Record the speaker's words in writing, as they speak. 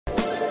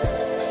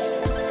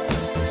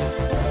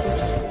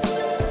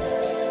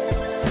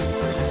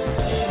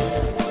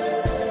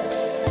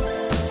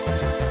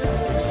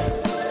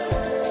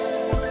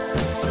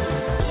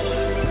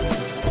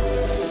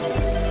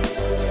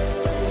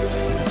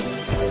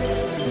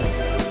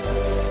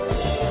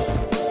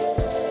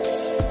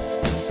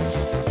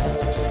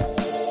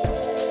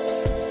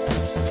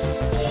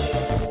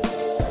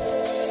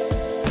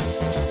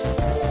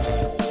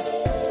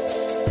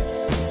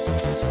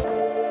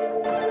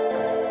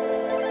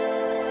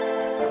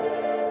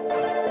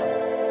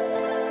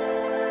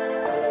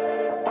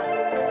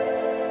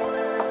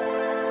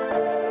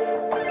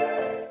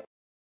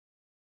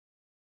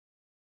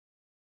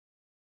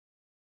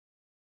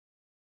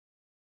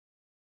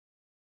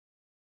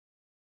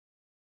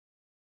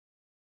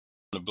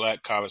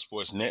Black College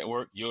Sports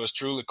Network. Yours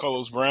truly,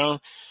 Carlos Brown,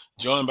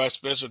 joined by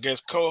special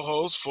guest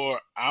co-host for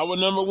our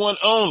number one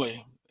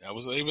only. I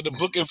was able to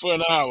book him for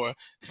an hour.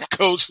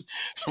 Coach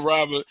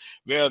Robert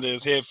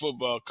Valdez, head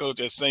football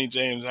coach at St.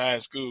 James High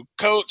School.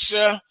 Coach,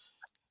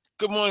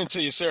 good morning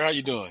to you, sir. How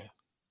you doing?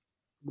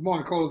 Good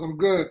morning, Coles. I'm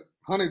good.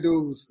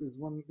 Honeydews is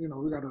one,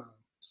 we got a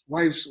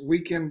wife's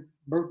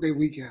birthday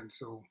weekend,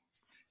 so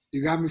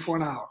you got me for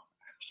an hour.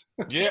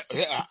 Yeah,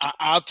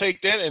 I'll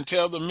take that and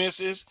tell the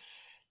missus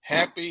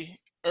happy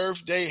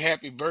Earth Day,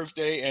 happy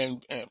birthday,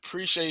 and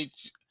appreciate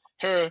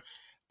her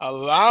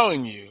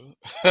allowing you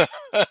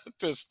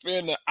to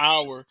spend an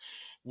hour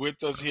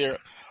with us here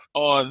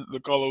on the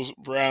Carlos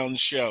Brown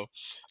Show.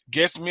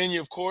 Guest menu,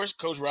 of course,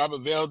 Coach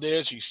Robert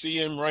Valdez. You see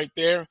him right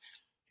there.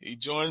 He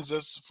joins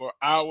us for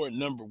hour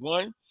number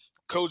one.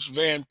 Coach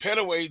Van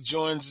Pettaway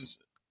joins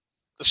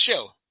the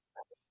show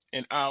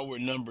in hour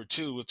number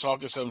two. We're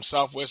talking some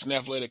Southwestern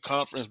Athletic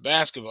Conference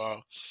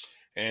basketball,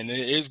 and it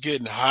is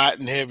getting hot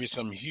and heavy.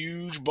 Some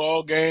huge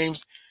ball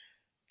games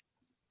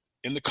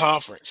in the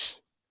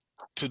conference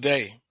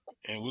today.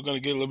 And we're going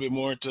to get a little bit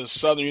more into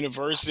Southern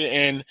University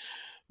and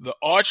the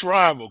arch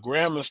rival,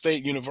 Grambling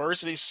State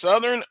University.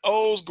 Southern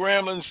owes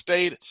Grambling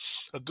State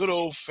a good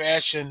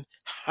old-fashioned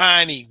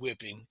hiney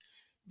whipping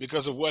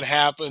because of what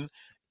happened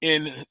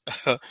in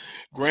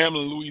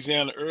Grambling,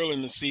 Louisiana early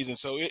in the season.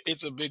 So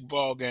it's a big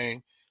ball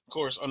game, of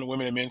course, on the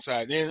women and men's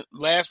side. Then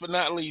last but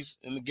not least,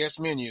 in the guest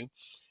menu,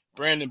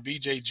 Brandon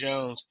B.J.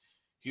 Jones.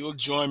 He will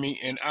join me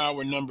in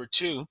hour number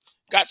two.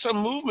 Got some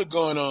movement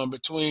going on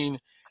between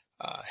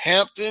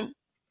Hampton,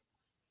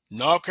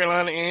 North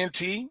Carolina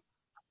A&T,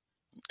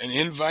 an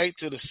invite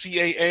to the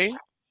CAA.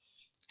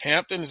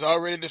 Hampton has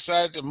already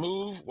decided to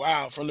move,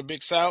 from the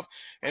Big South.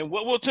 And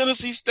what will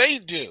Tennessee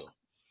State do?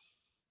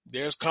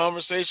 There's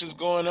conversations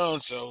going on,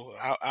 so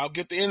I'll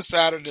get the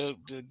insider to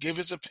give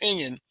his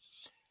opinion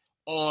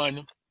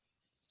on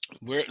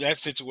where that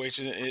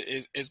situation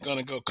is going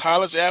to go.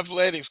 College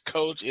athletics,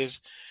 coach,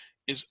 is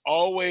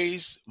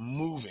always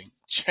moving,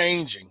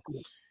 changing.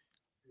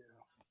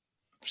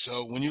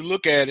 So when you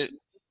look at it,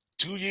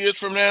 2 years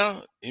from now,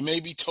 it may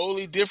be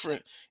totally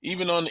different,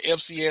 even on the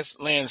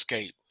FCS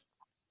landscape.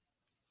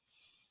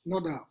 No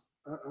doubt.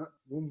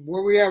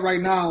 Where we at right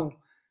now,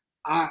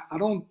 I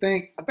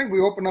think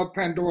we opened up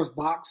Pandora's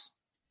box,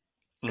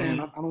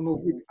 and I don't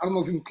know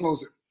if we can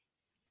close it.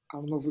 I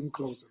don't know if we can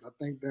close it. I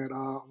think that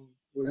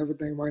with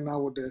everything right now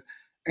with the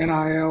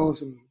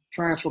NILs and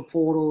transfer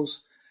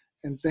portals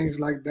and things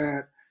like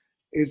that,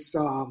 it's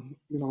in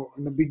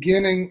the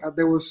beginning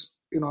there was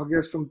I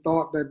guess some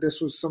thought that this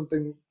was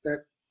something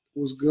that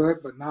was good,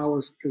 but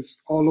now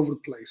it's all over the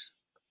place.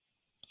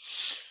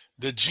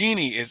 The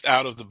genie is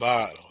out of the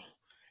bottle.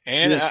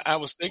 And Yes. I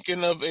was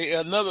thinking of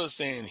another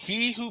saying,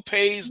 he who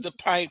pays the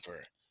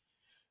piper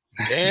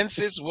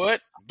dances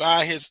what?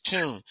 By his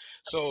tune.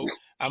 So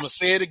I'm going to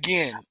say it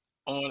again.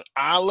 On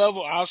our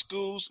level, our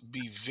schools,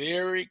 be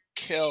very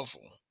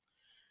careful.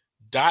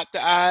 Dot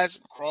the I's,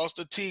 cross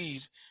the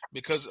T's,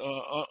 because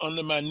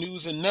under my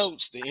news and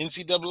notes, the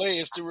NCAA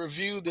is to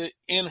review the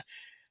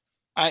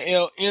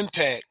NIL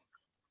impact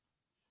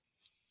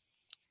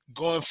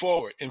going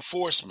forward,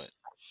 enforcement.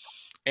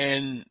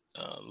 And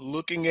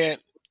looking at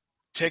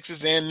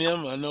Texas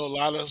A&M, I know a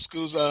lot of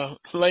schools.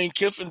 Lane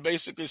Kiffin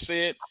basically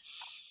said,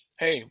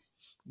 "Hey,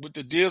 with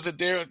the deals that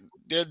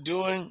they're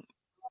doing,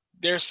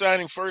 they're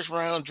signing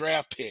first-round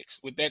draft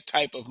picks with that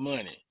type of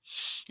money."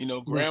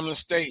 Grambling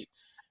State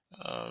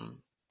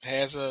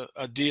has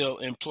a deal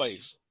in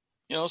place.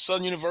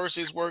 Southern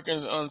University is working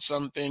on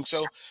some things.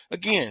 So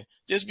again,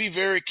 just be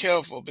very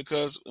careful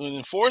because when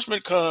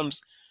enforcement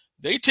comes,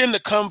 they tend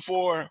to come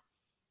for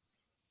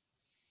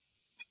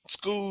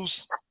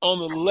schools on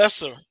the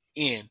lesser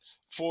end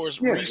for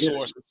its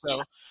resources.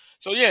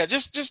 So yeah,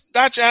 just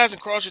dot your I's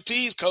and cross your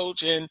T's,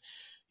 coach, and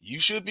you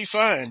should be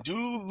fine.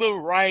 Do the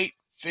right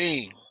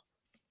thing.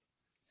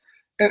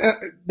 And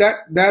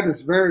that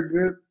is very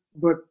good.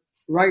 But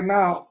right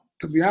now,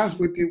 to be honest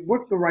with you,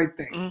 what's the right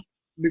thing? Mm-hmm.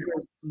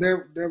 Because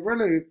there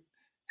really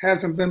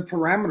hasn't been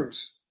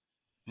parameters.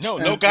 No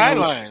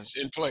guidelines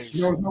in place.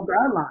 There was no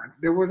guidelines.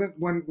 There wasn't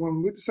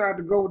when we decided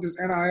to go with this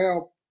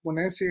NIL. When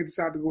the NCAA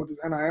decided to go with this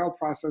NIL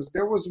process,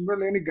 there wasn't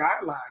really any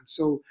guidelines.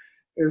 So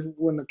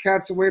when the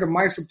cat's away, the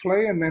mice will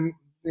play, and then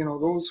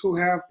those who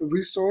have the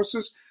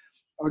resources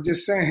are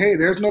just saying, "Hey,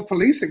 there's no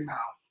policing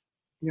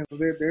now.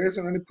 There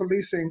isn't any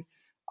policing."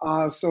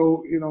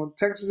 So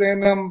Texas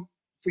A&M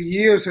for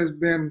years has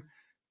been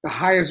the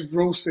highest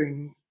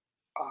grossing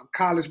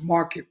college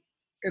market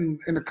in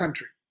the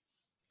country.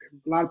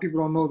 A lot of people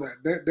don't know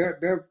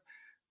that.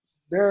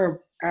 Their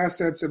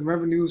assets and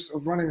revenues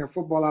of running a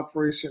football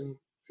operation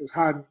is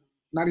high,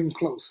 not even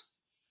close.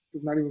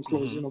 It's not even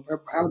close.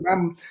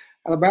 Mm-hmm.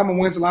 Alabama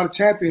wins a lot of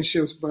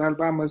championships, but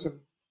Alabama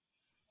isn't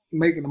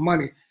making the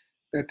money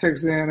that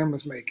Texas A&M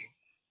is making.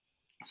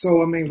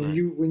 So I mean,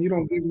 when you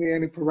don't give me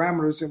any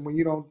parameters and when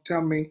you don't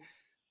tell me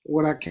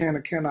what I can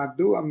and cannot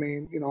do, I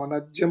mean, and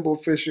that Jimbo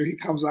Fisher, he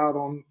comes out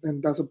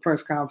and does a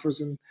press conference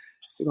and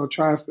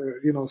tries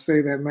to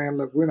say that, man,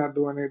 look, we're not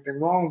doing anything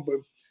wrong, but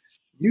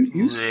You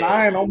Really?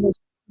 sign almost.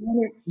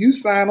 You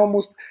sign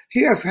almost.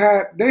 He has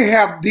had. They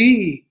have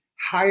the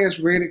highest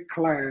rated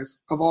class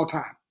of all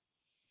time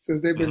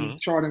since they've been Hmm.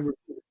 charting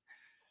recruiting.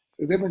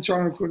 So they've been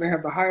charting recruiting. They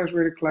have the highest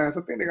rated class.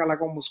 I think they got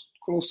like almost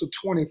close to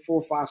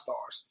 24 5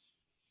 stars.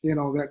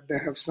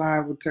 That have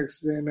signed with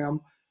Texas A&M.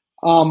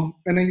 And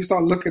then you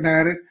start looking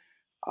at it,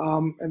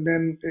 and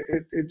then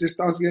it just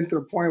starts getting to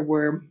the point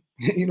where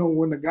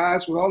when the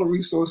guys with all the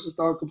resources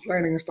start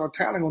complaining and start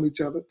telling on each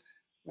other.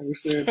 Like I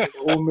said, the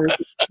Ole Miss.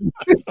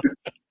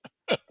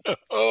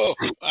 Oh,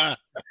 my.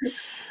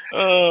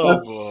 Oh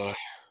That's boy.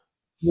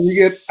 when you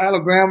get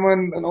Alabama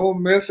and Ole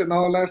Miss and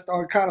all that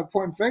start kind of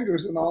pointing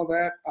fingers and all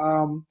that.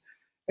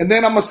 And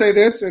then I'm gonna say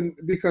this, and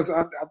because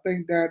I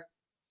think that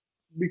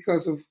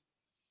because of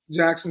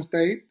Jackson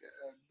State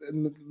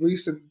in the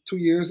recent 2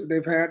 years that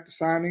they've had, the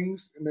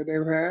signings and that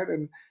they've had,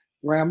 and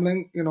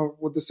Rambling,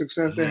 with the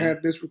success they Hmm.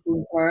 had this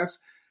recruiting class,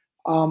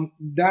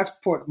 that's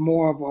put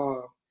more of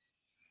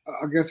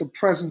I guess, a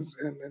presence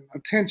and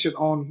attention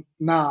on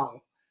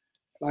now.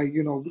 Like,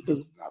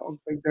 because I don't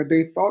think that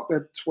they thought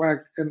that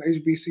SWAC and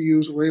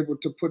HBCUs were able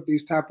to put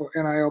these type of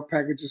NIL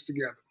packages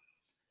together.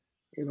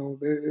 They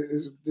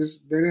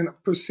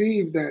didn't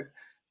perceive that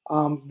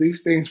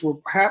these things were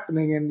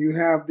happening, and you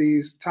have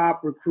these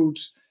top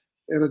recruits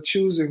that are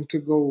choosing to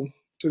go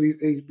to these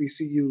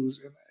HBCUs,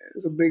 and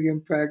it's a big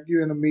impact.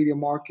 You're in a media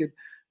market,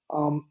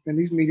 and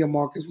these media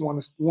markets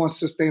want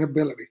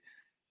sustainability,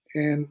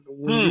 and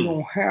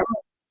Hmm.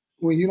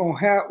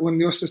 when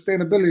your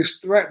sustainability is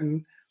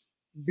threatened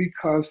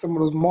because some of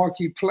those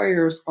marquee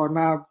players are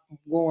now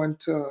going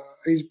to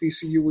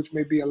HBCU, which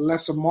may be a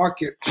lesser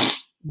market,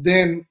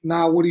 then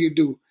now what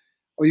do?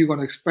 Are you going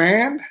to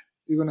expand?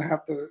 You're going to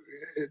have to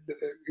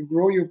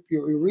grow your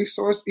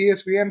resource.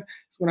 ESPN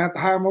is going to have to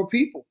hire more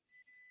people.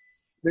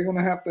 They're going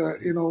to have to,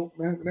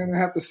 they're going to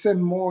have to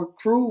send more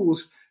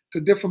crews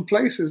to different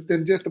places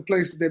than just the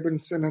places they've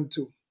been sending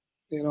to.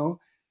 You know,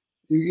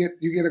 you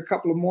get a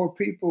couple of more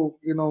people,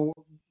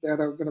 that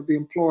are going to be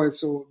employed.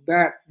 So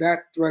that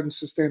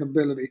threatens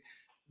sustainability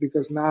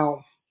because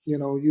now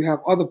you have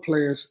other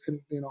players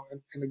in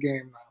the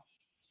game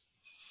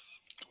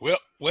now.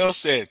 Well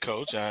said,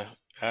 Coach. I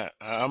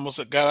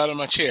almost got out of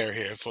my chair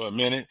here for a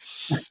minute,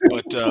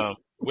 but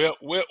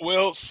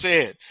well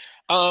said.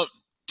 Um,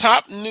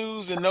 Top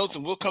news and notes,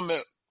 and we'll come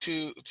back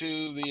to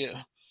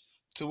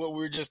what we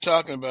were just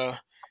talking about,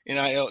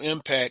 NIL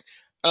impact.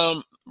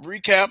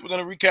 Recap. We're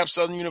going to recap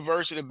Southern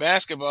University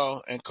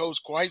basketball, and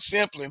Coach, quite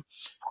simply,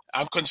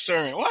 I'm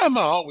concerned. Why am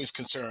I always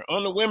concerned?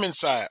 On the women's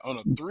side, on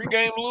a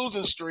 3-game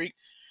losing streak,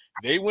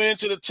 they went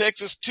into the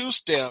Texas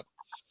two-step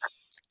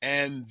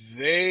and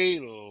they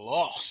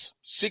lost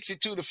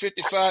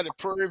 62-55 to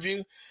Prairie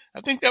View.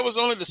 I think that was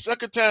only the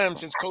second time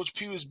since Coach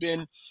Pugh has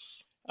been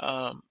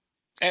um,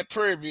 at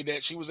Prairie View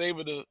that she was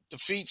able to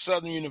defeat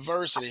Southern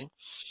University.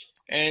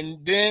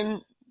 And then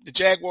the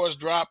Jaguars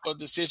dropped a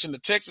decision to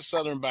Texas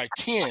Southern by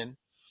 10,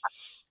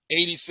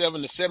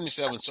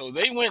 87-77. So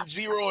they went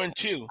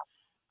 0-2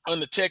 on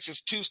the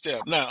Texas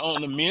two-step. Now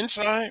on the men's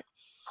side,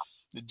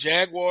 the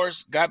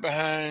Jaguars got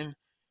behind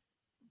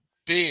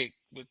big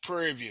with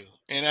Prairie View,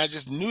 and I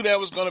just knew that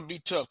was going to be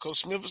tough. Coach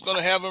Smith was going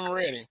to have them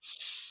ready.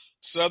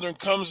 Southern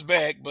comes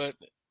back, but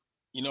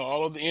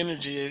all of the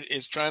energy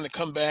is trying to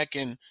come back,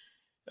 and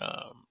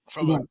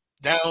from a Right.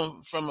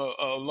 down from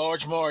a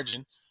large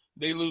margin,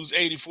 they lose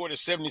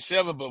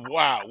 84-77. But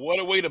wow, what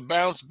a way to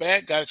bounce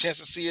back! Got a chance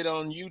to see it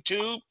on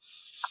YouTube.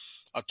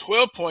 A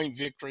 12-point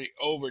victory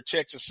over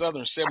Texas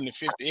Southern,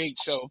 70-58.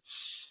 So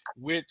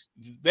with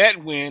that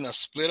win, a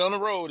split on the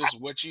road is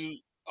what you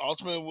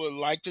ultimately would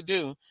like to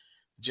do.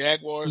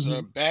 Jaguars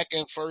are Mm-hmm. back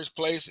in first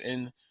place,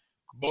 and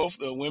both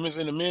the women's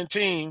and the men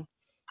team,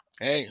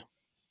 hey,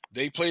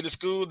 they play the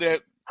school that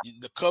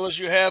the colors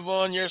you have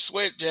on your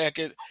sweat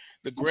jacket,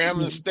 the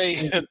Grambling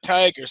State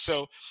Tigers.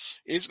 So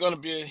it's going to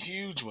be a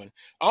huge one.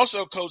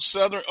 Also, Coach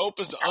Southern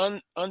opens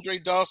the Andre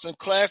Dawson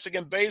Classic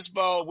in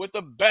baseball with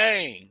a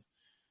bang.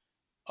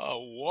 A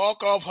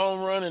walk-off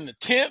home run in the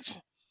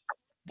 10th.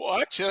 Boy,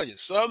 I tell you,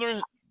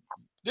 Southern,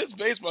 this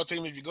baseball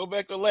team, if you go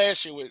back to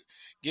last year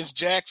against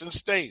Jackson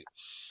State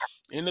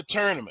in the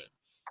tournament,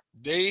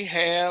 they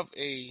have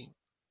a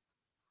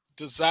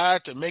desire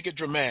to make it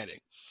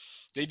dramatic.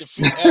 They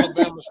defeat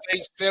Alabama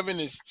State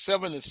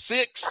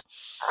 7-6,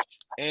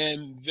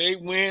 and they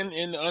win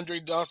in the Andre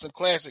Dawson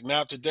Classic.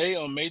 Now today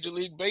on Major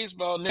League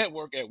Baseball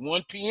Network at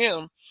 1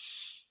 p.m.,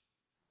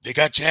 they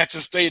got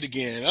Jackson State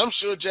again. I'm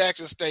sure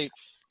Jackson State,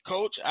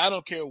 Coach, I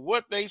don't care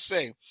what they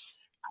say.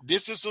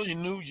 This is a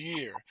new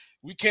year.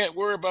 We can't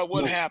worry about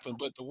what Right. happened.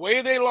 But the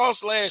way they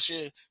lost last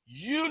year,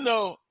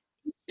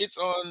 it's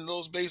on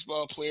those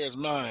baseball players'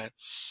 mind.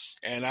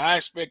 And I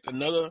expect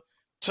another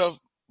tough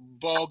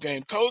ball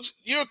game. Coach,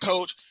 you're a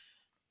coach.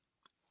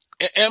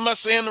 Am I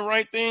saying the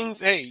right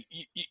things? Hey,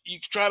 you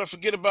try to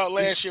forget about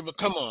last year, but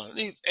come on,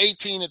 these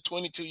 18 and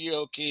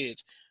 22-year-old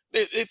kids,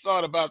 they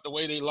thought about the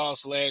way they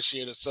lost last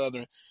year to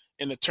Southern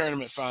in the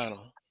tournament final.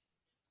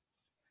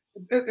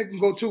 It can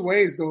go two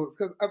ways though,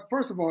 because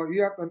first of all,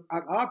 you have to.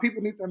 A lot of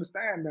people need to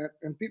understand that,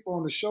 and people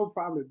on the show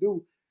probably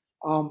do.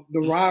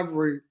 the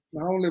rivalry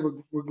not only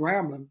with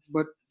Grambling,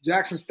 but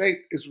Jackson State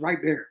is right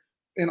there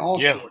in all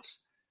Yeah. sports,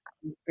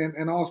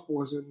 in all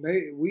sports,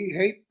 and we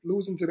hate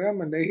losing to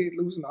them, and they hate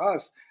losing to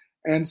us.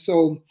 And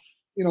so,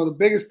 the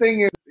biggest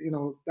thing is,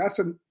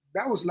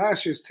 that was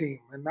last year's team,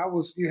 and that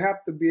was you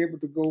have to be able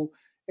to go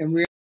and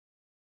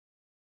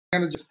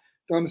just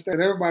to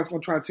understand everybody's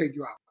going to try to take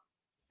you out.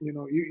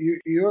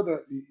 You're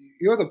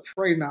the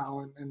prey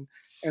now,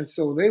 and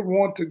so they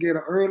want to get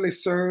an early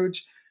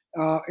surge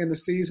in the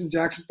season.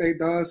 Jackson State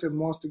does and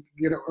wants to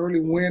get an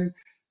early win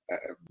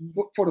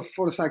for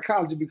the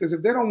psychology, because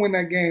if they don't win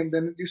that game,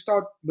 then you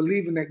start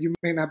believing that you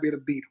may not be able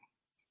to beat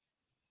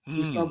them.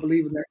 You start Hmm.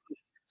 believing that.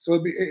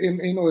 So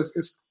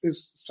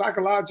it's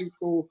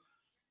psychological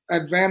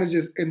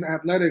advantages in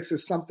athletics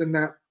is something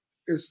that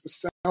is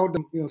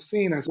seldom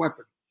seen as a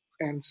weapon,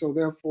 and so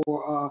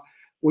therefore,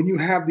 when you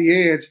have the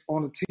edge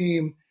on a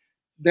team,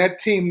 that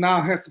team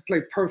now has to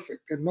play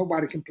perfect, and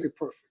nobody can play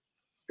perfect.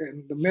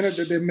 And the minute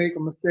that they make a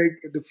mistake,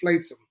 it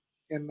deflates them,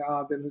 and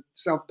then the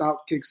self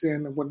doubt kicks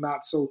in and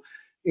whatnot. So,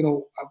 if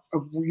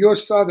you're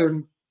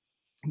Southern,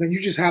 then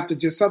you just have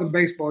to Southern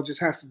baseball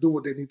just has to do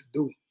what they need to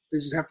do. They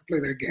just have to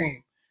play their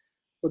game.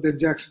 But then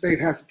Jackson State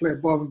has to play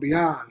above and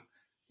beyond,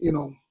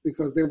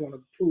 because they want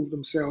to prove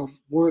themselves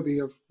worthy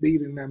of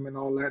beating them and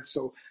all that.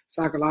 So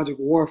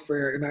psychological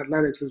warfare in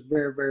athletics is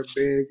very, very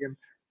big. And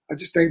I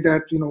just think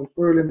that,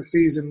 early in the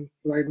season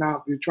right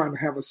now, you're trying to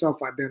have a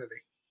self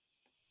identity.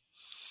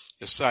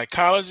 The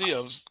psychology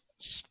of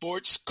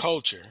sports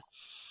culture.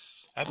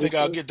 I Yes, think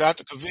I'll sir. get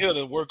Dr. Cavill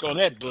to work on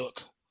that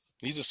book.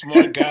 He's a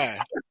smart guy.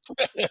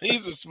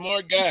 He's a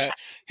smart guy.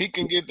 He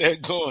can get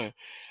that going.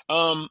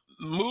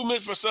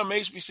 Movement for some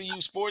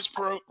HBCU sports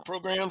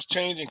programs,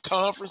 changing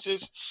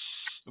conferences.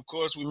 Of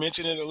course, we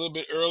mentioned it a little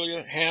bit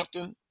earlier.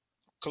 Hampton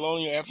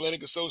Colonial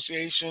Athletic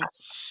Association,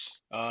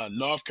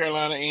 North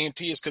Carolina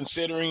A&T is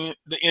considering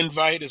the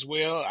invite as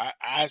well.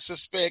 I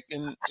suspect,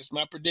 and just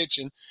my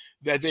prediction,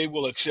 that they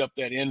will accept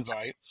that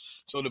invite.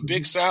 So the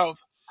Big Mhm.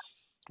 South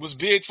was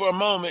big for a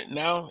moment.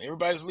 Now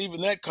everybody's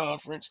leaving that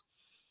conference.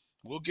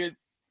 We'll get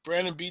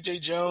Brandon B.J.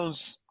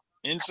 Jones'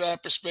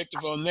 inside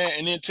perspective on that.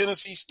 And then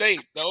Tennessee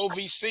State, the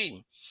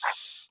OVC,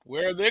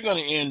 where they're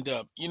going to end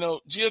up.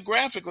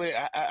 Geographically,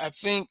 I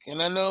think,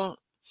 and I know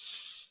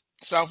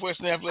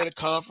Southwestern Athletic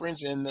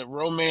Conference and the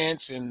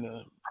romance and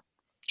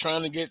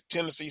trying to get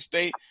Tennessee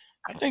State,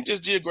 I think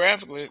just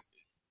geographically,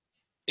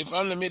 if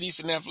I'm the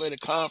Mideastern Athletic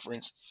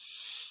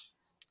Conference,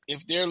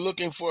 if they're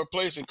looking for a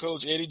place, and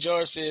Coach Eddie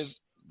George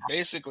says,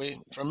 basically,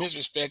 from his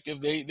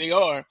perspective, they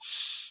are.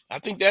 I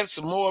think that's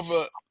more of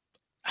a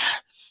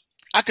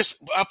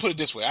I'll put it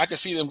this way. I could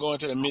see them going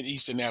to the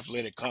Mid-Eastern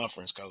Athletic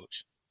Conference,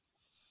 Coach.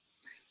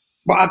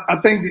 But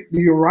I think that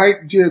you're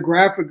right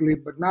geographically,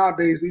 but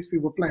nowadays these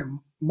people are playing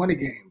money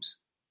games.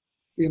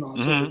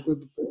 Hmm. So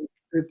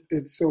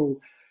so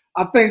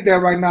I think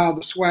that right now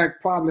the SWAC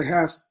probably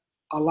has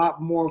a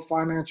lot more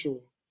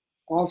financial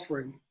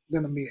offering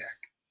than the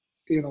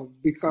MEAC,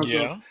 because of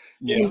Yeah.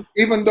 Yeah. Good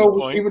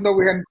point. even though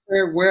we hadn't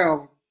fared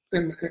well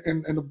in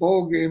the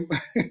bowl game,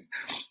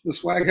 the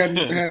SWAC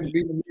hadn't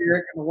beaten the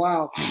MEAC in a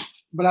while.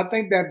 But I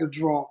think that the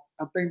draw,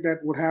 I think that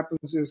what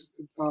happens is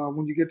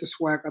when you get to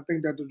SWAC, I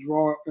think that the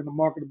draw and the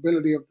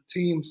marketability of the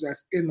teams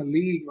that's in the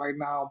league right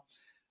now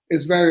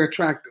is very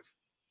attractive,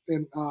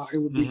 and it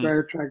would be Hmm.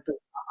 very attractive.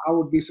 I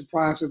would be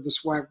surprised if the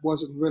SWAC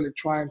wasn't really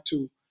trying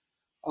to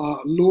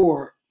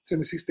lure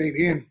Tennessee State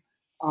in,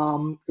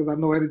 because I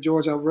know Eddie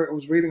George.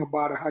 Was reading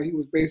about it, how he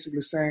was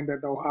basically saying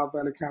that the Ohio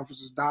Valley Conference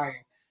is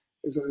dying,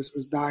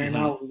 is dying Hmm.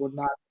 out and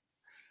whatnot.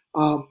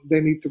 They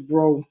need to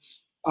grow,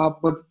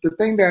 but the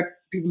thing that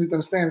people need to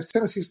understand is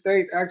Tennessee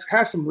State actually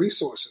has some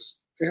resources.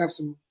 They have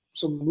some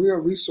real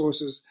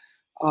resources,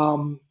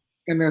 and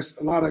there's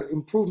a lot of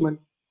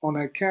improvement on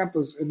that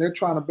campus, and they're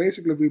trying to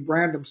basically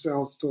rebrand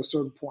themselves to a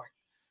certain point.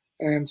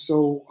 And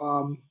so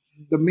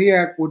the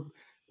MEAC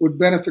would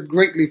benefit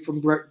greatly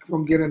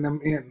from getting them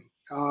in,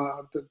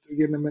 to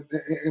getting them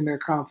in their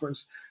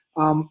conference.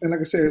 And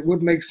like I said, it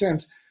would make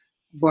sense,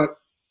 but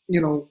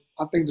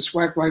I think the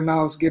SWAC right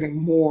now is getting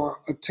more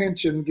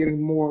attention, getting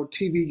more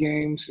TV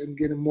games, and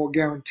getting more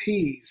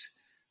guarantees.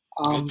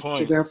 Good So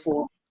point.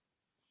 therefore,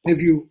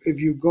 if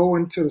you go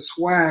into the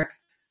SWAC,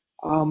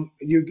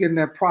 you're getting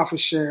that profit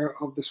share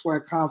of the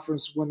SWAC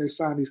conference when they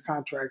sign these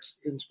contracts,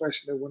 and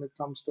especially when it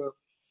comes to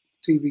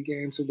TV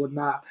games and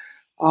whatnot.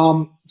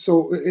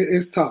 So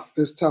it's tough.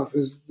 It's tough.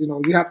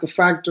 You have to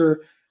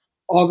factor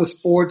all the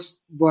sports,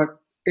 but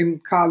in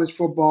college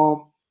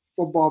football,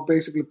 football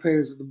basically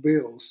pays the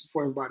bills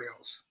for everybody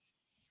else.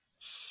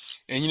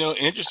 And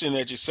interesting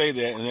that you say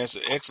that, and that's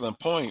an excellent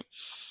point.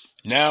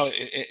 Now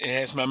it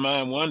has my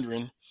mind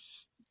wondering,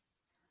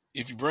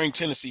 if you bring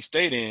Tennessee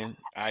State in,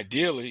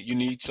 ideally you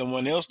need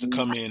someone else to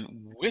come in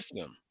with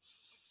them.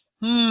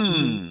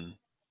 Mm-hmm.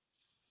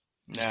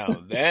 Now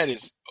that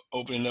is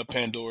opening up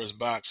Pandora's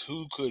box.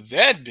 Who could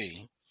that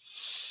be?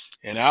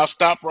 And I'll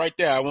stop right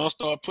there. I won't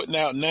start putting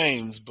out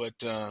names, but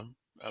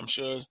I'm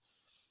sure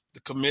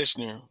the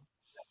commissioner,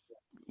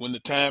 when the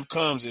time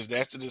comes, if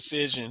that's the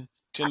decision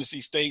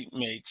Tennessee State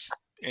makes,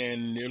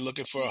 and they're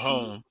looking for a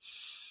home.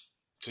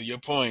 To your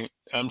point,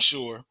 I'm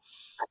sure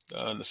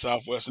the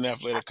Southwestern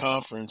Athletic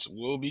Conference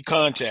will be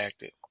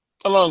contacted,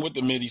 along with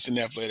the Mid-Eastern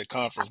Athletic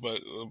Conference.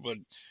 But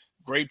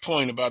great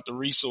point about the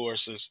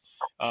resources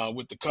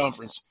with the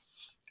conference.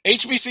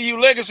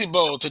 HBCU Legacy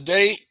Bowl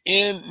today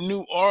in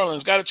New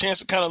Orleans. Got a chance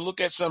to kind of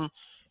look at some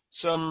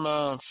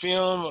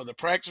film of the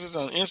practices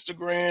on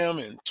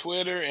Instagram and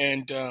Twitter.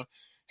 And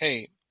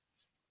hey,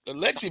 the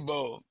Legacy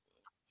Bowl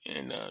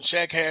and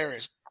Shaq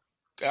Harris,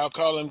 I'll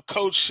call him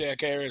Coach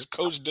Shaq Harris,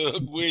 Coach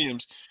Doug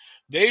Williams.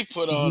 They've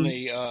put on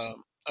Mm-hmm. a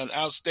an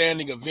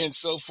outstanding event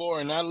so far,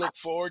 and I look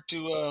forward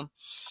to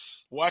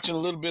watching a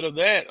little bit of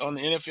that on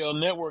the NFL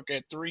Network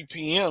at 3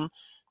 p.m.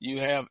 You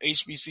have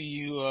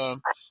HBCU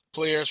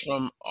players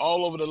from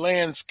all over the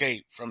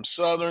landscape, from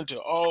Southern to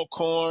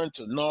Alcorn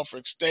to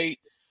Norfolk State.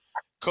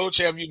 Coach,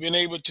 have you been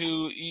able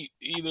to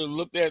either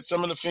look at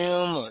some of the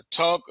film or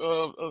talk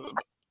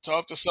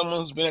to someone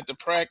who's been at the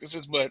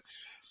practices? But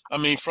I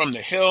mean, from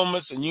the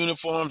helmets and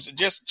uniforms,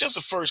 just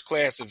a first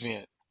class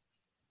event.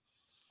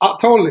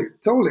 Totally,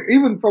 totally.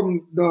 Even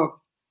from the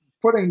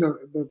putting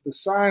the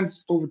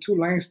signs over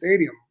Tulane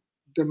Stadium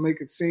to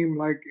make it seem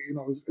like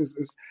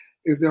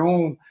is their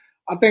own.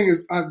 I think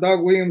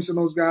Doug Williams and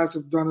those guys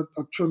have done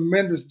a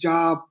tremendous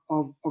job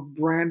of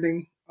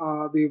branding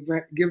the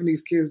event, giving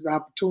these kids the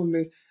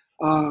opportunity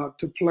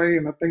to play,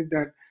 and I think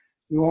that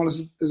New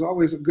Orleans is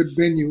always a good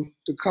venue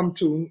to come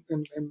to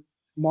and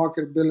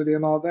marketability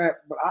and all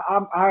that. But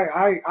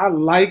I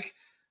like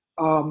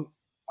um,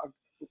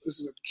 this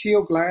is a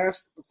Keel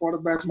Glass, the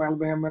quarterback from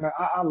Alabama, and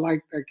I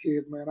like that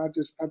kid, man. I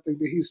think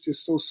that he's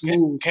just so Can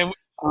smooth. can,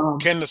 Um,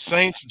 can the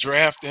Saints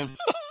draft him?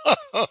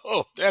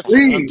 Oh, that's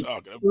what I'm please,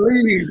 talking about.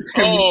 please,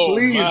 Oh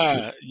please,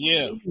 my,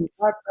 yeah.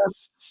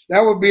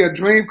 that would be a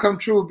dream come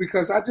true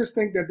because I just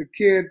think that the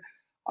kid,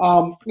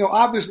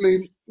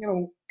 obviously,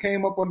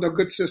 came up under a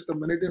good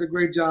system and they did a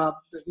great job.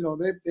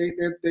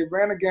 They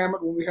ran a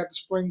gamut when we had the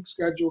spring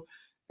schedule,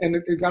 and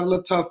it got a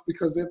little tough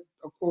because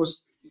of course,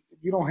 if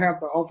you don't have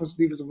the offensive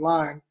defensive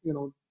line,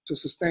 to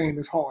sustain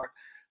is hard.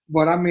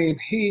 But I mean,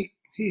 he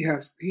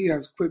has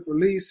quick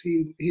release.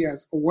 He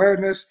has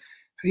awareness.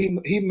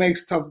 He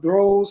makes tough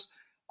throws.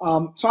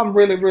 So I'm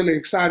really really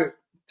excited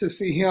to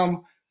see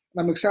him.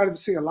 And I'm excited to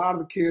see a lot of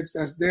the kids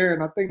that's there.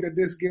 And I think that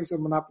this gives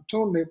them an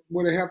opportunity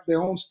where they have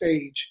their own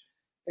stage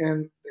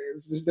and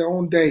it's just their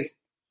own day.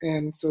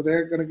 And so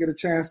they're going to get a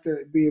chance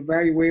to be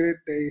evaluated.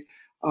 They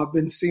have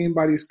been seen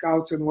by these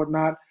scouts and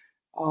whatnot.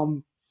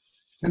 Um,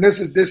 and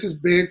this is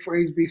big for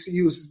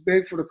HBCUs. It's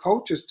big for the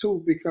coaches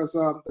too because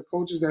the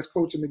coaches that's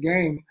coaching the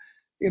game,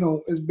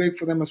 is big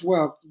for them as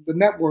well. The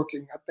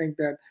networking, I think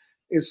that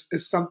is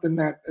something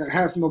that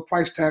has no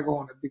price tag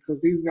on it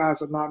because these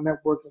guys are not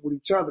networking with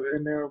each other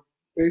and they're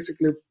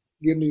basically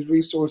getting these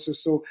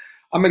resources. So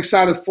I'm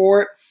excited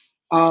for it.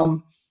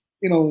 Um,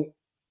 you know,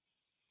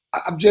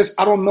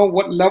 I don't know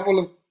what level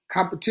of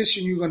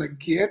competition you're going to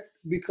get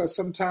because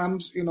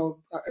sometimes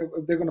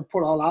if they're going to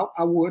put all out,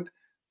 I would,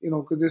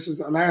 because this is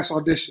a last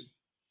audition,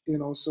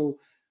 so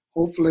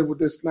hopefully with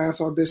this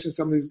last audition,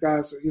 some of these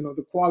guys,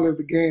 the quality of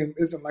the game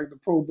isn't like the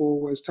Pro Bowl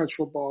where it's touch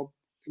football.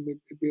 It'd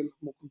be a little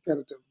more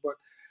competitive, but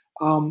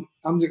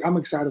I'm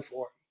excited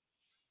for it.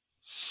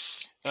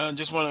 I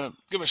just want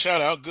to give a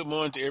shout out. Good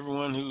morning to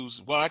everyone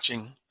who's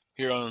watching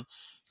here on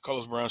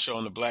Carlos Brown Show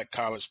on the Black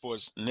College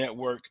Sports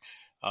Network.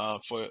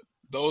 For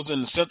those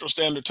in the Central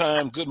Standard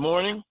Time, good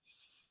morning.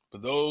 For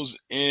those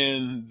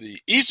in the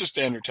Eastern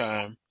Standard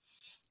Time,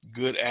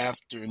 good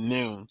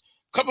afternoon.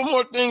 Couple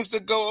more things to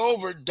go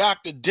over.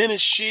 Dr.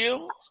 Dennis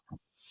Shields,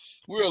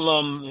 we're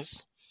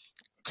alumnus.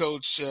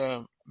 Coach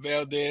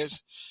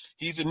Valdez.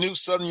 He's the new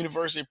Southern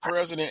University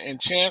president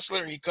and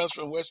chancellor. He comes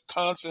from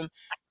Wisconsin,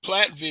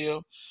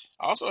 Platteville.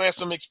 Also has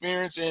some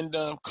experience in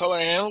color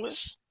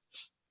analyst.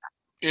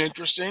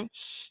 Interesting,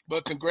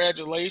 but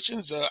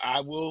congratulations.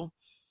 I will,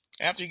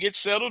 after he gets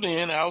settled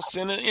in, I'll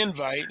send an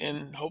invite,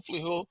 and hopefully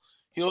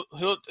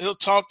he'll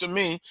talk to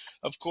me.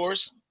 Of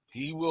course,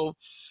 he will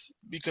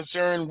be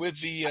concerned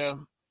with the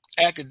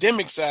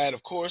academic side,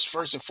 of course,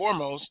 first and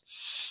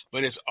foremost.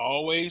 But it's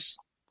always,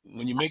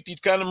 when you make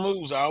these kind of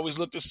moves, I always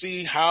look to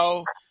see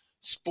how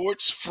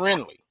sports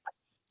friendly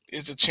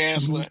is the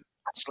chancellor Mm-hmm.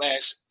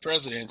 slash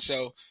president.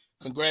 So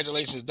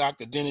congratulations,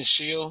 Dr. Dennis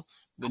Shield,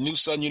 the new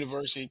Southern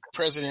University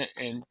president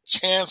and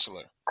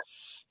chancellor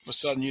for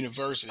Southern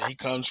University. He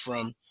comes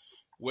from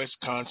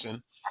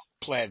Wisconsin,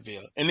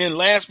 Platteville. And then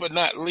last but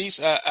not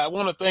least, I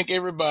want to thank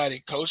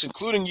everybody, Coach,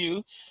 including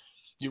you.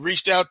 You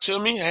reached out to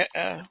me.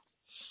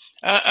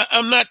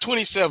 I'm not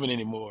 27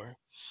 anymore.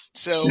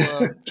 So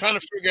trying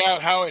to figure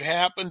out how it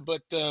happened,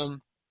 but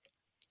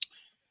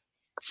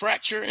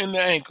fracture in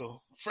the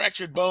ankle,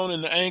 fractured bone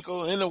in the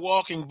ankle, in the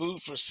walking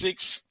boot for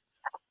 6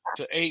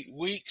 to 8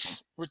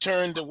 weeks.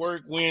 Returned to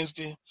work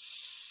Wednesday.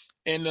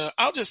 And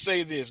I'll just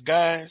say this,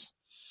 guys.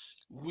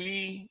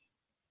 We,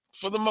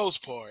 for the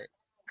most part,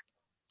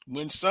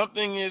 when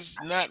something is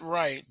not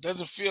right,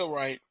 doesn't feel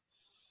right,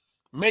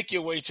 make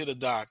your way to the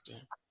doctor.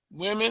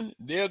 Women,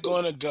 they're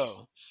going to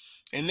go,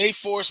 and they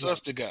force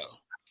us to go.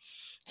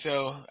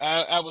 So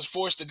I was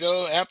forced to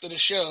go after the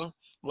show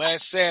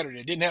last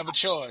Saturday. Didn't have a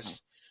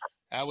choice.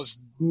 I'll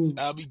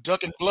be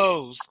ducking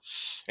blows.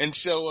 And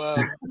so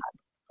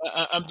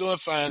I'm doing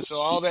fine.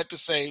 So all that to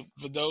say,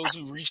 for those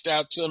who reached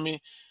out to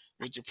me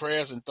with your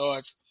prayers and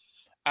thoughts,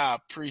 I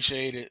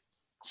appreciate it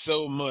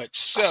so much.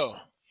 So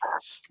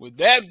with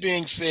that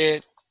being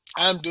said,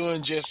 I'm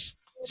doing just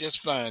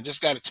fine.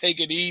 Just got to take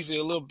it easy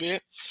a little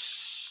bit,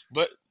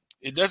 but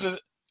it doesn't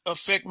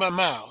affect my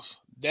mouth.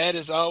 That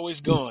is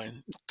always going,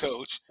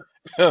 Coach.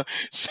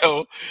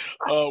 So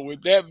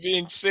with that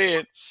being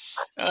said,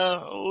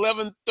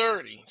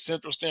 11:30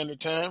 Central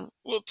Standard Time.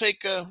 We'll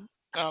take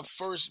our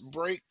first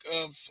break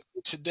of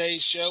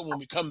today's show. When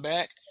we come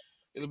back,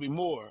 it'll be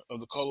more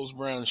of the Carlos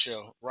Brown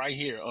Show right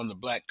here on the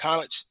Black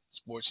College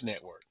Sports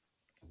Network.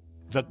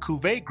 The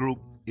Cuvée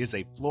Group is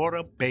a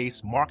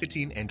Florida-based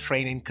marketing and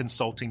training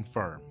consulting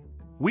firm.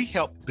 We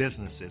help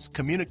businesses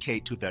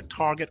communicate to their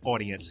target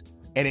audience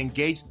and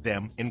engage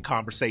them in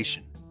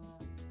conversation.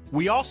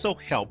 We also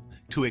help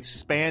to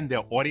expand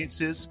their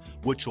audiences,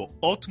 which will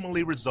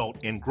ultimately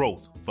result in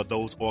growth for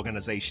those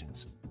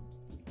organizations.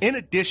 In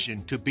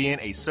addition to being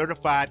a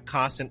certified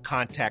constant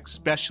contact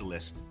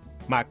specialist,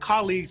 my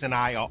colleagues and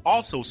I are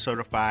also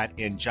certified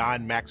in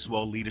John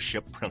Maxwell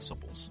Leadership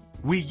Principles.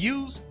 We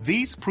use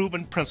these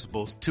proven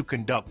principles to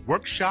conduct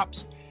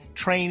workshops,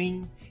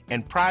 training,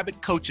 and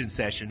private coaching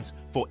sessions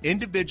for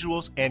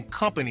individuals and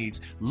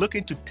companies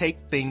looking to take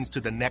things to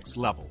the next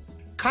level.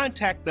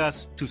 Contact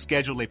us to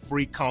schedule a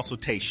free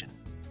consultation.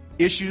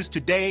 Issues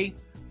today,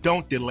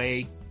 don't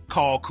delay,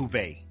 call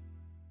Cuvée.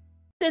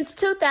 Since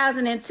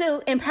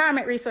 2002,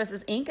 Empowerment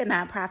Resources, Inc., a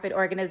nonprofit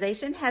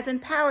organization, has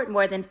empowered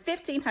more than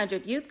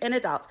 1,500 youth and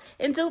adults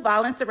in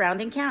Duval and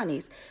surrounding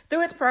counties.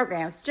 Through its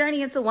programs,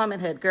 Journey into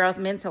Womanhood, Girls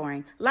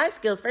Mentoring, Life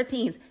Skills for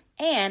Teens,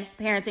 and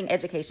Parenting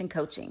Education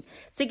Coaching.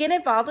 To get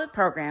involved with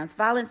programs,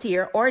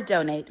 volunteer, or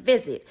donate,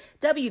 visit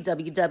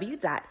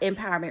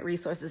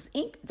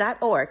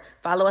www.empowermentresourcesinc.org.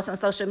 Follow us on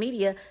social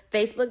media,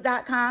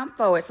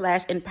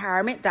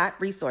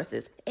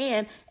 facebook.com/empowerment.resources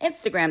and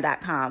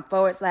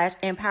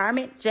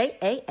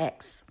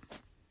instagram.com/empowermentJAX.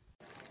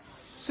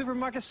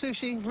 Supermarket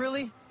sushi,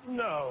 really?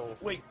 No.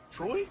 Wait,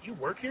 Troy, you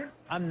work here?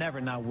 I'm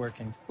never not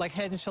working. Like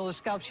Head & Shoulders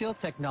Scalp Shield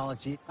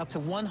technology, up to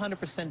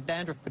 100%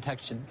 dandruff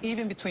protection,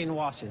 even between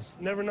washes.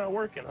 Never not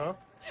working, huh?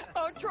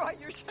 Oh, Troy,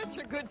 you're such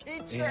a good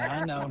teacher. Yeah,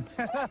 I know.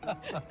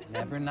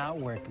 Never not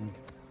working.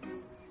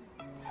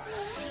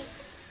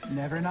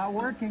 Never not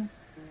working.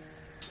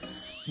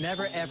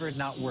 Never ever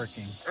not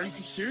working. Are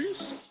you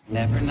serious?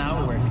 Never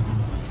not working.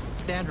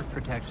 Dandruff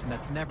protection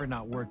that's never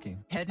not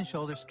working. Head &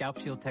 Shoulders Scalp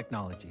Shield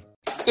technology.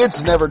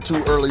 It's never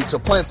too early to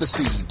plant the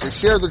seed, to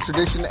share the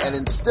tradition, and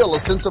instill a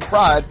sense of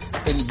pride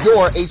in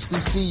your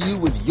HBCU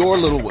with your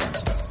little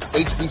ones.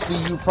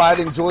 HBCU Pride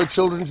and Joy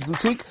Children's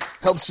Boutique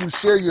helps you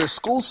share your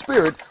school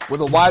spirit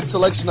with a wide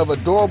selection of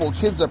adorable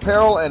kids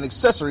apparel and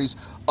accessories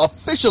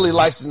officially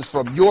licensed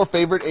from your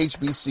favorite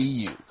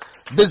HBCU.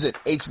 Visit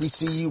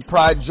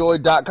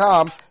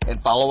hbcupridejoy.com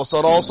and follow us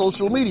on all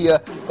social media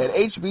at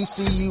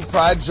HBCU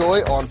Pride Joy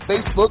on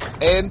Facebook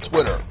and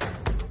Twitter.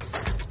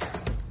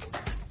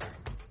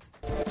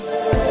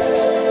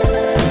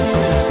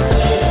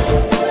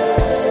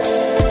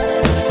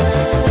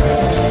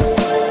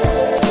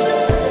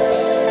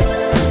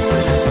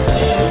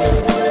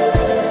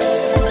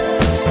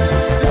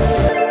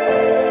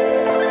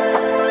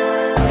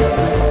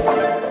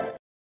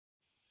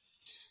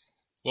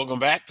 Welcome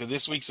back to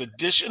this week's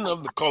edition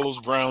of the Carlos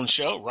Brown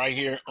Show right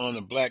here on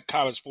the Black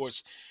College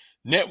Sports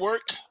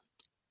Network.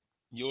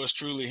 Yours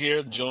truly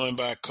here, joined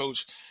by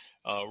Coach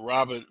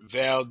Robert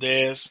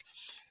Valdez.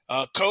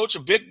 Coach, a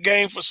big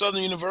game for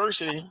Southern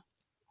University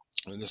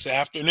this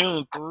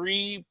afternoon,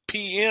 3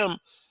 p.m.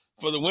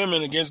 for the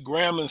women against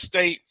Grambling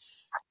State.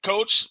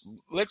 Coach,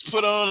 let's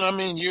put on,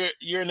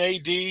 you're an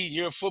AD,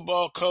 you're a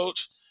football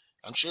coach.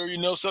 I'm sure you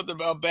know something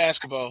about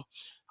basketball.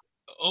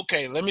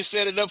 Okay, let me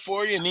set it up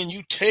for you, and then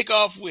you take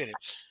off with it.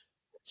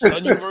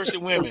 Southern University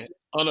women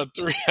on a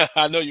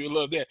I know you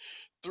love that,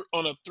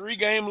 on a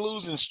 3-game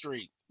losing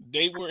streak.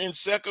 They were in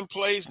second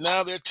place.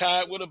 Now they're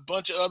tied with a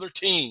bunch of other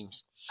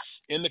teams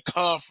in the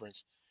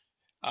conference.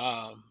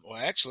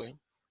 Actually,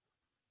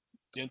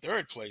 they're in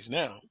third place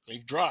now.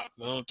 They've dropped.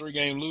 They're on a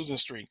 3-game losing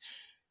streak.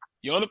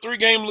 You're on a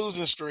 3-game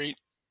losing streak.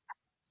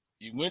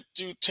 You went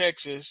to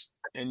Texas,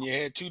 and you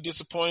had 2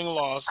 disappointing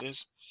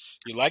losses.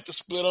 You like to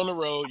split on the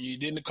road. You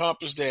didn't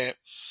accomplish that.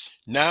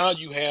 Now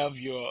you have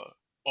your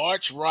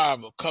arch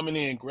rival coming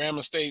in,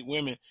 Grambling State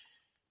women.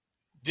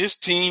 This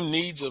team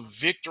needs a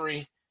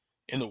victory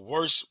in the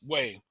worst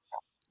way.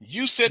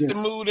 You set the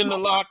mood in the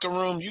locker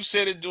room. You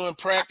said it during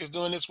practice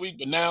during this week,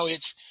 but now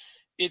it's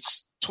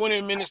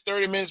 20 minutes,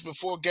 30 minutes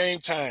before game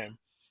time.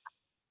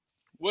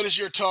 What is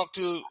your talk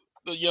to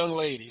the young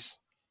ladies?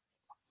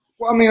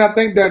 Well, I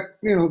think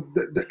that,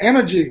 the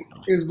energy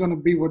is going to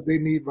be what they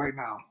need right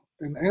now.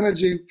 And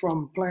energy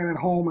from playing at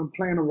home and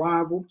playing a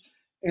rival.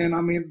 And,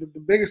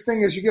 the biggest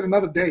thing is you get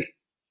another day.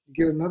 You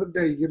get another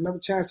day. You get another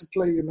chance to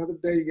play. You get another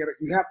day.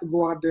 You have to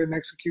go out there and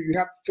execute. You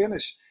have to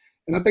finish.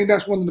 And I think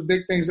that's one of the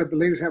big things that the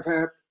ladies have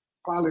had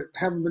probably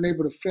haven't been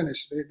able to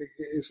finish.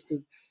 It's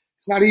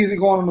not easy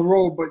going on the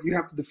road, but you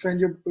have to defend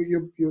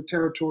your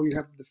territory. You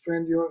have to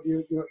defend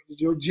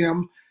your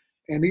gym,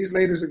 and these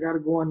ladies have got to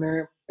go in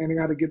there and they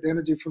got to get the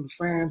energy from the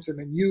fans and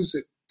then use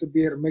it to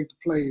be able to make the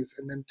plays,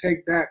 and then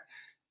take that.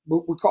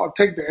 What we call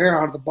take the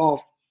air out of the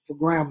ball for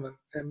Grambling,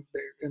 and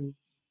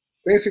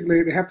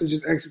basically they have to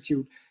just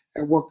execute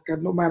at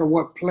no matter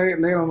what, play it,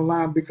 lay it on the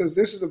line, because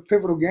this is a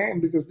pivotal game,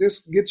 because this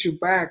gets you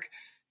back.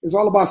 It's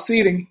all about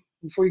seeding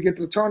before you get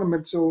to the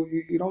tournament, so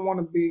you don't want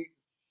to be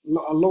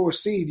a lower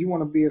seed. You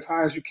want to be as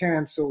high as you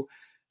can. So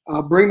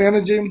bring the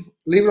energy,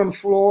 leave it on the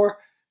floor,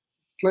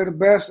 play the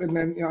best, and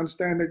then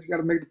understand that you got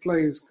to make the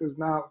plays, because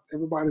now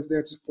everybody's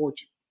there to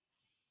support you.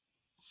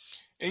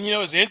 And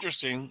it's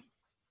interesting.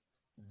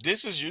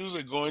 This is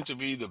usually going to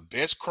be the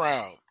best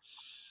crowd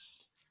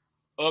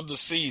of the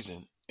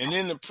season. And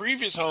in the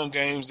previous home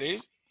games,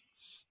 they've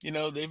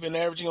been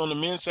averaging on the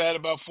men's side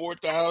about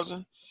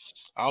 4,000,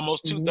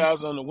 almost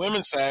 2,000 on the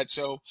women's side.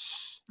 So,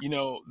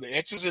 the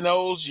X's and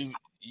O's, you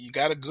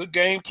got a good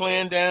game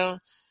plan down.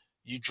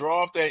 You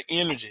draw off that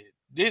energy.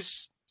 I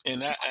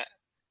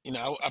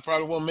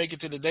probably won't make it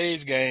to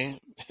today's game,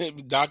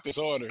 doctor's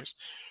orders,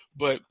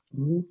 but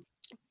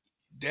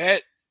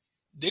that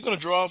they're going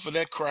to draw for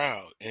that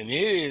crowd. And it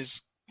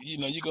is,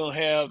 you're going to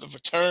have the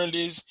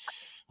fraternities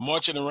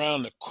marching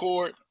around the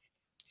court.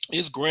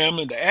 It's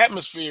Grambling. The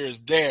atmosphere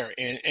is there,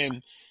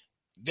 and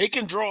they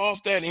can draw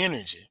off that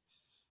energy.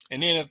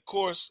 And then, of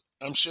course,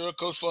 I'm sure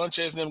Coach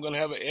Funchess and them going to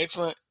have an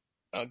excellent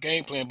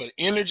game plan. But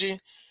energy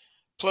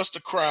plus the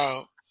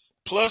crowd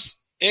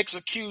plus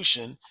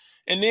execution.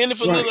 And then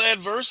if a little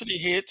adversity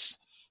hits,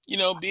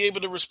 be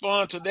able to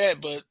respond to that.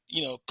 But,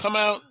 come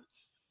out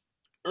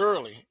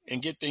early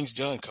and get things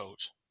done,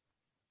 Coach.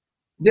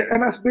 Yeah,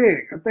 and that's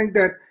big. I think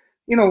that,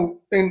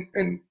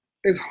 and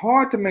it's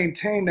hard to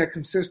maintain that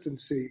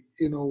consistency,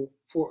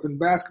 for in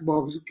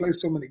basketball, because you play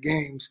so many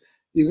games.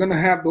 You're going to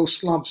have those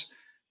slumps,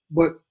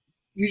 but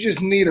you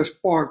just need a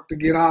spark to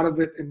get out of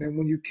it, and then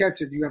when you catch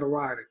it, you got to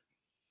ride it.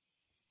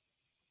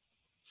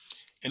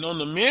 And on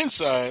the men's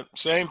side,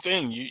 same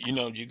thing.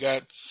 You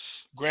got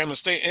Grambling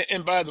State.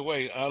 And by the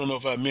way, I don't know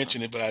if I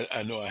mentioned it, but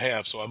I know I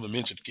have, so I'm going to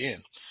mention it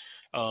again.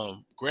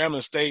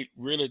 Grambling State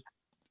really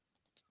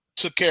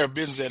took care of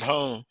business at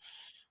home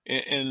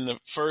in the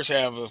first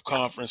half of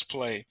conference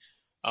play.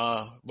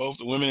 Both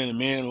the women and the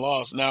men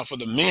lost. Now, for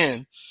the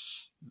men,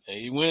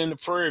 they went in the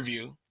Prairie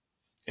View,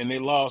 and they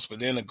lost, but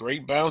then a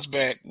great bounce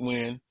back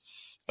win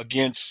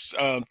against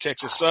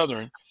Texas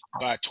Southern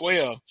by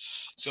 12.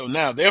 So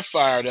now they're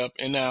fired up,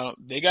 and now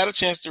they got a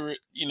chance to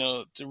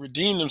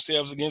redeem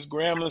themselves against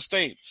Grambling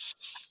State.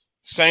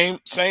 Same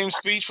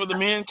speech for the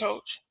men,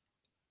 Coach?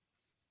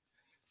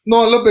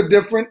 No, a little bit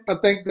different. I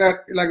think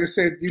that, like I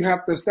said, you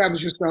have to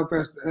establish yourself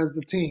as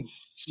the team,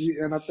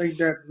 and I think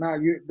that now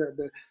you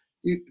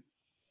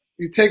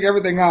take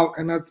everything out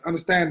and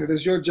understand that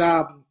it's your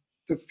job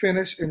to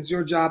finish and it's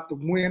your job to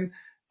win.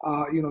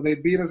 They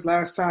beat us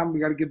last time. We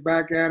got to get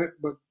back at it.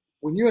 But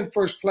when you're in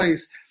first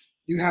place,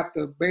 you have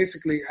to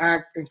basically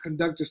act and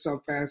conduct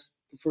yourself as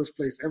the first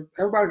place.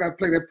 Everybody got to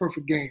play their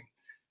perfect game.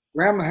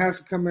 Grambling has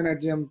to come in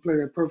that gym and play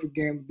their perfect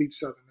game and beat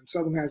Southern. And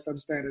Southern has to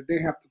understand that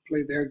they have to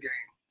play their game.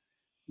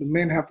 The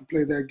men have to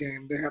play their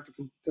game.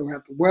 They'll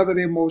have to weather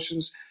the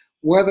emotions,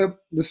 weather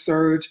the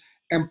surge,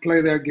 and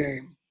play their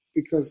game.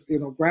 Because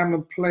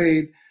Grambling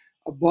played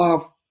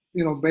above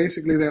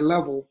basically their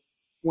level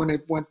when they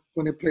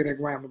played at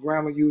Grambling.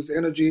 Grambling used the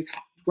energy.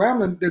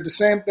 Grambling did the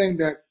same thing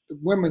that the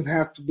women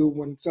have to do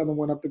when Southern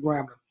went up to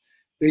Grambling.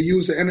 They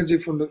used the energy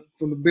from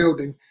the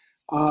building,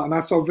 and I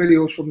saw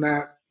videos from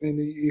that. And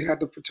you had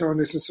the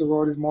fraternities and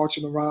sororities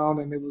marching around,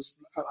 and it was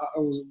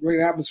a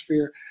great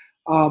atmosphere.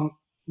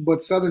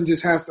 But Southern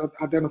just has to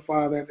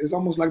identify that it's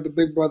almost like the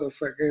big brother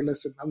effect. Hey,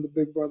 listen, I'm the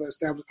big brother.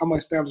 I'm going to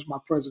establish my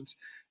presence.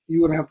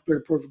 You're going to have to play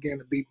the perfect game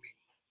to beat me.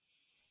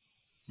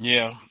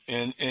 Yeah,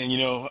 and you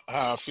know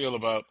how I feel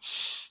about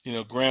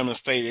Grambling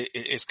State.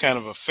 It's kind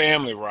of a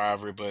family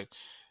rivalry, but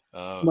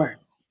Right.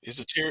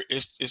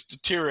 it's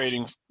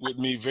deteriorating with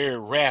me very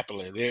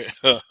rapidly.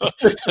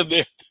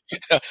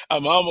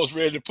 I'm almost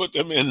ready to put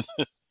them in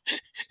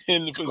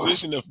the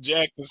position of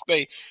Jackson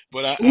State,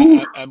 but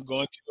I'm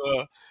going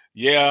to.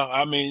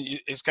 I mean,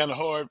 it's kind of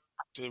hard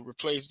to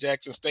replace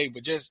Jackson State,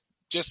 but just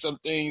some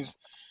things,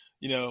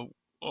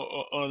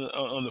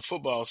 on the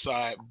football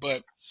side.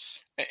 But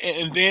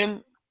and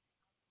then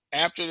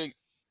after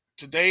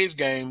today's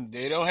game,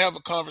 they don't have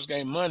a conference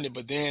game Monday,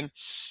 but then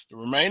the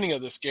remaining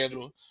of the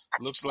schedule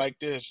looks like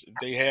this.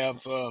 They have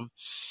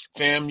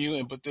FAMU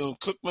and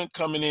Bethune-Cookman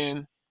coming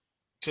in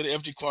to the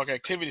F.G. Clark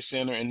Activity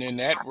Center, and then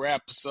that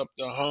wraps up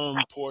the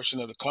home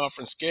portion of the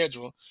conference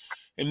schedule.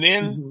 And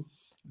then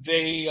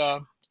they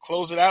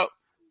close it out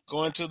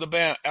going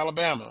to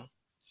Alabama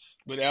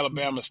with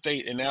Alabama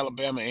State and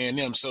Alabama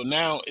A&M. So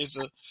now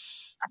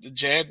the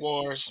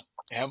Jaguars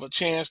have a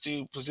chance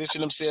to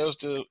position themselves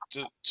to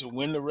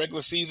win the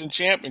regular season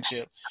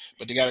championship,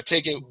 but they got to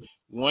take it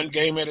one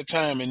game at a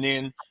time. And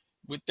then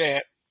with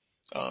that,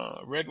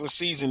 regular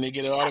season, they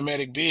get an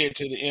automatic bid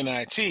to the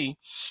NIT,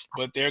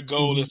 but their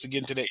goal is to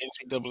get into the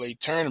NCAA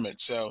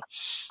tournament. So,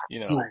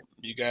 Right.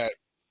 you got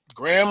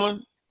Grambling,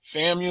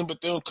 FAMU,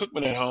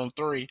 Bethune-Cookman at home,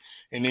 3,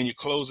 and then you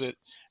close it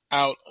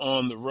out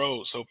on the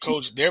road. So,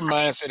 Coach, their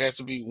mindset has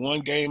to be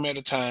one game at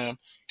a time.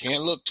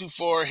 Can't look too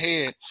far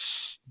ahead,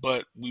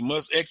 but we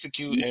must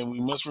execute, and we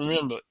must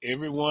remember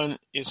everyone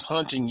is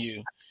hunting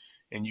you,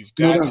 and you've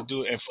No got to doubt.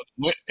 do it.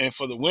 And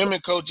for the women,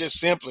 Coach, just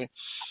simply,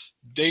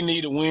 they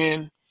need a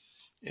win,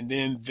 and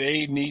then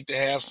they need to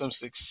have some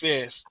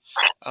success.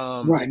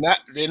 Right.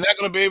 They're not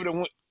going to be able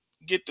to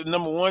get the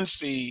number 1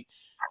 seed,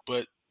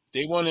 but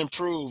they want to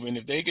improve, and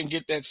if they can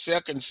get that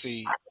 2nd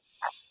seed,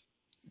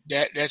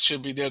 that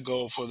should be their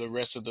goal for the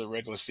rest of the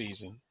regular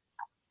season.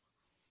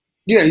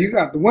 Yeah, you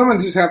got the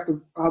women just have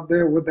to out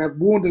there with that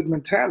wounded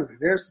mentality.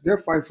 They're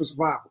fighting for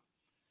survival.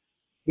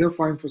 They're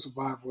fighting for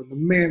survival, and the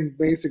men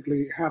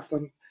basically have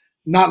to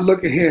not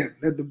look ahead.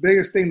 That the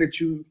biggest thing that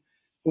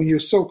when you're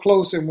so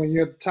close and when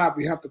you're at the top,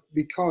 you have to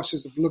be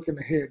cautious of looking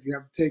ahead. You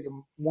have to take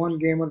them one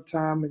game at a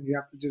time, and you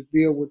have to just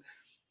deal with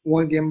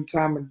one game at a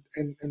time.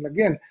 And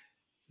again,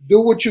 do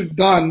what you've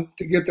done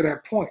to get to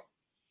that point,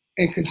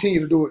 and continue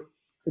to do it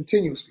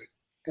continuously,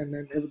 and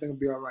then everything will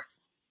be all right.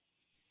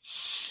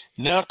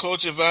 Now,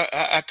 Coach, if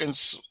I can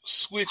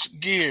switch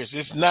gears,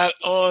 it's not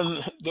on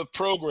the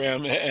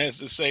program, as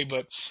to say,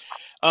 but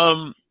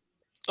a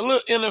little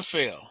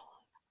NFL.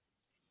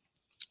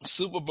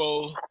 Super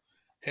Bowl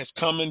has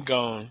come and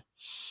gone.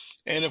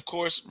 And, of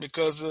course,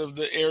 because of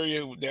the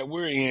area that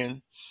we're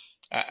in,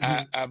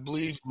 I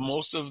believe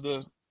most of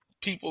the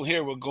people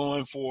here were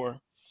going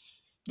for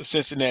the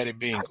Cincinnati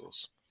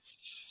Bengals.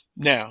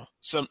 Now,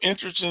 some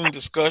interesting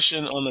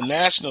discussion on the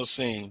national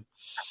scene.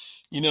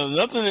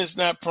 Nothing is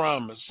not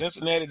promised.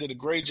 Cincinnati did a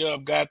great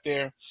job, got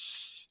there,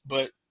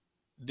 but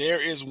there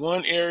is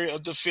one area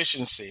of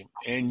deficiency,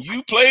 and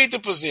you played the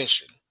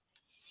position.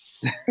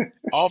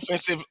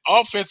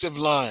 offensive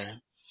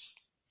line.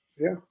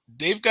 Yeah.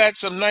 They've got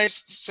some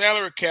nice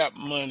salary cap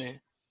money.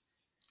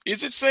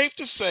 Is it safe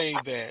to say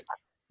that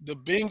the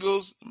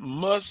Bengals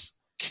must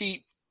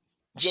keep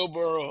Joe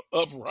Burrow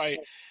upright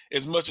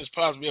as much as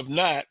possible? If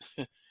not,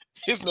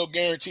 there's no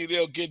guarantee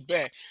they'll get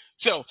back.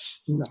 So,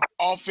 No.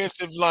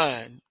 offensive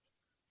line,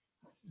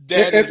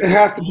 that It is the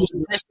has to be. most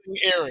pressing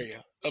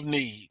area of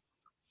need.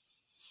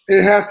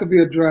 It has to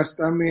be addressed.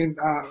 I mean,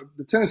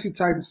 the Tennessee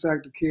Titans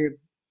sacked the kid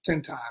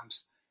 10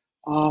 times.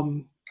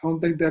 I don't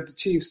think that the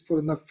Chiefs put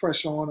enough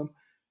pressure on him.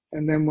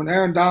 And then when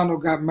Aaron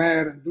Donald got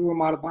mad and threw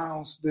him out of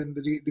bounds, then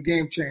the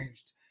game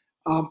changed.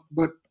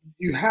 But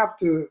you have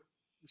to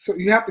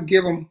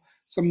give him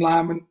some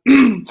linemen.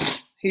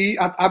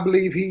 I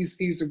believe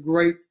he's a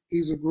great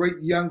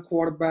young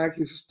quarterback.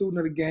 He's a student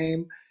of the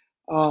game.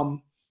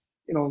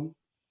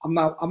 I'm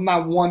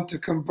not one to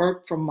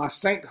convert from my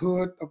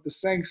sainthood of the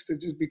Saints to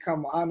just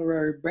become an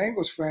honorary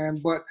Bengals fan,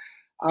 but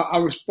I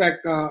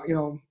respect I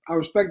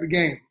respect the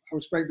game. I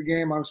respect the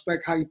game. I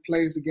respect how he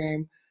plays the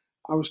game.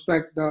 I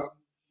respect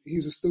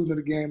he's a student of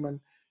the game,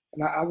 and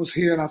I was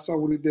here and I saw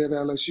what he did at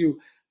LSU.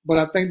 But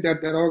I think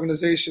that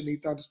organization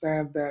needs to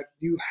understand that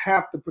you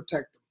have to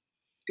protect him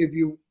if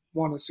you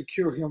want to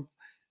secure him.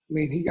 I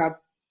mean,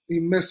 he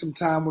missed some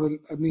time with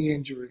a knee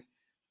injury,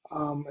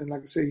 and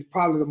like I said, he's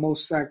probably the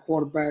most sacked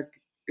quarterback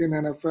in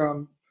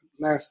NFL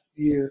last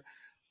year.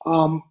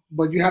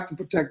 But you have to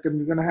protect them.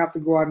 You're going to have to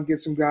go out and get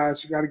some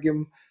guys. You got to give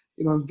them,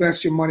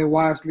 invest your money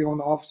wisely on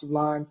the offensive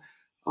line.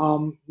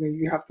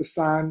 You have to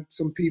sign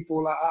some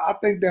people. I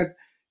think that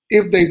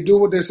if they do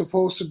what they're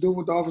supposed to do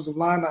with the offensive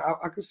line,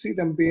 I could see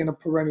them being a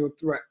perennial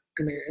threat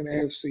in the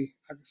AFC.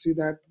 I can see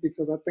that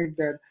because I think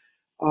that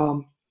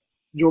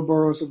Joe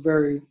Burrow is a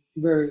very,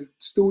 very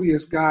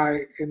studious guy,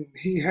 and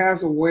he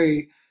has a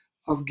way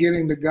of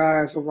getting the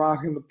guys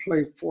around him to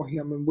play for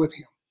him and with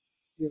him.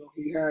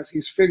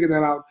 He's figured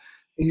that out.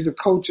 He's a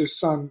coach's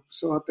son,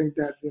 so I think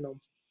that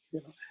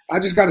I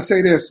just got to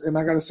say this, and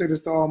I got to say this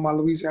to all my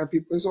Louisiana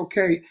people: it's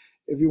okay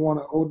if you want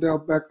to Odell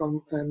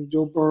Beckham and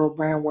Joe Burrow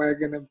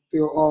bandwagon and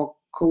feel all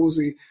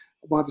cozy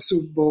about the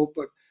Super Bowl,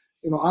 but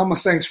I'm a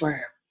Saints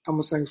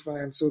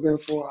fan. So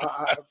therefore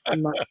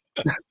I'm not.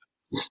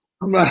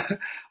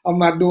 I'm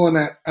not doing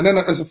that. And then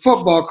as a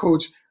football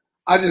coach,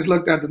 I just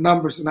looked at the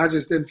numbers and I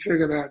just didn't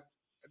figure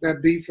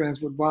that defense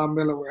with Von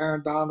Miller, with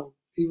Aaron Donald,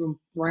 even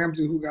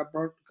Ramsey, who got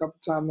burnt a couple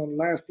times on the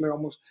last play,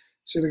 almost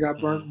should have got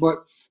burnt.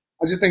 But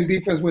I just think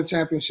defense win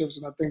championships,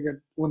 and I think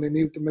that when they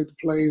needed to make the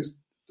plays,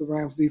 the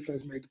Rams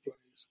defense made the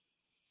plays.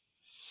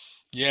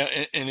 Yeah,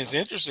 and it's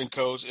interesting,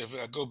 Coach. If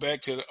I go back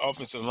to the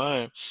offensive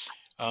line,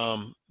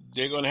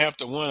 they're going to have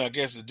to, one, I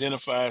guess,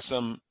 identify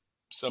some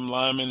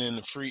linemen in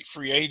the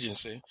free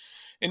agency,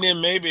 and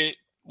then maybe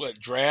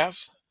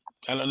drafts.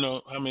 I don't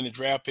know how many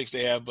draft picks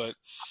they have, but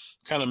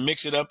kind of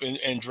mix it up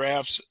and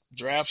draft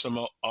some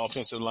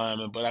offensive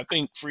linemen. But I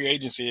think free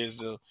agency is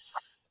the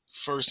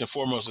first and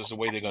foremost is the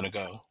way they're going to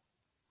go.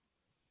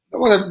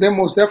 Well, they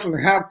most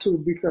definitely have to,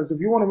 because if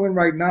you want to win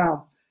right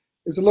now,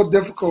 it's a little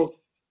difficult.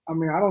 I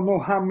mean, I don't know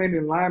how many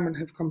linemen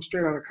have come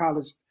straight out of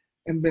college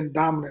and been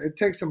dominant. It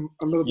takes them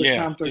a little bit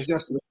of time to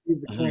adjust to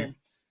the game.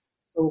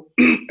 So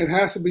it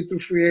has to be through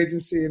free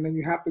agency, and then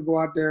you have to go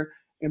out there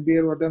and be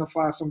able to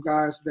identify some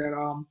guys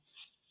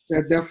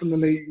that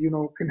definitely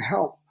can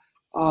help.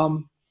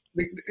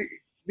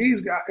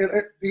 These guys,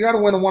 you got to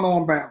win the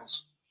one-on-one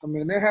battles. I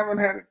mean, they haven't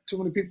had too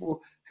many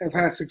people have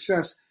had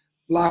success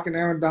blocking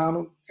Aaron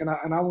Donald, and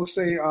I will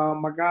say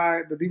my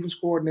guy, the defense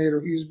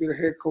coordinator, he used to be the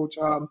head coach,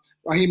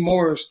 Raheem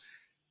Morris.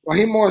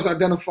 Raheem Morris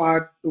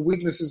identified the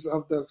weaknesses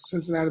of the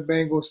Cincinnati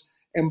Bengals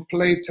and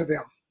played to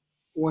them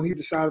when he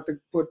decided to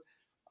put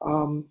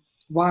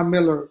Von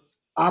Miller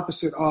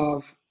opposite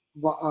of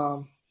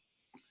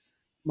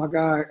my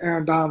guy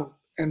Aaron Donald,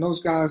 and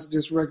those guys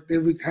just wreaked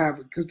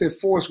havoc because they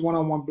force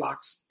one-on-one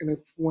blocks, and if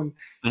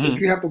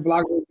you have to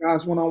block those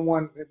guys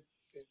one-on-one,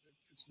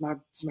 it's not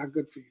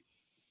good for you.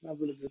 It's not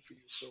really good for you.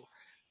 So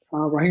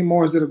Raheem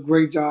Morris did a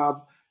great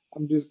job.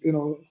 I'm just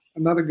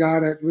another guy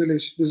that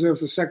really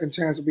deserves a second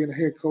chance of being a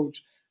head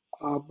coach,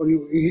 but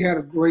he had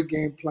a great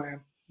game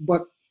plan.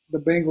 But the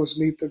Bengals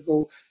need to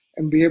go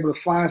and be able to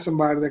find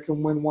somebody that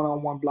can win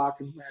one-on-one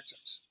blocking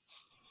matchups.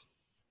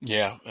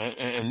 Yeah,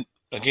 and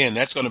again,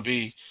 that's going to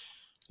be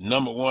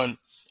number one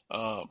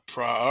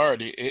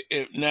priority.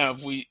 Now,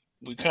 if we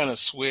kind of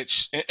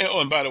switch,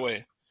 and by the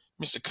way,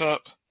 Mr.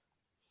 Cup,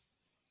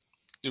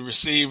 the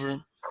receiver,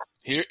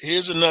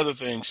 here's another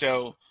thing.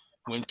 So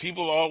when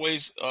people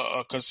always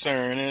are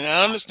concerned, and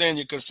I understand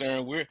your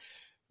concern,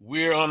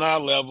 we're on our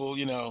level,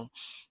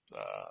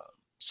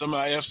 some of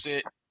our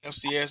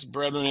FCS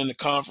brethren in the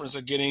conference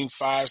are getting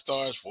 5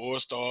 stars, 4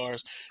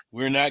 stars.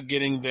 We're not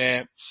getting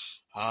that.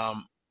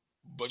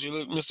 But you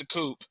look, Mr.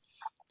 Coop,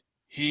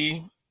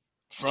 he,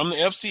 from the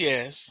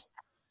FCS,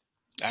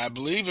 I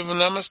believe, if I'm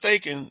not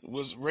mistaken,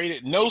 was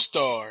rated no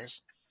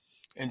stars,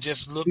 and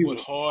just look with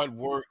hard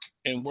work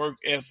and work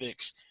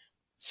ethics.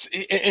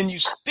 And you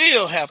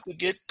still have to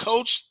get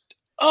coached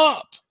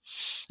up.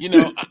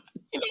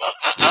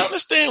 I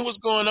understand what's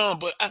going on,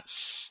 but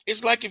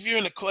it's like if you're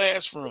in a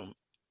classroom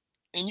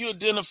and you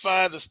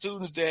identify the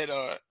students that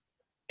are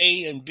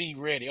A and B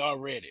ready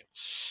already,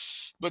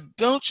 but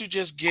don't you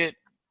just get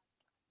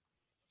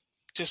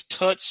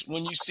touched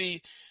when you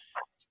see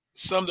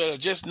some that are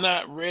just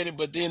not ready,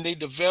 but then they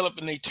develop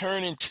and they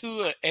turn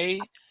into an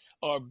A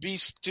or B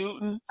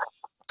student?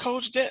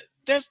 Coach,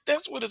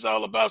 that's what it's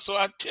all about. So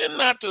I tend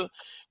not to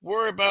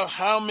worry about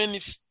how many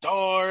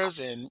stars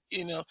and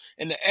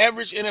the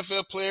average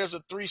NFL player is a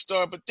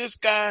 3-star, but this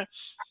guy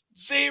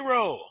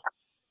 0,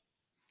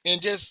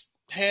 and just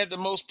had the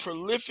most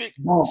prolific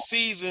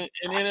season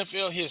in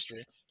NFL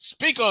history.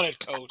 Speak on it,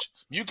 Coach.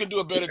 You can do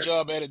a better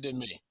job at it than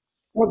me.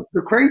 Well,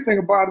 the crazy thing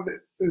about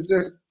it is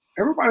just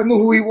everybody knew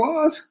who he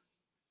was,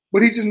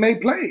 but he just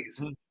made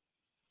plays.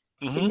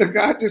 Mm-hmm. The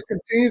guy just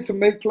continued to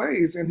make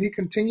plays, and he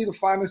continued to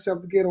find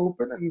himself to get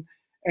open.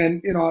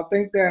 And I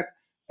think that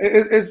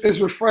it's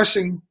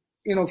refreshing,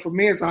 for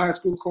me as a high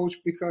school coach,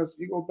 because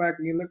you go back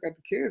and you look at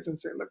the kids and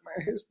say, look,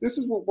 man, this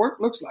is what work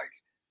looks like.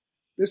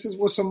 This is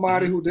what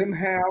somebody who didn't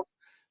have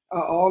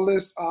all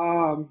this,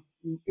 one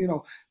of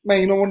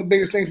the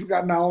biggest things we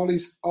got now,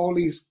 all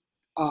these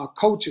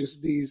coaches,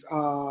 these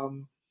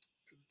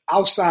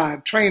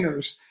outside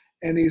trainers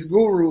and these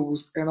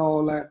gurus and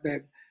all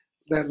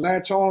that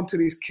latch on to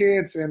these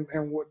kids and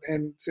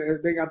say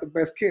they got the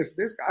best kids.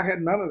 This guy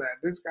had none of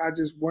that. This guy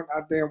just went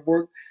out there and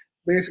worked,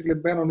 basically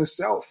bet on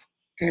himself,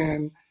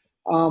 and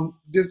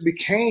just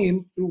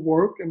became through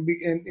work and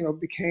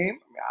became.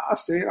 I'll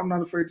say it. I'm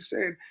not afraid to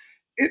say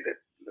it.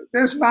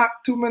 There's not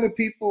too many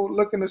people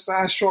looking to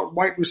sign short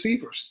white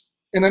receivers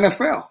in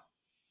NFL.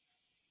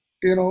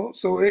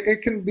 So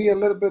it can be a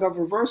little bit of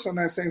reverse on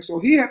that thing. So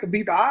he had to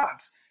beat the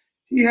odds.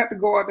 He had to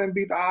go out there and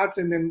beat the odds,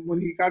 and then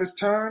when he got his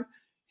turn,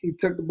 he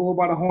took the bull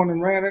by the horn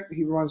and ran it.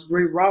 He runs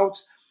great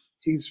routes.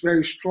 He's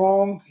very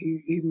strong.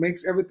 He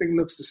makes everything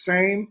looks the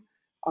same.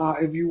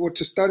 If you were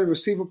to study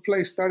receiver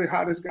play, study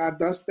how this guy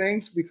does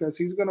things, because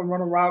he's going to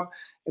run a route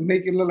and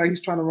make it look like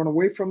he's trying to run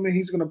away from you.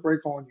 He's going to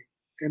break on you.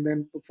 And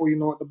then before you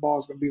know it, the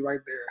ball's going to be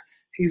right there.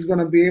 He's going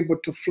to be able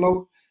to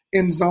float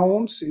in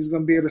zones. He's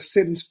going to be able to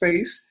sit in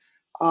space.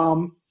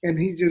 And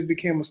he just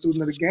became a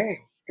student of the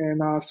game.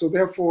 And so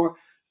therefore,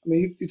 I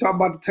mean, you talk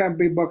about the Tampa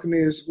Bay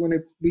Buccaneers when they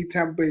beat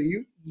Tampa Bay.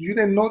 You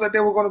didn't know that they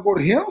were going to go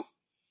to him?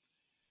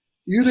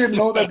 You didn't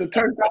know that the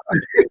touchdown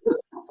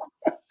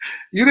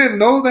 – you didn't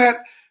know that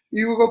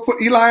you were going to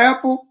put Eli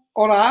Apple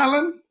on an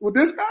island with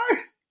this guy?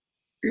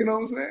 You know what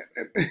I'm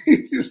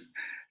saying?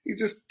 He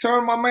just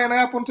turned my man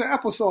Apple into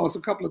applesauce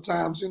a couple of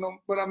times,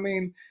 But, I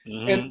mean,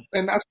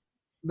 and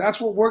that's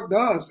what work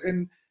does.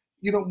 And,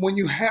 when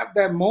you have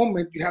that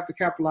moment, you have to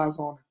capitalize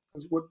on it.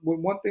 Because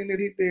one thing that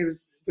he did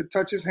is if it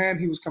touched his hand,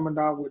 he was coming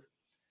down with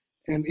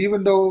it. And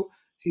even though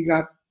he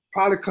got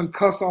probably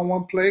concussed on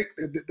one play,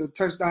 the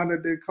touchdown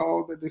that they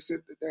called, that they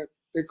said that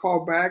they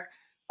called back,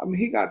 I mean,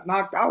 he got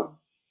knocked out.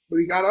 But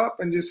he got up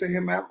and just said, hey,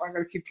 man, I got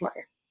to keep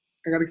playing.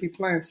 I got to keep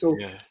playing. So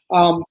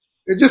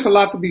there's just a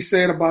lot to be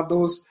said about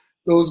those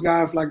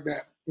guys like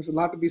that. There's a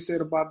lot to be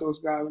said about those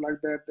guys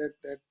like that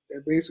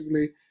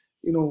basically,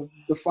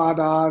 defy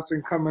the odds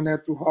and come in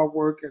there through hard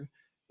work. And,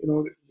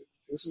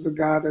 This is a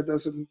guy that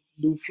doesn't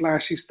do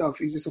flashy stuff.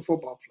 He's just a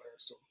football player.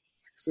 So,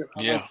 like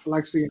I said, Yeah, I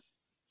like seeing.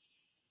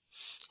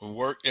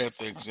 work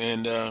ethics.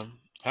 And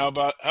how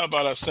about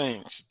our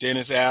Saints?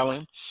 Dennis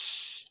Allen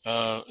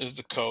is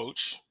the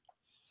coach.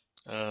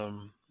 Yeah.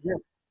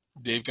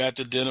 They've got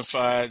to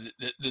identify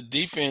the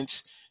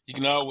defense. You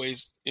can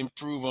always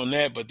improve on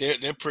that, but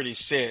they're pretty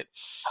set.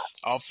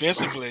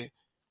 Offensively,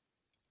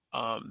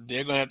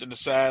 they're going to have to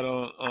decide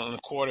on a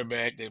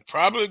quarterback. They're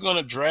probably going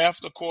to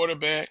draft a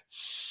quarterback,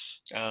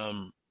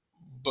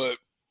 but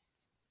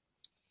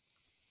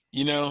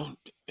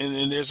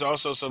and there's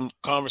also some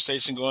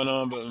conversation going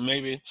on. But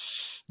maybe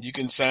you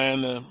can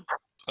sign a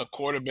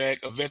quarterback,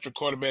 a veteran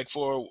quarterback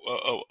for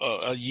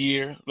a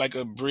year, like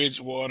a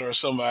Bridgewater or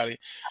somebody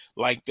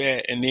like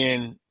that, and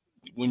then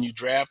when you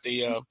draft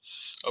a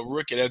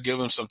rookie, they'll give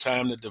him some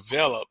time to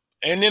develop.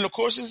 And then, of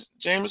course, it's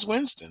Jameis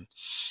Winston.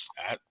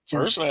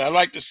 Personally, I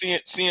like to see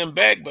him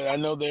back, but I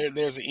know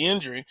there's an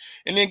injury.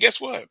 And then guess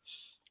what?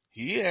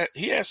 He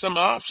has some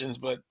options,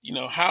 but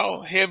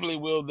how heavily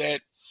will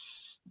that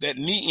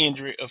knee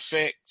injury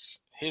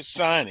affect his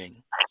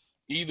signing,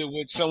 either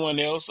with someone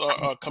else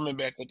or coming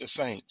back with the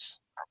Saints?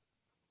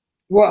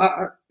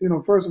 Well,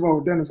 first of all,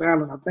 Dennis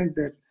Allen, I think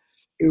that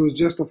it was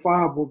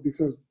justifiable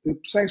because the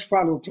Saints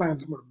probably were playing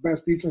some of the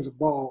best defensive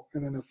ball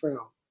in the NFL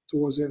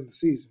towards the end of the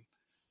season.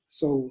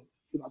 So,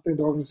 I think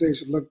the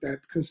organization looked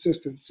at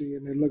consistency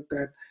and they looked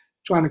at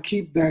trying to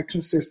keep that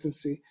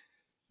consistency,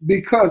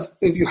 because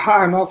if you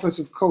hire an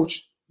offensive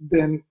coach,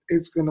 then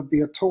it's going to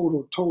be a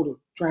total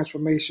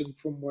transformation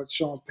from what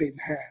Sean Payton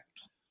had.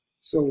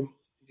 So,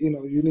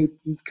 you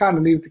kind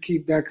of need to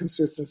keep that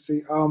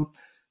consistency.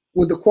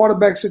 With the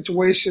quarterback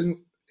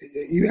situation,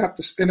 you have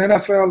to, in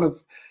NFL,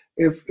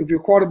 if your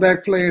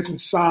quarterback play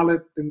isn't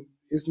solid, then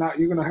it's not,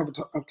 you're going to have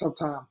a tough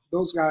time.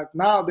 Those guys,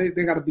 now they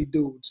got to be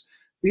dudes.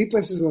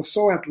 Defenses are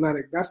so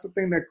athletic. That's the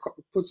thing that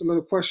puts a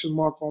little question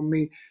mark on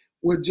me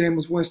with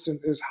Jameis Winston,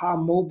 is how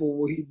mobile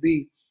will he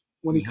be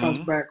when he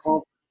comes back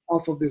off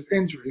of this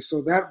injury.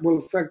 So that will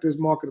affect his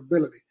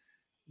marketability,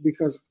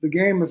 because the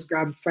game has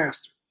gotten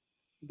faster.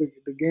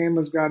 The game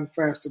has gotten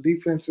faster.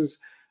 Defenses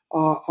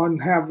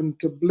aren't having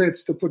to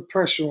blitz to put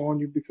pressure on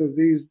you, because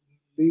these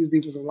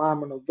defensive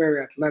linemen are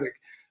very athletic.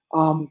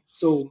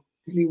 So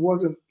he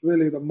wasn't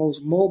really the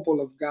most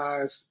mobile of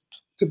guys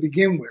to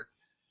begin with.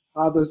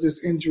 How does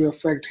this injury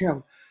affect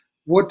him?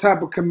 What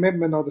type of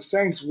commitment are the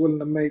Saints willing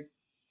to make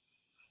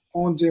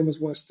on Jameis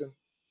Winston,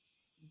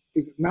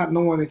 not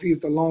knowing if he's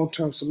the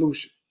long-term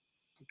solution?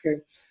 Okay.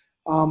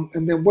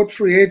 And then what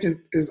free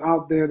agent is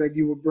out there that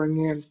you would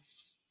bring in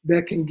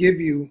that can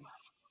give you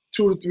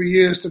 2 to 3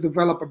 years to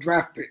develop a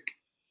draft pick?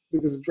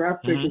 Because a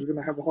draft pick is going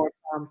to have a hard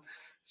time.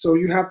 So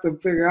you have to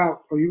figure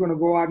out, are you going to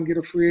go out and get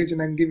a free agent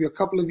and give you a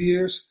couple of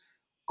years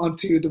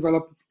until you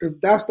develop? If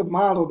that's the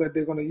model that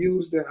they're going to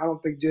use, then I don't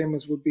think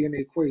Jameis would be in the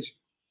equation.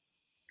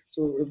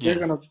 So if they're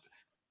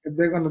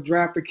going to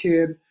draft a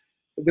kid,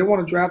 if they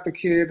want to draft a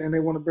kid and they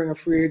want to bring a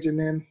free agent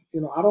in,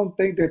 I don't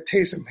think that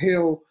Taysom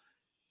Hill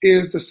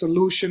is the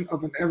solution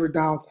of an every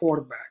down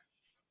quarterback.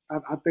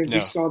 I think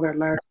we saw that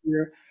last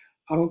year.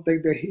 I don't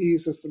think that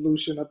he's a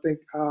solution. I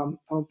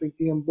don't think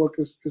Ian Book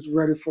is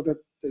ready for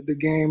the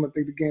game. I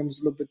think the game is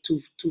a little bit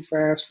too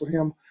fast for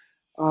him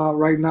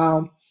right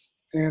now.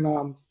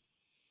 And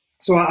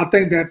so I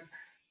think that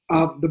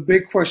the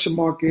big question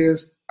mark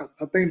is,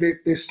 I think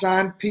they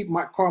signed Pete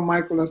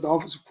Carmichael as the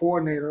offensive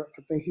coordinator.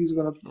 I think he's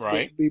going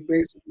to be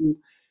basically,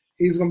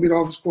 he's going to be the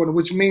offensive coordinator,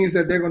 which means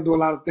that they're going to do a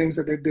lot of things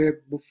that they did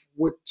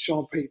with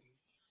Sean Payton.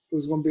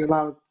 There's going to be a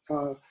lot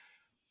of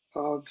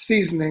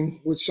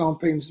seasoning with Sean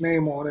Payton's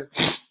name on it.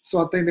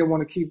 So I think they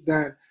want to keep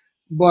that.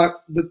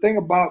 But the thing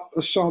about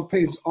Sean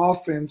Payton's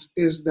offense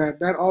is that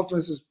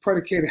offense is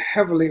predicated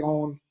heavily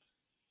on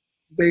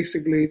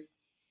basically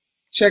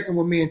checking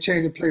with me and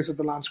changing plays at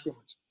the line of scrimmage,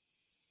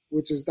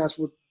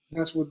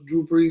 that's what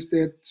Drew Brees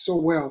did so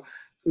well.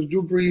 Because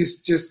Drew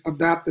Brees just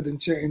adapted and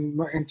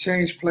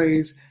changed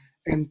plays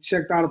and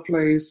checked out of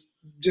plays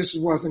just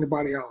as well as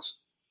anybody else.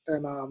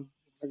 And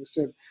like I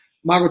said,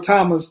 Michael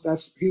Thomas,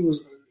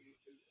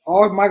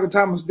 all Michael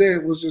Thomas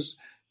did was just,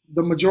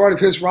 the majority of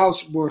his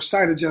routes were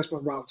sight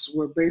adjustment routes,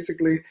 where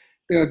basically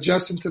they're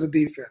adjusting to the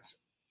defense.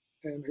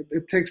 And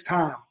it takes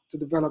time to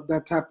develop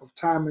that type of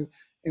timing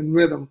and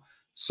rhythm.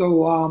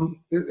 So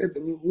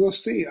we'll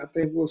see. I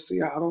think we'll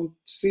see. I don't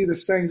see the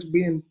Saints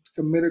being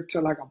committed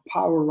to like a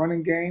power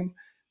running game,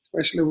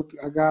 especially with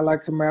a guy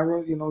like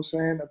Kamara. You know what I'm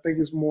saying? I think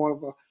it's more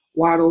of a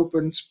wide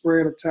open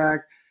spread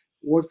attack.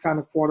 What kind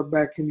of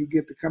quarterback can you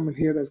get to come in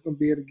here that's going to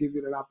be able to give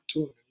you that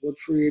opportunity? What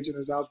free agent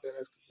is out there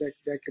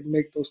that can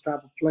make those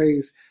type of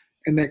plays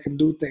and that can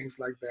do things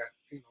like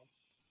that?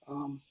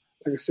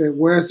 Like I said,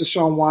 where's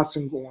Deshaun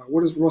Watson going?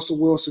 What is Russell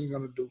Wilson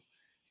going to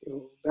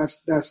do?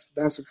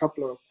 That's a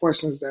couple of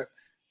questions that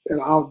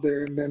are out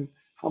there. And then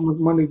how much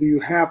money do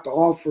you have to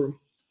offer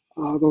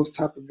those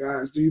type of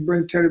guys? Do you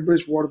bring Teddy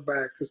Bridgewater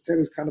back? Because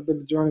Teddy's kind of been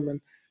a journeyman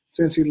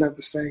since he left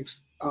the Saints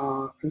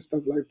and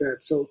stuff like that.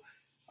 So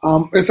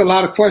it's a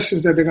lot of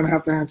questions that they're going to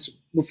have to answer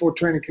before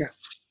training camp.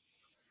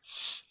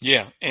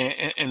 Yeah,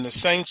 and the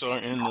Saints are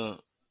in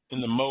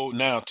the mode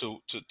now to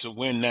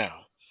win now.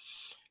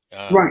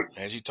 Right.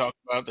 As you talked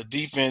about the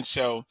defense,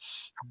 so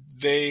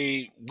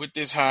they with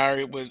this hire,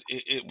 it was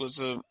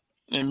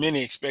and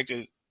many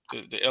expected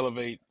to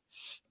elevate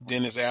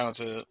Dennis Allen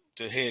to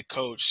head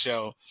coach.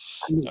 So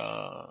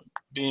uh,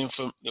 being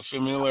from the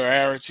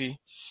familiarity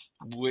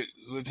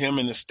with him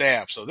and the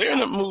staff, so they're in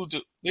the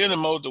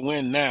mode to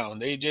win now.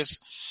 They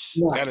just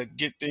Right. got to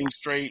get things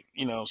straight,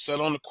 set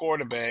on the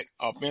quarterback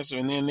offensive,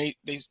 and then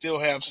they still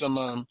have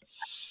some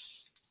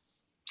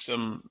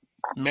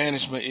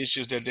management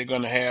issues that they're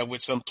going to have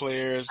with some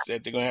players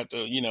that they're going to have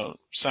to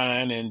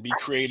sign and be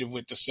creative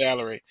with the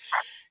salary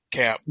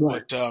cap.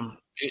 Right. But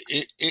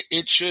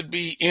it should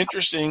be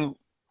interesting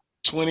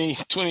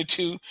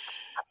 2022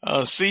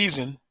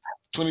 season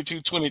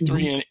 22-23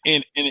 Mm-hmm.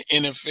 in the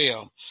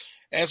NFL.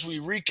 As we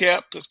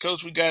recap, because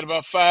Coach, we got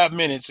about 5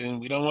 minutes and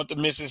we don't want the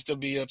missus to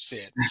be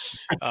upset.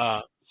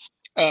 Uh,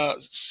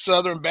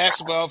 Southern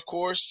basketball, of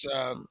course,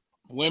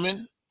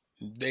 women,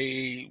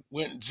 they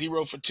went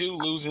 0 for 2,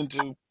 losing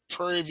to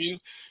Prairie View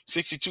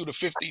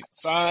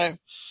 62-55.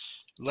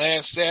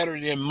 Last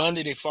Saturday and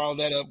Monday, they followed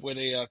that up with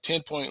a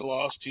 10-point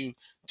loss to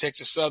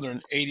Texas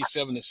Southern,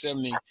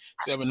 87-77.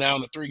 Now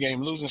on a 3-game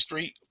losing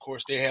streak. Of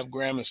course, they have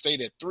Grambling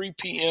State at 3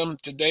 p.m.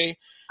 today.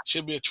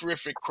 Should be a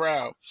terrific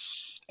crowd.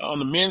 On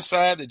the men's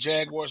side, the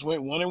Jaguars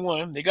went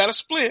 1-1. They got a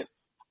split.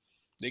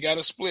 They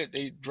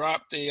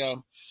dropped a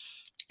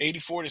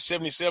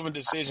 84-77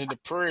 decision to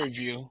Prairie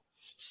View,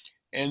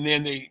 and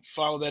then they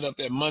followed that up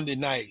that Monday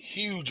night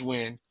huge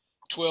win,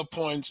 12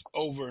 points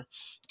over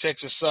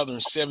Texas Southern,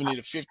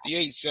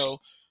 70-58. So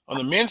on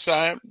the men's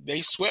side,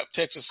 they swept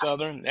Texas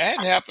Southern. That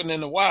hadn't happened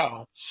in a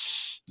while.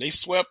 They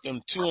swept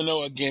them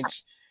 2-0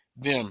 against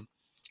them.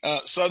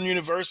 Southern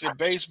University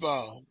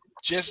baseball,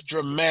 just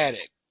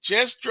dramatic.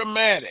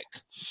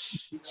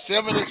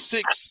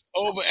 7-6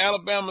 over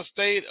Alabama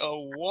State, a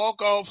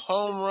walk-off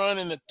home run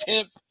in the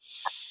 10th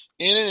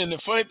inning. And the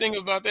funny thing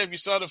about that, if you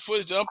saw the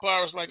footage, the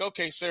umpire was like,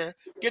 okay, sir,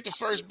 get to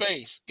first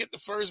base,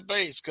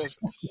 because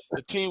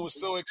the team was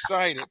so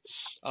excited.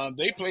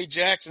 They play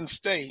Jackson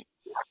State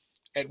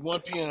at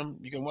 1 p.m.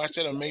 You can watch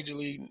that on Major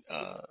League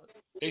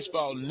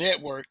Baseball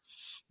Network.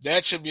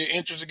 That should be an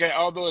interesting game,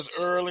 although it's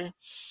early.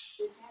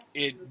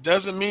 It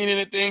doesn't mean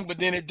anything, but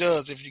then it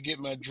does if you get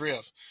my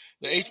drift.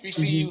 The Mm-hmm.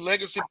 HBCU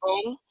Legacy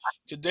Bowl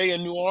today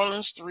in New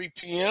Orleans, 3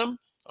 p.m.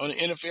 on the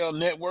NFL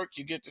Network.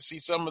 You get to see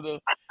some of the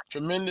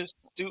tremendous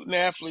student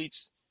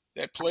athletes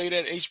that played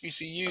at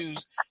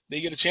HBCUs.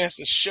 They get a chance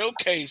to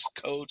showcase,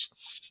 Coach,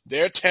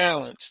 their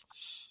talents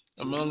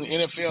among the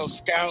NFL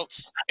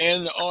scouts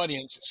and the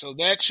audience. So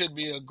that should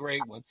be a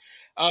great one.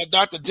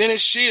 Dr.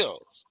 Dennis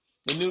Shields,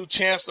 the new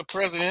chancellor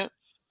president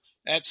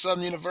at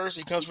Southern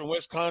University, comes from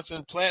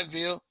Wisconsin,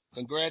 Platteville.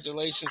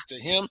 Congratulations to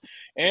him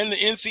and the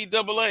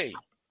NCAA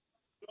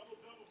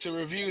to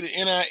review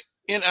the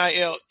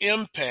NIL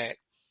impact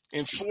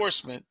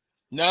enforcement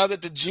now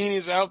that the genie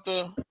is out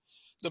the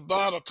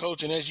bottle,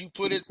 Coach. And as you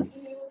put it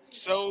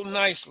so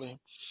nicely,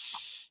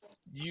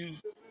 you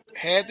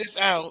had this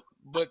out,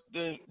 but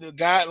the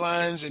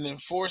guidelines and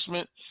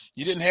enforcement,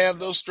 you didn't have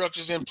those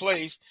structures in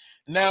place.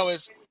 Now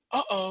it's,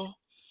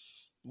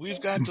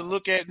 we've got to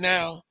look at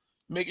now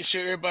making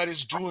sure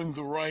everybody's doing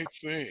the right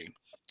thing.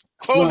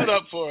 Close it Right.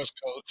 up for us,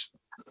 Coach.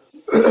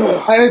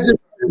 I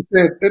just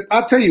said,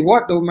 I'll tell you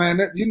what, though, man.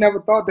 You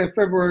never thought that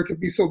February could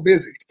be so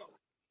busy.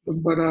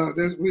 But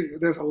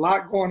there's a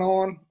lot going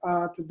on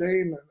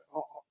today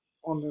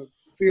on the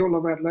field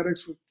of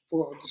athletics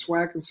for the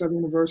SWAC and Southern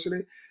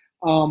University.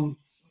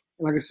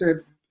 Like I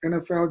said,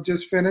 NFL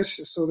just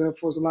finished, so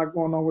therefore there's a lot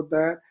going on with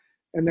that.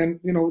 And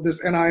then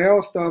this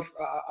NIL stuff.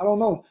 I don't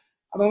know.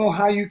 I don't know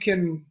how you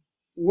can.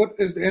 What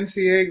is the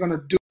NCAA going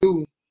to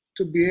do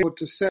to be able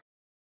to set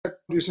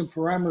some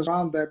parameters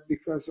around that,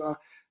 because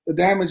the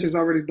damage is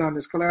already done.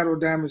 There's collateral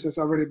damage that's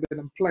already been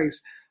in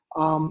place.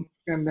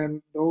 And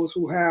then those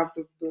who have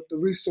the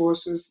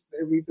resources,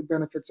 they reap the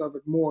benefits of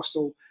it more.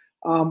 So,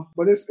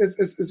 but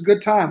it's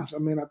good times. I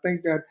mean, I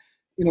think that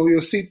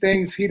you'll see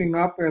things heating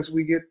up as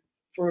we get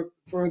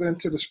further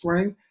into the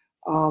spring.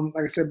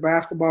 Like I said,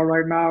 basketball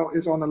right now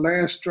is on the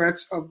last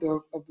stretch of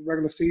the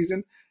regular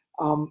season,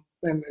 and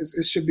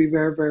it should be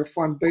very, very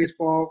fun.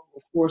 Baseball,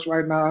 of course,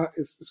 right now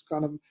is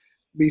going to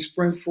be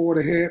spring forward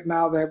ahead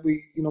now that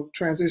we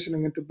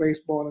transitioning into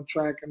baseball and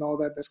track and all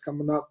that's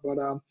coming up. But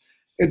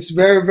it's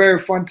very, very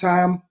fun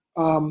time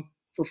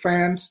for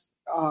fans.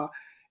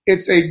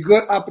 It's a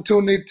good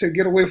opportunity to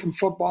get away from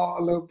football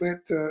a little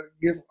bit, to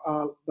give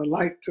the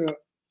light to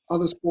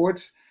other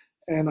sports,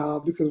 and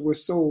because we're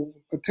so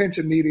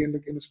attention needy in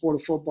the sport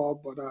of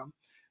football. But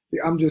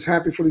I'm just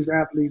happy for these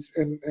athletes,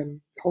 and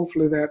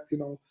hopefully that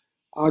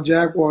our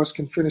Jaguars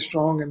can finish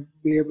strong and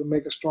be able to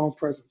make a strong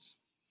presence.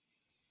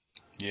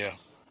 Yeah,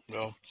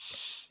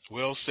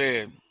 well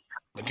said.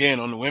 Again,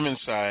 on the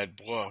women's side,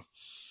 boy,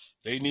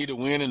 they need a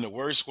win in the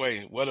worst way.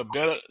 What a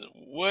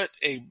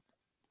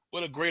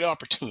great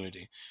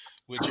opportunity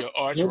with your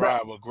arch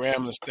rival,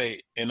 Grambling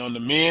State. And on the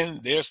men,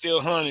 they're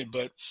still hunted,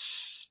 but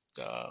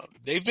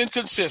they've been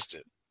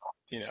consistent.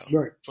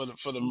 Right. for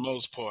the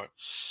most part.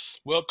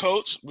 Well,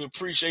 Coach, we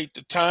appreciate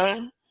the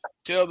time.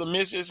 Tell the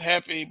missus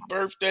happy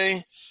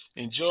birthday.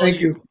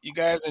 Thank you. You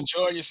guys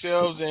enjoy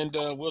yourselves, and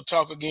we'll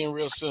talk again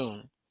real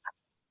soon.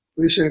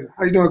 Appreciate it.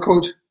 How you doing,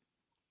 Coach?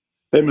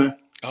 Hey, man.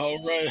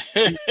 All right.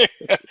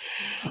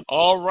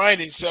 All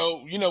righty.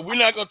 So, we're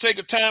not going to take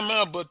a time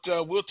out, but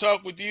we'll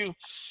talk with you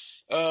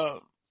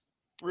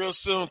real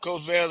soon,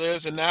 Coach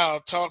Valdez. And now I'll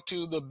talk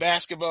to the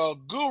basketball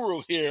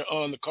guru here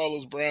on the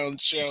Carlos Brown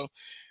Show.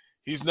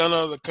 He's none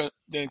other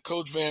than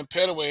Coach Van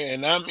Pettaway,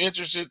 and I'm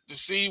interested to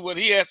see what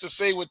he has to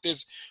say with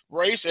this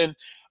race. And,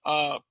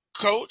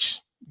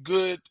 Coach,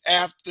 good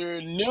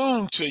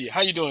afternoon to you.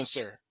 How you doing,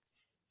 sir?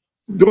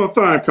 Doing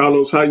fine,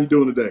 Carlos. How you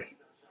doing today?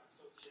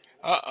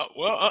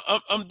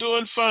 I'm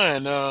doing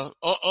fine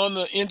on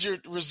the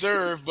injured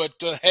reserve, but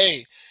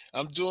hey,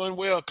 I'm doing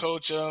well,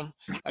 Coach.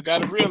 I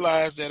got to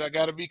realize that I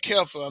got to be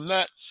careful. I'm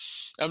not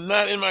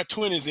in my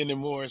 20s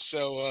anymore,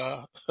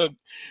 so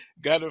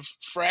got a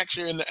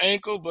fracture in the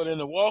ankle, but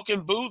in a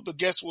walking boot. But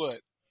guess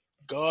what?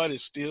 God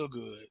is still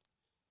good.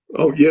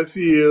 Oh, yes,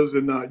 he is,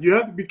 and you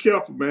have to be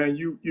careful, man.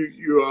 You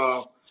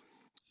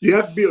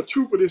have to be a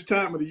trooper this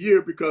time of the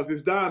year because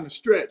it's down the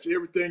stretch.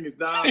 Everything is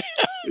down.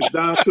 It's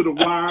down to the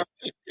wire.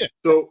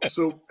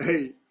 So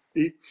hey,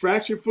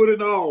 fracture foot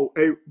and all.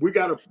 Hey, we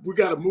gotta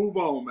move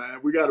on, man.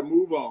 We gotta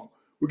move on.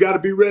 We gotta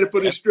be ready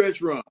for this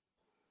stretch run.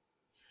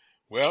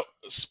 Well,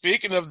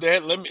 speaking of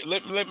that,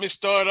 let me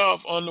start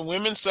off on the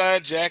women's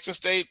side. Jackson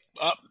State,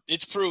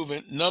 it's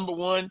proven number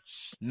one.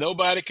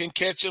 Nobody can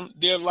catch them.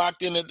 They're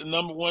locked in at the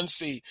number one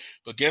seed.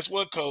 But guess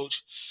what,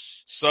 Coach?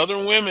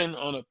 Southern women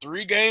on a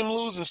 3-game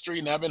losing streak,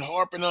 and I've been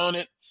harping on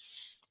it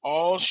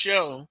all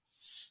show.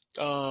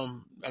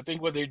 I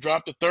think they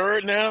dropped the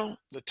third now.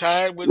 They're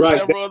tied with Right.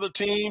 several other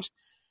teams.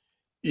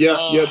 Yeah.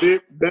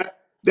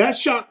 That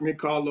shocked me,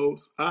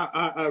 Carlos.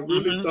 I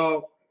really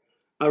thought.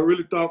 I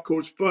really thought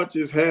Coach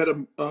Funches had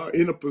him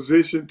in a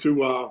position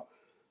to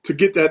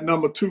get that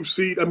number 2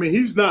 seed. I mean,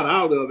 he's not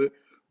out of it,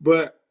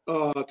 but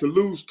to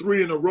lose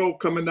 3 in a row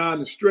coming down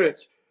the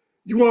stretch,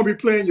 you want to be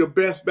playing your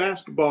best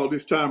basketball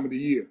this time of the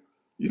year.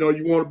 You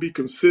want to be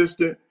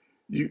consistent.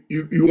 You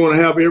want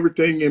to have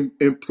everything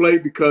in play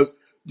because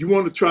you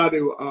want to try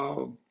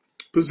to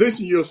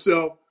position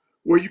yourself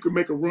where you can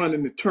make a run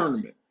in the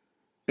tournament.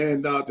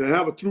 And to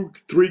have a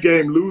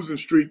 3-game losing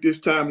streak this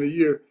time of the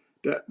year,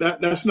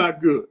 that's not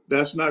good.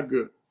 That's not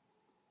good.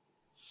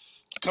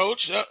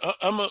 Coach,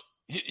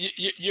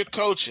 you're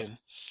coaching,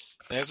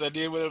 as I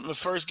did with my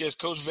first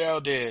guest, Coach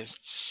Valdez.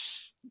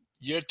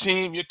 Your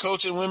team, you're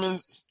coaching the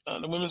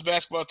women's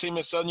basketball team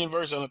at Southern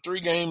University on a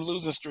 3-game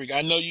losing streak.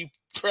 I know you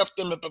prepped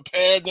them and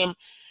prepared them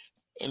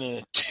in an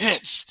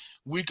intense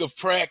week of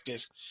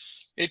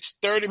practice. It's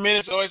 30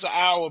 minutes or it's an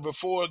hour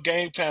before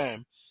game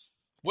time.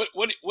 What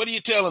are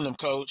you telling them,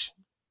 Coach?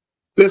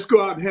 Let's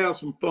go out and have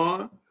some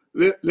fun.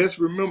 Let's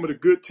remember the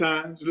good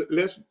times.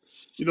 Let's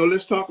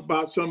talk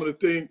about some of the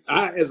things.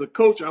 As a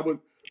coach, I would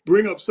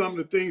bring up some of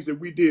the things that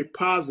we did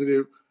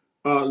positive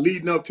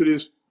leading up to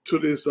this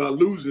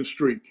losing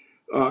streak.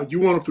 You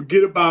want to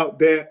forget about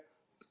that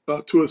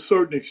to a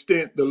certain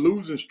extent, the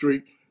losing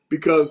streak,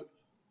 because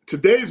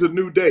today's a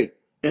new day.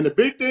 And the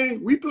big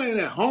thing, we playing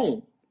at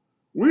home.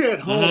 We're at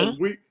home.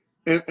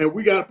 And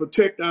we got to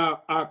protect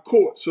our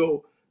court.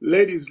 So,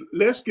 ladies,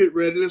 let's get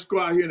ready. Let's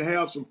go out here and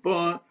have some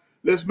fun.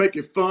 Let's make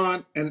it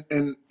fun,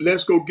 and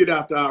let's go get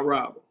after our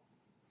rival.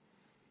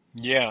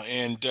 Yeah,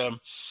 and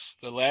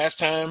the last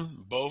time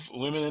both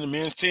women and the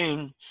men's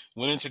team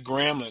went into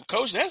Grambling,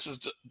 Coach,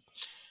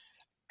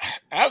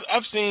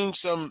 I've seen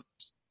some,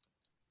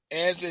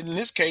 as in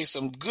this case,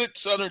 some good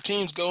Southern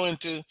teams go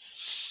into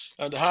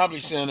the Hobby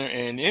Center,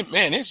 and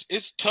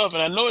it's tough.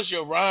 And I know it's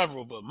your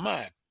rival, but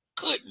my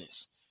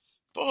goodness,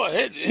 boy,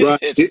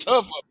 it's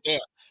tough up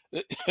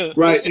there.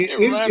 Right. It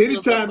reminds me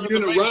of that Anytime you're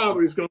in a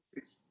reservation.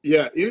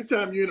 rival,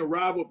 anytime you're in a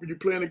rival, you're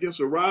playing against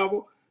a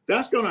rival,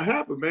 that's going to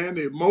happen, man.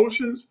 The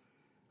emotions,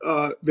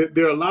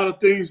 there are a lot of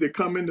things that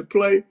come into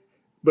play,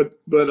 but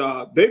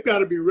they've got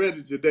to be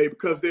ready today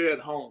because they're at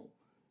home.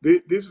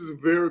 This is a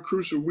very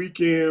crucial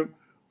weekend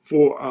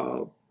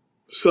for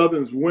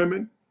Southern's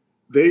women.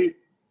 They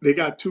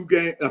got 2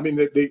 games. I mean,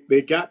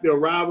 they got their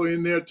rival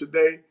in there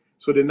today,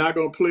 so they're not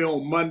going to play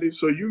on Monday.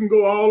 So you can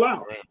go all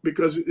out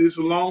because it's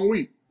a long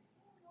week.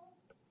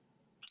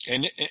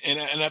 And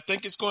I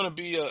think it's going to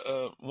be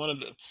one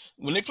of the,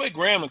 when they play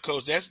Grambling,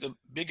 Coach, that's the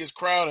biggest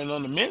crowd. And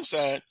on the men's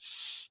side,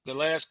 the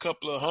last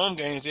couple of home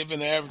games, they've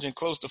been averaging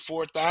close to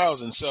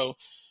 4,000. So,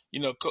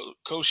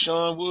 Coach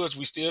Sean Woods,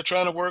 we still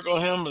trying to work on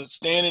him, but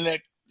standing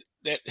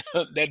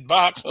that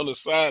box on the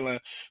sideline.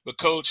 But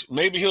Coach,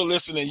 maybe he'll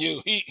listen to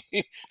you.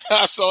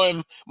 I saw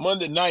him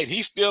Monday night.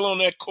 He's still on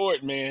that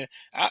court, man.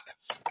 I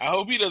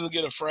hope he doesn't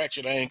get a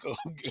fractured ankle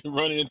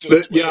running into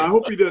a player. Yeah, I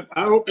hope he doesn't.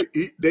 I hope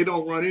they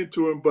don't run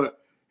into him. But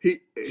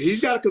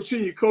he's got to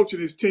continue coaching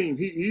his team.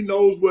 He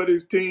knows what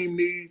his team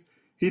needs.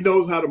 He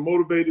knows how to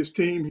motivate his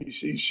team.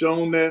 He's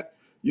shown that.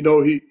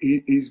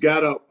 He's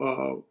got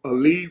a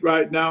lead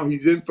right now.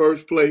 He's in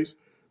first place,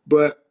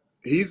 but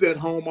he's at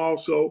home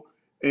also.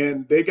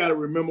 and they got to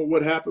remember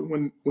what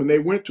happened when they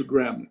went to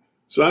Grambling.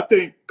 So I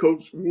think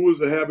Coach Woods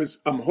will have his.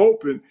 I'm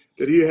hoping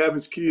that he'll have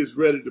his kids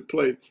ready to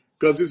play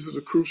because this is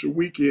a crucial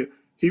weekend.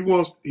 He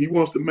wants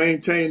to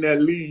maintain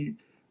that lead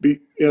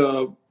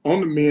on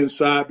the men's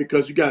side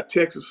because you got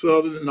Texas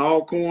Southern and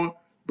Alcorn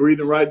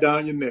breathing right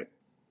down your neck.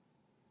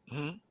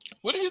 Mm-hmm.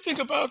 What do you think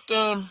about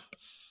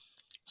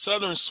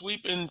Southern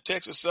sweeping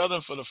Texas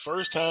Southern for the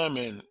first time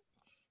in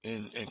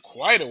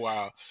quite a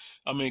while?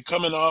 I mean,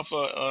 coming off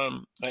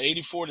an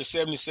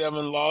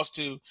 84-77 loss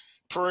to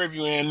Prairie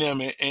View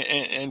A&M,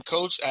 and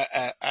Coach,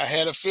 I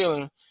had a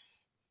feeling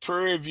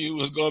Prairie View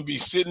was going to be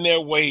sitting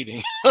there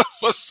waiting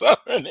for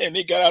Southern, and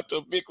they got out to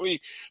a big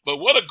lead. But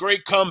what a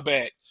great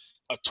comeback!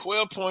 A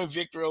 12-point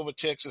victory over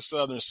Texas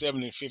Southern,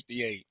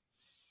 70-58.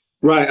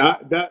 Right.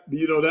 That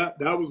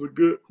was a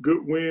good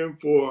win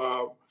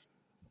for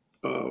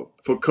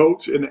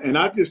Coach, and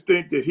I just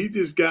think that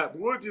he's got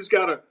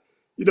to,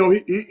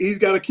 he's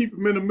got to keep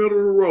him in the middle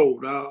of the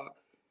road.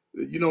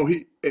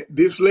 He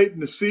this late in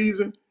the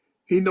season,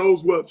 he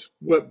knows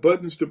what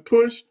buttons to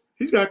push.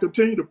 He's got to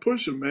continue to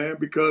push them, man,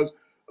 because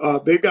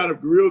they got a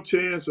real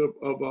chance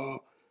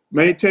of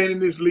maintaining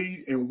this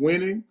lead and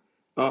winning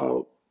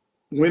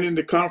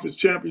the conference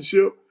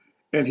championship,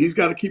 and he's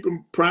got to keep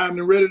them primed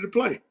and ready to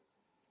play.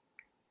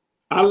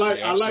 I like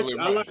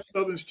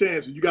Southern's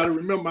chances. You got to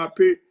remember I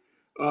picked.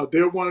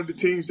 They're one of the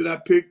teams that I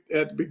picked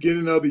at the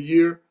beginning of the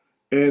year,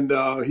 and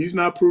he's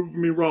not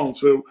proving me wrong.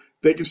 So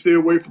they can stay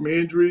away from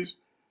injuries.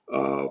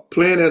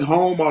 Playing at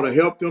home ought to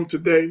help them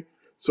today.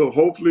 So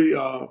hopefully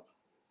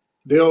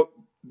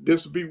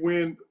this will be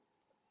win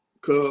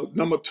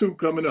number 2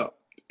 coming up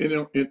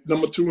in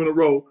number 2 in a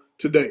row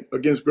today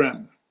against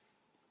Grambling.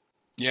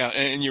 Yeah,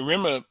 and you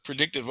remember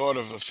predictive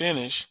order of a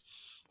finish.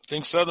 I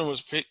think Southern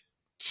was picked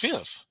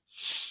 5th.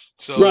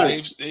 So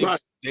right.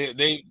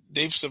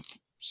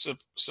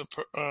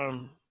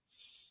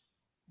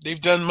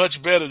 They've done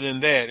much better than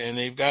that, and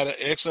they've got an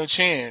excellent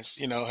chance.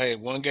 Hey,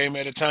 one game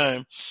at a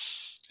time.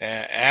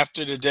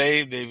 After the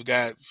day, they've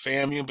got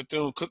FAMU and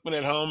Bethune-Cookman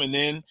at home, and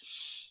then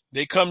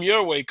they come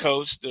your way,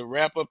 Coach, to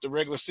wrap up the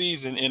regular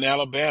season in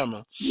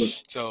Alabama.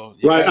 So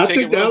you got to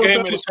take it one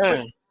game at a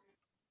time.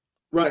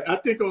 Right. I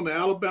think on the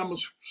Alabama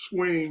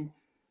swing,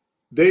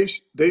 they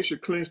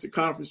should clinch the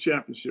conference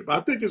championship. I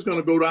think it's going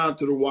to go down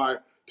to the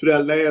wire to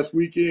that last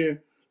weekend.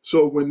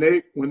 So when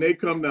they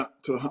come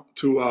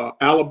to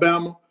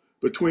Alabama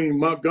between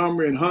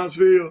Montgomery and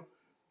Huntsville,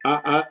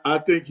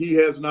 I think he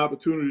has an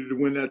opportunity to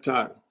win that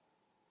title.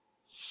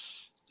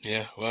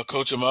 Yeah, well,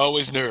 Coach, I'm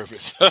always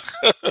nervous.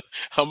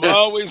 I'm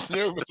always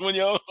nervous when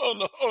you're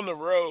on the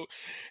road,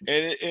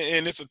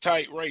 and it's a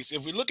tight race.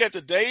 If we look at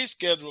today's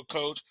schedule,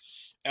 Coach,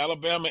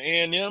 Alabama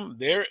A&M,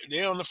 they're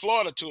on the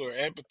Florida tour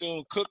at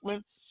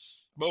Bethune-Cookman,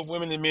 both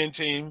women and men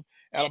team.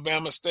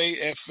 Alabama State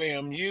at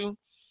FAMU,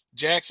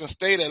 Jackson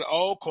State at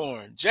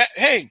Alcorn.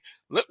 Hey,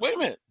 look, wait a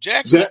minute,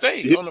 Jackson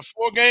State on the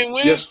 4-game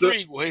winning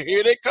streak. Well,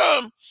 here they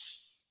come.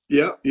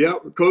 Yep.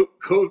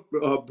 Coach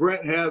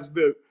Brent has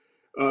the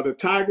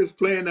Tigers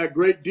playing that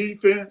great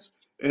defense,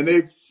 and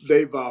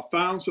they've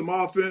found some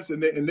offense,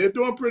 and they're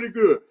doing pretty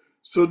good.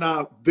 So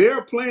now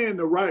they're playing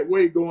the right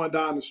way going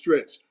down the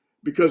stretch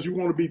because you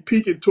want to be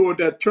peaking toward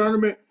that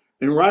tournament,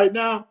 and right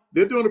now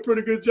they're doing a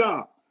pretty good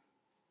job.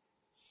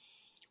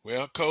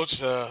 Well,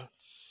 Coach,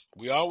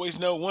 we always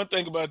know one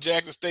thing about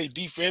Jackson State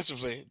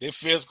defensively: they're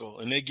physical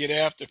and they get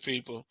after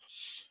people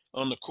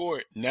on the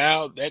court.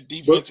 Now that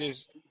defense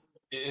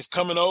is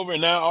coming over,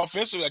 and now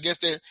offensively, I guess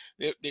they're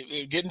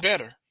getting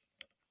better.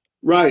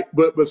 Right,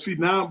 but see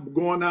now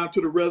going down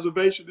to the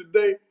reservation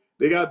today,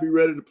 they got to be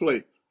ready to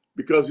play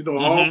because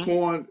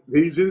Alcorn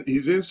he's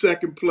in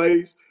second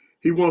place.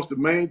 He wants to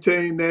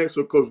maintain that,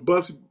 so Coach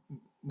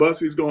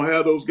Bussey's going to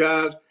have those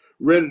guys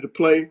ready to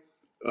play.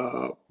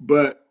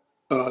 But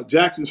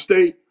Jackson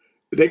State,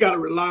 they got to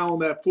rely on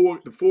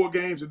the 4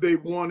 games that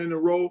they've won in a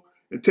row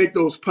and take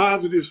those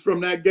positives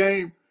from that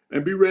game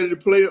and be ready to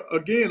play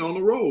again on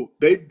the road.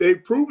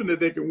 They've proven that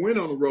they can win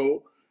on the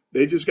road.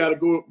 They just got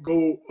to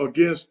go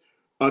against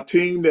a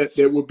team that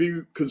would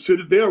be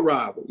considered their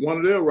rival, one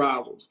of their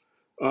rivals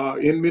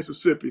in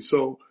Mississippi.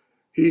 So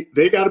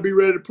they got to be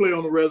ready to play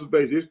on the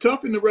reservation. It's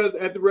tough at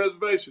the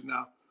reservation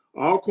now.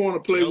 Alcorn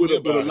play with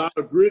a lot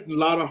of grit and a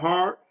lot of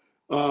heart.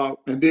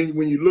 And then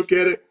when you look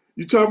at it,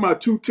 you're talking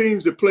about 2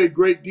 teams that play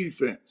great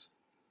defense.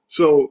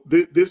 So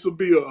this will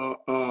be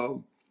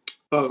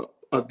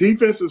a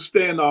defensive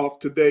standoff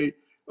today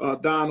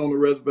down on the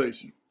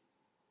reservation.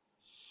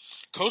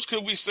 Coach,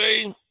 could we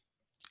say,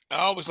 I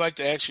always like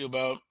to ask you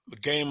about the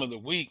game of the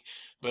week,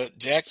 but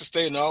Jackson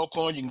State and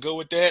Alcorn, you can go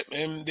with that,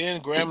 and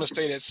then Grambling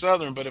State at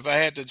Southern. But if I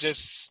had to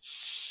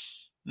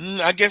just,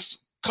 I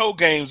guess,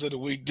 co-games of the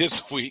week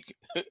this week,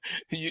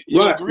 you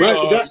agree?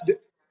 Right.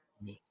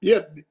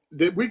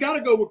 We got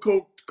to go with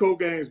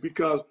co-games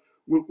because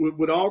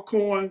with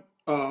Alcorn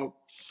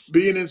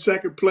being in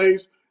second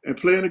place and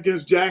playing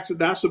against Jackson,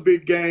 that's a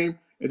big game.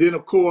 And then,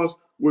 of course,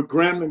 with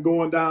Grambling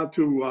going down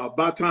to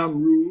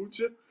Baton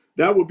Rouge,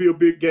 that would be a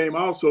big game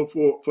also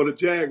for the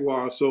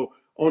Jaguars. So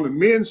on the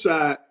men's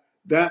side,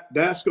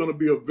 that's going to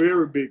be a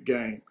very big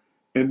game.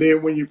 And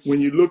then when you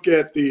look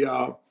at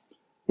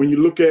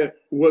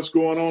what's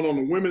going on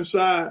the women's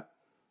side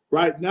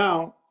right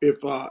now,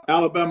 if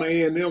Alabama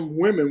A&M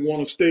women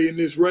want to stay in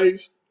this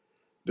race,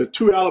 the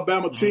two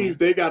Alabama teams,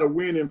 they got to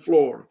win in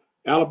Florida.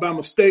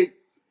 Alabama State,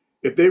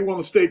 if they want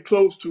to stay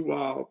close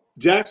to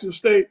Jackson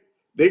State,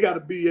 they got to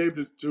be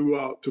able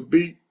to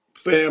beat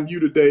FAMU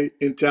today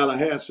in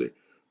Tallahassee.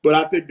 But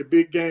I think the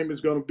big game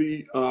is going to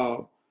be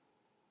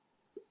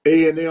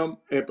A&M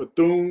at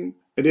Bethune,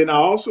 and then I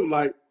also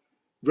like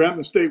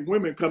Grambling State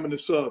women coming to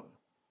Southern.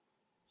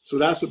 So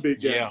that's a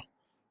big game.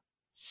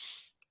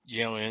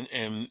 Yeah,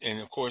 and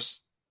of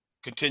course,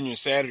 continuing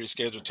Saturday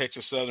schedule,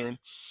 Texas Southern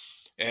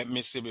at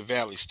Mississippi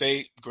Valley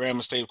State,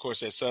 Grambling State, of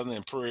course, at Southern,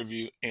 and Prairie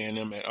View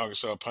A&M at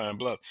Arkansas Pine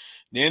Bluff.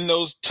 Then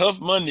those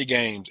tough Monday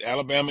games,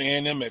 Alabama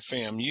A&M at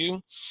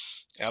FAMU,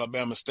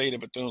 Alabama State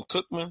at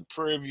Bethune-Cookman,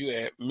 Prairie View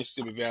at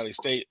Mississippi Valley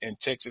State, and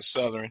Texas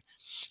Southern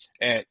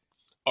at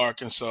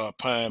Arkansas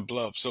Pine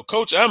Bluff. So,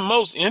 Coach, I'm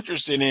most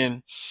interested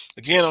in,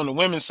 again, on the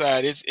women's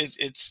side,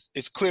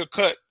 it's clear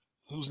cut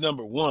who's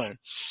number one.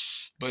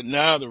 But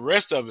now the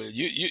rest of it,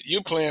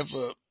 you're playing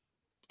for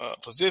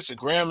position.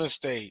 Grambling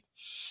State,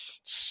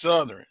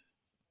 Southern,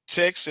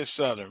 Texas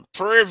Southern,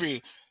 Prairie View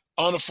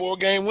on a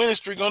 4-game winning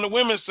streak on the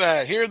women's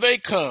side. Here they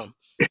come.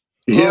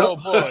 Yep. Oh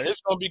boy,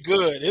 it's gonna be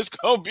good. It's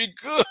gonna be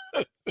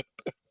good.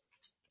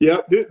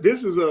 Yep.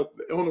 This is on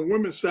the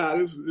women's side.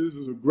 This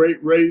is a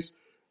great race.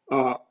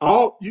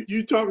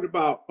 You talking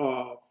about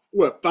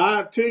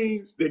 5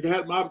 teams? They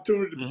had an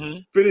opportunity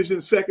to finish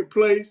in second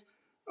place.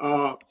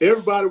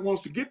 Everybody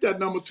wants to get that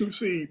number 2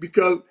 seed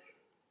because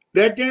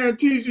that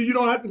guarantees you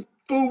don't have to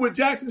fool with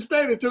Jackson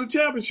State until the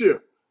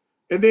championship.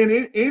 And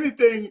then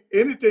anything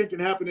can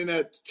happen in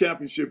that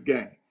championship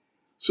game.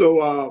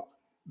 So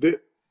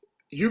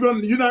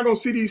you're not gonna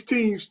see these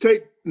teams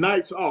take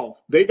nights off.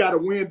 They got to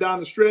win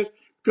down the stretch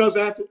because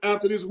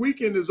after this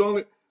weekend there's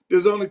only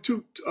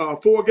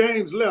 4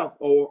 games left,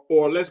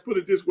 or let's put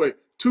it this way,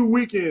 2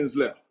 weekends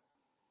left.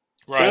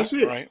 Right. That's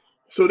it. Right.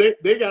 So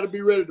they got to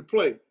be ready to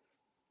play.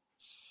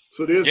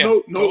 So there's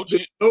no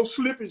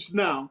slippage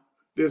now.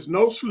 There's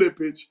no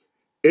slippage.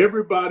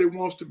 Everybody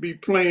wants to be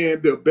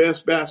playing their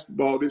best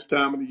basketball this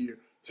time of the year.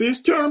 See,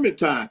 it's tournament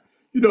time.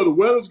 The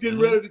weather's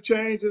getting ready to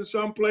change in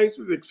some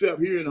places,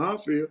 except here in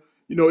Huntsville.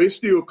 It's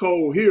still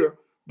cold here.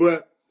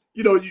 But,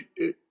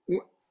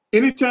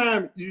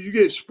 anytime you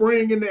get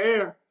spring in the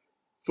air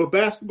for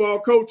basketball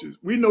coaches,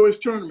 we know it's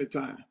tournament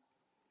time.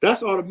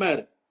 That's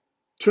automatic.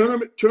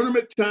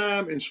 Tournament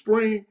time and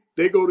spring,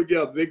 they go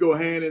together. They go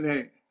hand in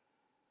hand.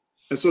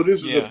 And so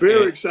this is a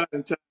very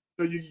exciting time.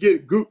 You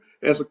get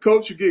as a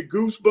coach, you get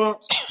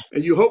goosebumps,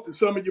 and you hope that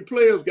some of your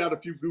players got a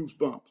few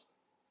goosebumps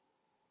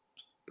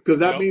because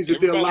that means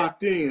that they're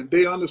locked in.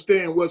 They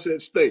understand what's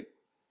at stake.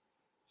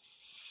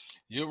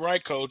 You're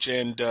right, Coach.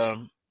 And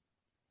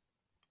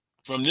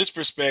from this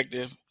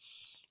perspective,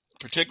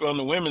 particularly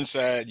on the women's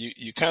side,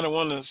 you kind of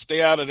want to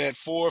stay out of that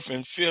 4th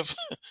and 5th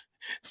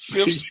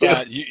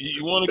spot.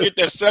 You want to get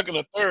that 2nd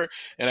or 3rd.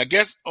 And I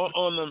guess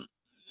on the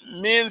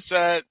men's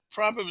side,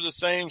 probably the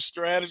same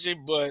strategy,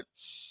 but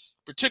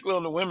particularly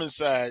on the women's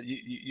side,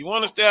 you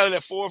want to stay out of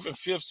that 4th and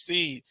 5th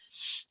seed,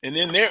 and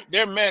then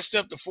they're matched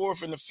up the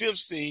 4th and the 5th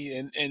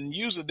seed, and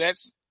usually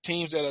that's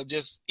teams that are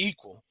just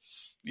equal,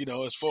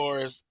 as far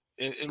as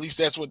at least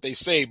that's what they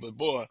say. But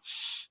boy,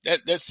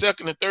 that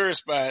 2nd and 3rd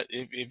spot,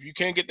 if you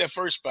can't get that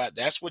 1st spot,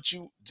 that's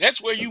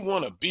where you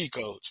want to be,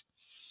 Coach.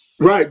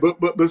 Right,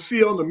 but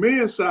see, on the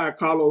men's side,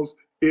 Carlos,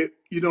 it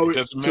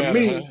doesn't matter, to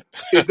me,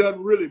 it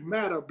doesn't really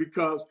matter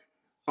because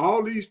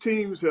some of these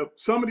teams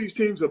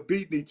have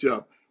beaten each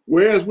other.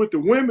 Whereas with the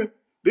women,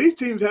 these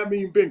teams haven't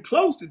even been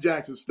close to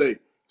Jackson State.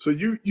 So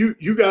you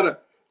got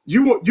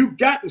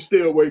to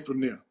stay away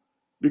from them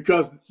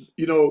because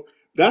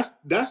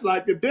that's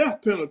like a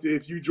death penalty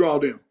if you draw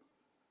them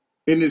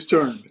in this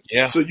tournament.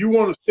 Yeah. So you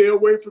want to stay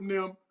away from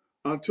them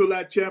until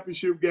that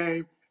championship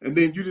game, and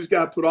then you just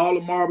got to put all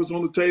the marbles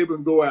on the table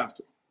and go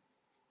after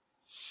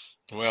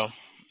them. Well,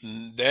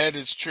 that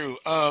is true.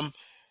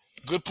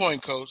 Good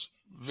point, Coach.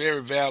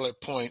 Very valid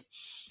point.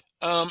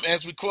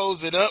 As we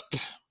close it up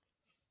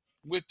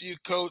with you,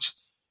 Coach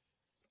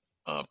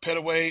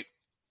Pettaway,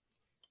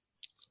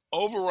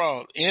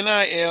 overall,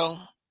 NIL,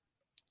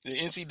 the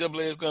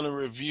NCAA is going to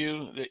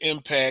review the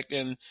impact.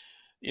 And,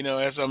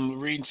 as I'm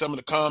reading some of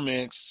the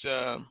comments,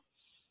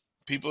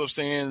 people are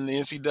saying the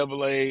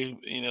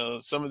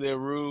NCAA, some of their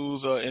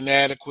rules are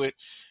inadequate,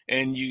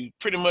 and you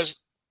pretty much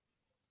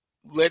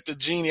let the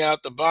genie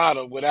out the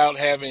bottle without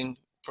having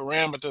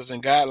parameters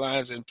and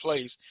guidelines in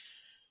place.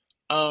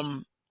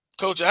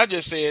 Coach, I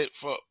just said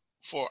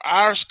for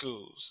our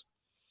schools,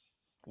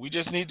 we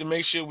just need to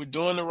make sure we're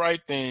doing the right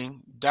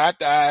thing, dot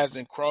the I's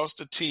and cross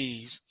the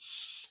T's,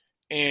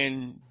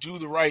 and do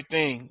the right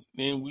thing.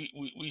 Then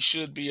we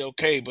should be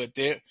okay. But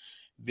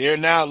they're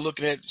now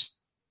looking at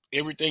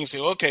everything and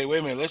say, okay, wait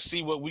a minute, let's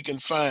see what we can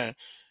find.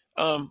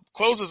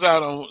 Close us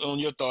out on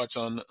your thoughts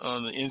on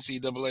the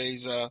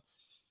NCAA's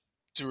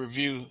to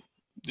review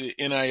the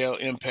NIL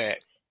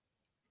impact.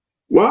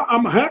 Well,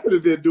 I'm happy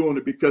that they're doing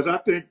it because I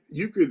think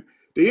the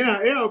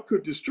NIL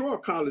could destroy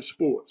college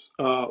sports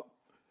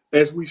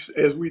as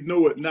we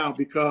know it now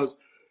because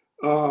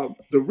the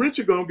rich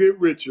are going to get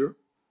richer.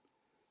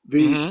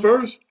 The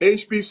first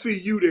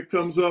HBCU that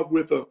comes up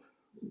with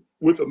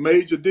a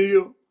major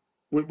deal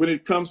when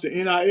it comes to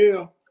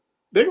NIL,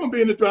 they're going to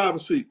be in the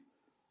driver's seat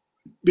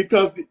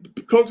because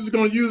the coaches are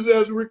going to use it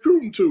as a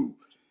recruiting tool.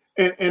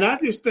 And I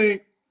just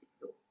think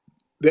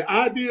the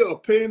idea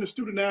of paying the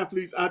student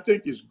athletes, I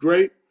think, is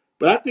great,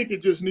 but I think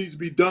it just needs to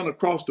be done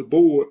across the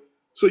board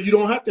so you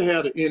don't have to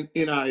have the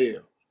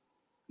NIL.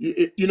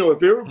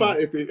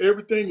 If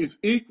everything is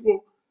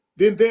equal,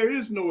 then there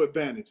is no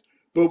advantage.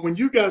 But when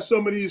you got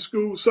some of these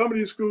schools,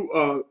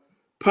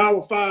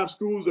 Power 5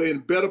 schools are in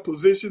better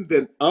position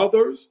than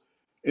others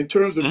in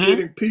terms of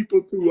getting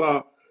people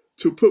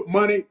to put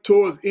money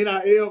towards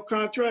NIL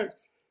contracts.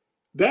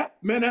 That's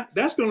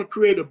going to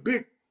create a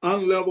big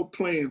unlevel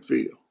playing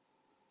field.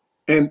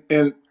 And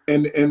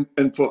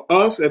for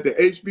us at the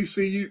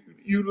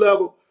HBCU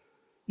level,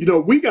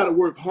 we got to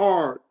work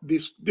hard.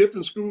 These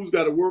different schools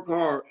got to work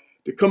hard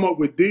to come up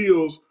with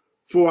deals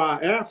for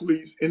our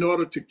athletes in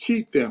order to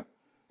keep them.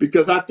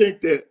 Because I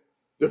think that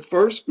the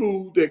first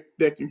school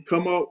that can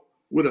come up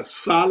with a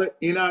solid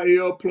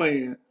NIL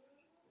plan,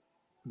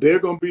 they're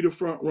going to be the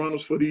front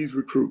runners for these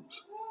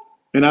recruits.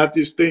 And I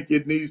just think we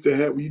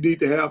need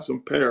to have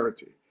some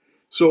parity.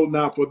 So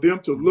now for them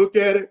to look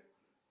at it,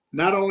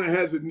 not only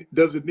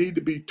does it need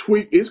to be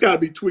tweaked, it's got to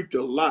be tweaked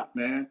a lot,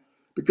 man.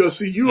 Because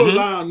see, you're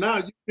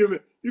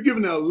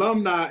giving the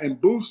alumni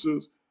and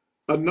boosters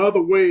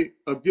another way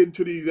of getting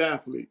to these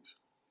athletes.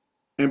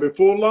 And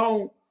before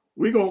long,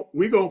 we're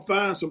gonna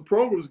find some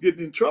programs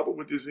getting in trouble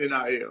with this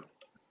NIL.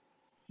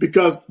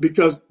 Because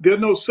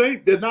there's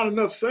not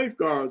enough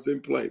safeguards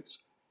in place.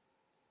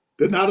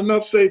 There's not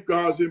enough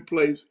safeguards in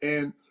place,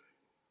 and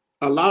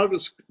a lot of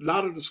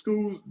the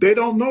schools, they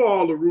don't know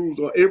all the rules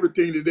or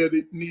everything that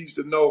it needs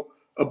to know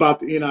about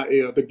the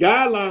NIL. The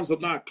guidelines are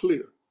not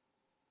clear.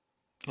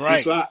 Right.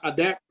 And so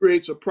that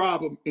creates a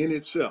problem in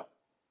itself.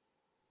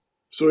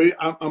 So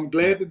I'm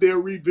glad that they're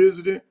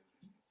revisiting.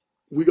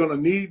 We're going to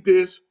need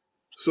this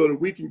so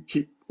that we can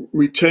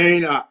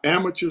retain our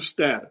amateur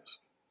status.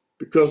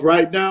 Because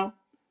right now,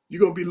 you're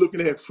going to be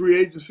looking at free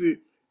agency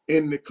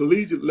in the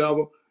collegiate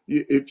level.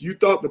 If you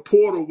thought the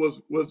portal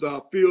was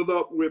filled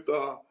up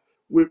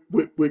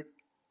with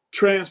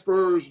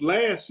transfers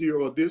last year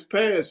or this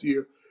past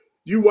year,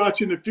 you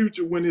watch in the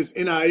future when this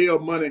NIL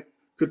money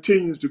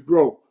continues to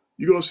grow.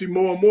 You're going to see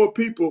more and more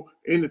people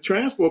in the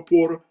transfer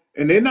portal,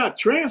 and they're not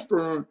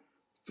transferring,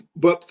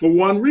 but for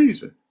one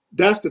reason.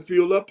 That's to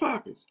fill up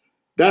pockets.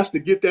 That's to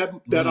get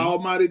that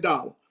almighty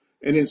dollar.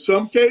 And in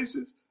some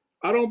cases,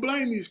 I don't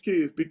blame these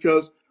kids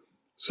because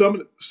some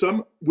of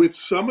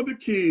the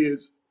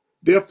kids,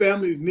 their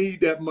families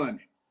need that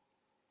money.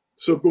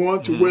 So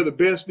going to where the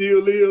best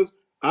deal is,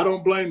 I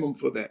don't blame them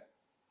for that.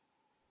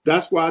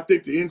 That's why I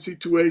think the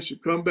NC2A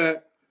should come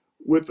back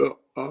with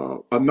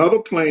another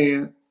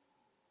plan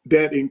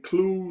that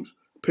includes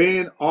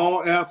paying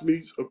all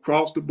athletes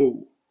across the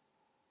board.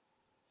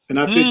 And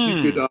I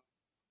think you could,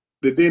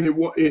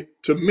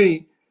 to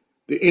me,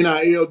 the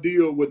NIL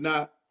deal would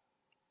not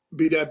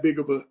be that big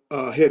of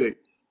a headache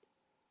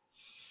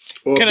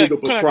or big of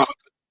a problem.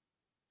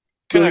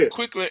 Can I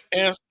quickly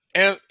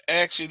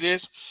ask you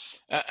this?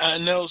 I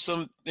know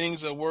some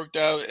things are worked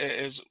out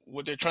as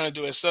what they're trying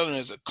to do at Southern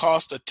is a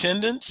cost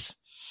attendance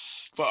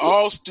for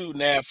all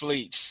student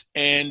athletes,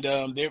 and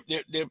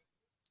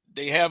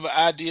they have an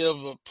idea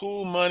of a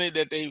pool money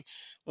that they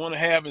want to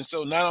have, and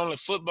so not only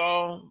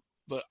football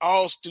but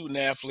all student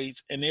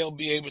athletes, and they'll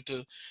be able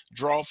to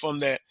draw from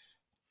that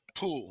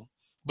pool.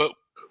 But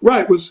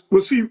right,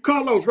 well, see,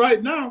 Carlos,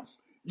 right now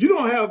you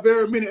don't have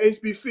very many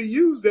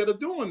HBCUs that are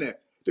doing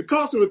that. The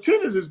cost of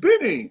attendance has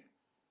been in.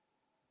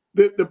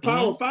 The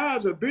Power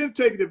Fives have been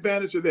taking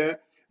advantage of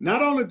that.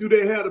 Not only do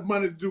they have the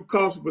money to do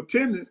cost of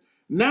attendance,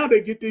 now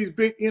they get these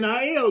big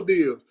NIL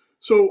deals.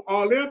 So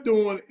all they're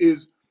doing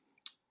is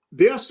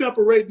they're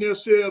separating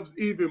themselves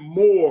even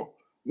more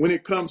when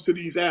it comes to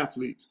these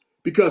athletes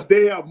because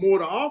they have more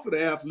to offer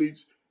the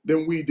athletes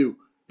than we do.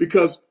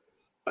 Because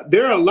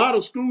there are a lot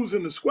of schools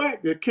in the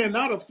SWAC that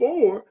cannot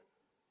afford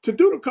to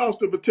do the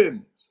cost of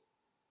attendance.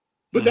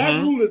 But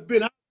that rule has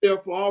been out there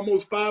for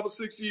almost 5 or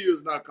 6 years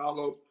now,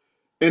 Carlos.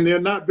 And there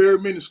are not very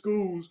many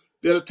schools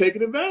that are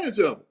taking advantage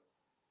of it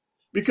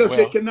because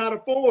they cannot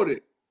afford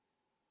it.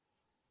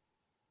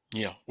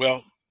 Yeah,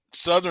 well,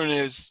 Southern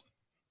is,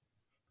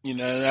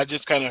 and I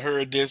just kind of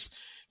heard this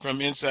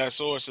from inside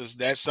sources.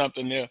 That's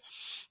something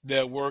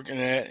they're working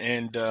at,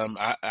 and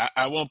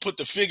I won't put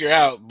the figure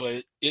out,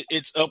 but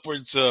it's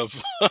upwards of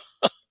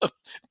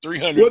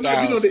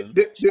 300,000. Well,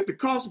 the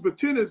cost of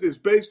attendance is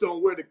based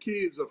on where the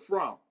kids are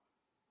from.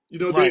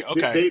 Right,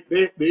 okay.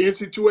 The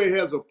NC2A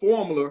has a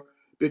formula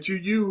that you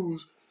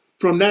use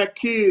from that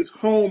kid's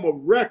home of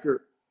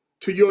record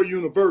to your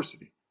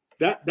university.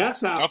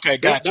 That's how. Okay,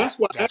 gotcha. That's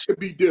why that could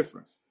be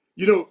different.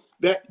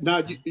 That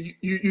now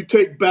you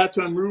take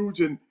Baton Rouge,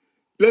 and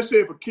let's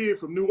say if a kid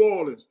from New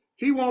Orleans,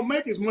 he won't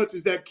make as much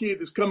as that kid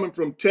that's coming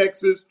from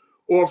Texas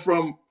or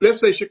from, let's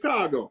say,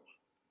 Chicago.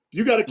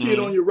 You got a kid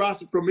on your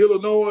roster from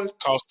Illinois.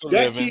 Cost of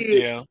that living,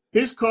 kid, yeah.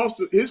 his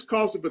cost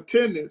of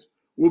attendance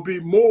will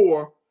be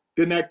more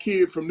than that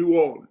kid from New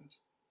Orleans.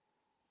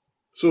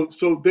 So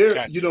they're,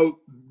 Gotcha.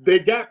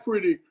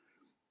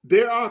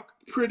 there are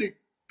pretty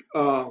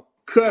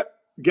cut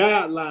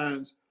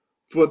guidelines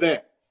for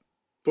that,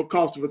 for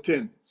cost of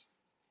attendance.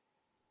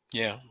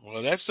 Yeah,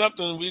 well, that's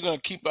something we're going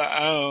to keep our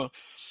eye on.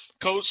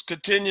 Coach,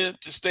 continue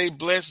to stay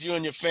blessed, you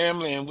and your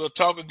family, and we'll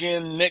talk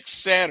again next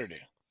Saturday.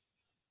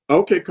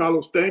 Okay,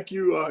 Carlos, thank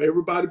you.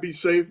 Everybody be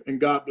safe, and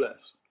God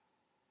bless.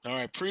 All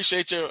right,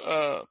 appreciate your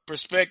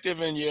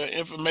perspective and your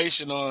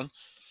information on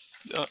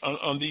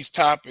these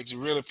topics.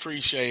 Really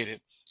appreciate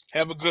it.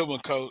 Have a good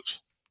one,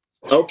 Coach.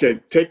 Okay,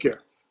 take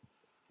care.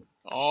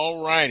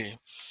 All righty.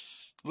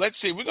 Let's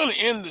see. We're going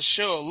to end the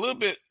show a little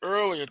bit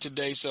earlier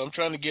today, so I'm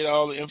trying to get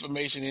all the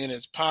information in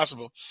as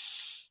possible.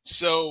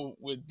 So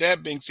with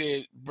that being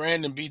said,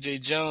 Brandon B.J.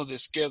 Jones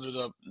is scheduled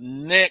up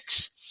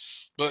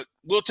next, but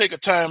we'll take a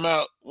time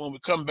out. When we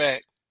come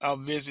back, I'll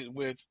visit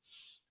with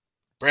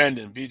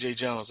Brandon B.J.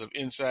 Jones of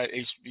Inside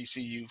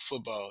HBCU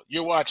Football.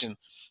 You're watching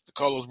the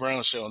Carlos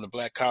Brown Show on the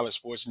Black College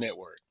Sports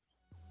Network.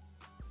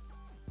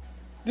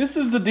 This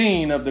is the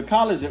Dean of the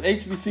College of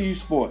HBCU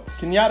Sports,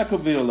 Kenyatta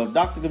Cavill of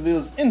Dr.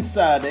 Cavill's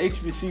Inside the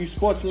HBCU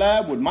Sports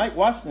Lab with Mike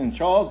Washington and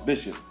Charles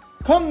Bishop.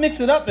 Come mix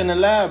it up in the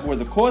lab where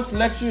the course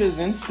lecture is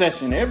in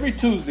session every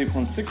Tuesday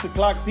from 6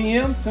 o'clock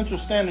p.m. Central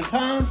Standard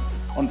Time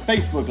on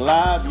Facebook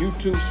Live,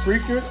 YouTube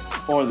Spreaker,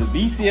 or the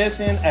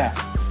BCSN app,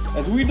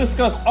 as we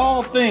discuss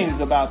all things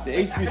about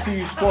the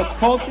HBCU sports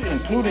culture,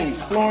 including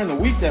exploring the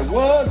week that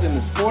was in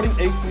the sporting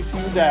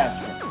HBCU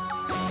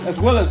diaspora, as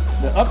well as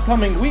the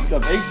upcoming week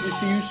of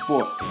HBCU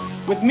sports.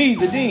 With me,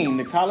 the Dean,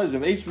 the College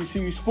of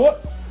HBCU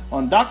Sports,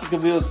 on Dr.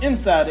 Cavill's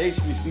Inside the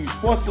HBCU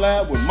Sports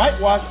Lab with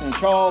Mike Washington and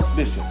Charles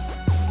Bishop.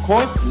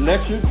 Course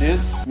lecture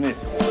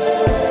dismissed.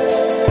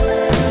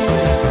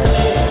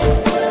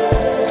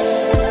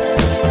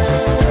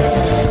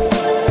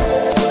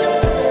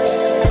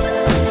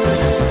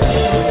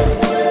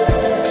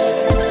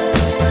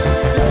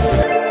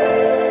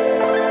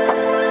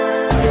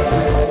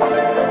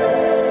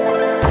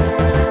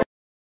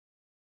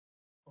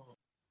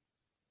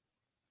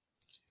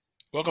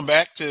 Welcome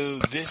back to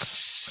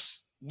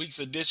this week's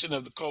edition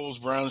of the Carlos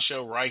Brown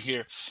Show right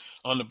here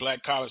on the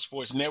Black College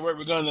Sports Network.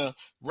 We're going to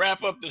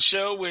wrap up the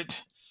show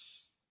with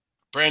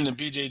Brandon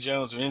B.J.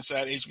 Jones of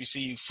Inside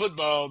HBCU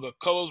Football, the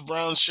Carlos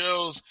Brown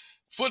Show's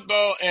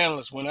football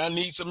analyst. When I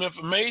need some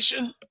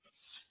information,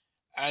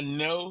 I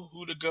know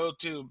who to go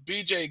to.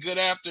 B.J., good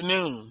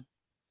afternoon.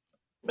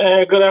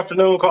 Man, good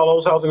afternoon,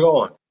 Carlos. How's it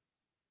going?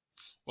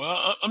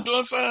 Well, I'm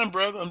doing fine,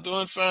 brother. I'm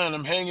doing fine.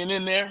 I'm hanging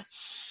in there.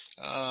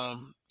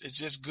 It's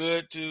just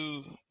good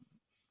to,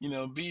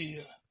 be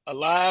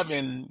alive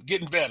and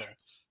getting better.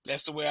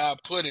 That's the way I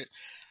put it.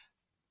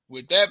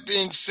 With that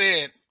being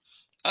said,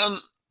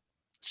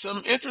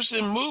 some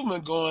interesting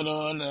movement going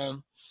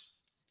on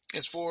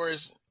as far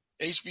as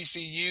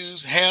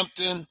HBCUs,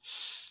 Hampton,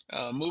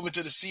 moving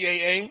to the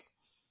CAA.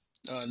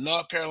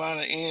 North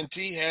Carolina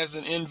A&T has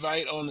an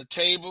invite on the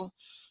table.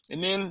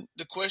 And then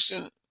the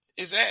question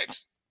is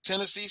asked,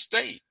 Tennessee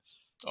State,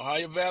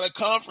 Ohio Valley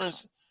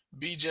Conference,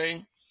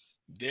 BJ,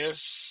 they're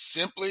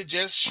simply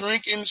just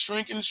shrinking.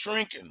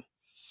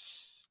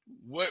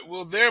 What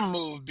will their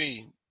move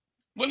be?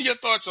 What are your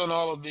thoughts on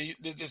all of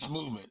this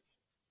movement?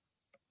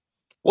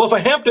 Well, for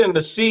Hampton, the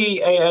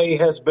CAA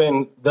has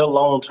been their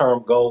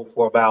long-term goal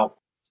for about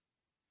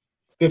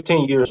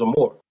 15 years or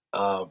more.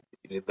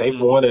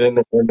 They've won it in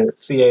the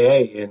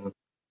CAA. And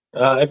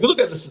if you look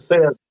at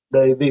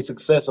the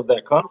success of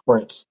that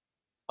conference,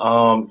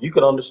 you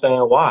can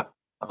understand why.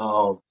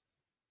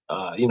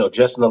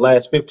 Just in the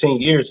last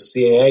 15 years,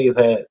 the CAA has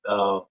had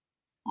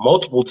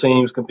multiple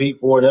teams compete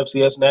for an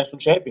FCS national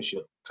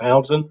championship.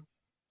 Townsend,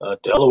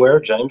 Delaware,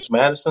 James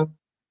Madison.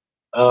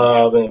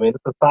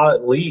 It's a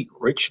solid league.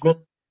 Richmond,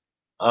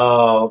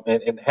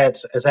 and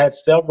has had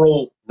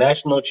several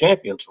national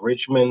champions,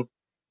 Richmond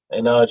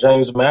and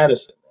James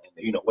Madison.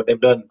 And, what they've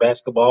done in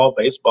basketball,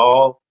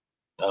 baseball,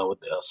 with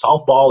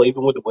softball,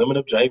 even with the women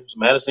of James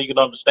Madison, you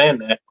can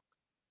understand that.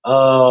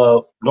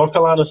 North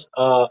Carolina's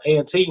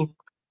A&T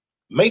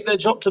made that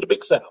jump to the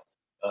Big South.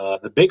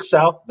 The Big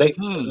South,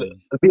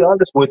 to be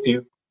honest with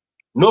you,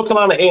 North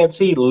Carolina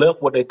A&T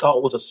left what they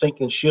thought was a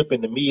sinking ship in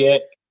the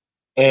MEAC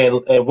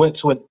and went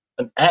to an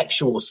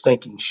actual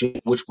sinking ship,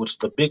 which was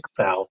the Big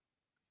South.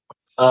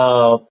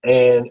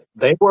 And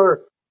they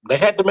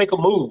had to make a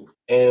move,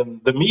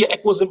 and the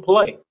MEAC was in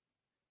play.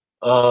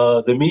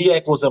 The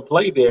MEAC was in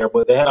play there,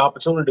 but they had an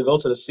opportunity to go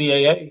to the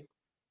CAA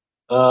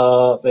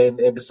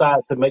and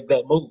decide to make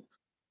that move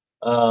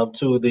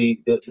to the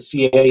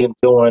CAA and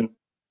join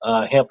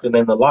Hampton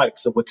and the like.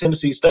 So with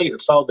Tennessee State, I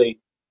saw the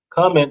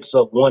comments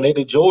of one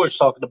Eddie George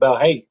talking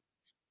about, hey,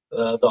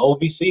 the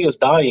OVC is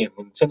dying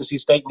and Tennessee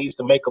State needs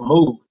to make a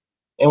move.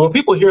 And when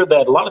people hear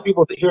that, a lot of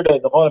people hear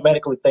that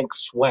automatically think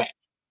SWAC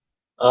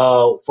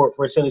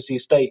for Tennessee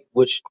State,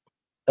 which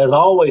has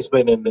always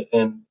been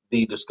in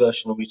the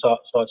discussion when we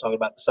start talking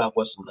about the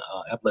Southwestern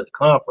Athletic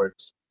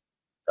Conference.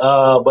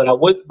 But I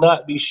would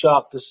not be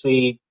shocked to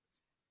see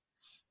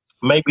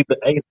maybe the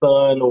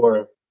ASUN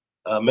or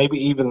maybe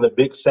even the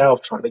Big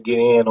South trying to get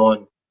in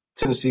on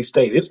Tennessee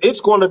State.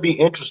 It's going to be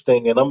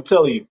interesting, and I'm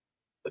telling you,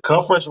 the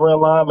conference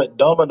realignment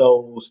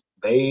dominoes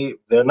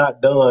they're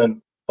not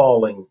done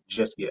falling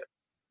just yet.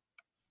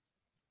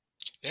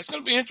 That's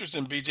going to be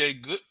interesting,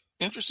 BJ. Good,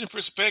 interesting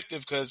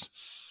perspective, because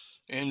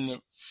in the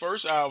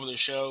first hour of the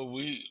show,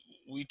 we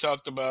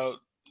talked about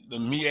the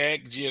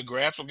MEAC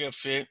geographical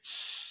fit.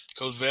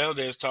 Coach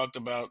Valdez talked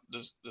about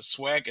the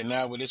SWAC, and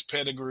now with his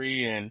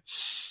pedigree, and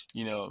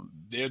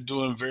they're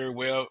doing very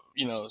well.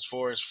 As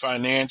far as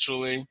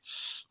financially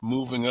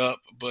moving up.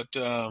 But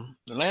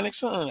Atlantic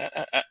Sun,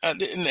 I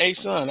didn't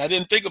ASUN. I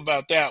didn't think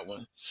about that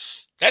one.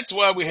 That's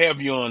why we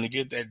have you on, to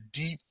get that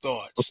deep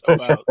thoughts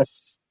about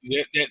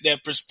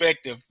that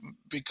perspective,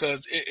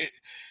 because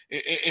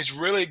it's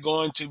really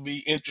going to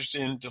be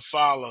interesting to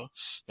follow.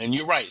 And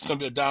you're right, it's going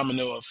to be a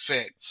domino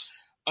effect.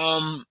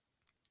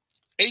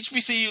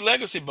 HBCU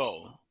Legacy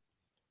Bowl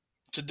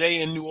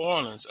today in New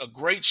Orleans, a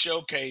great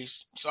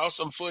showcase. Saw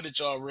some footage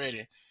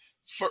already.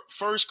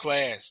 First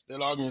class,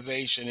 that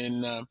organization.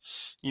 And,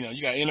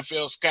 you got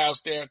NFL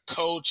scouts there,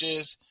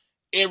 coaches,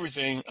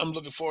 everything. I'm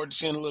looking forward to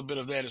seeing a little bit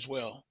of that as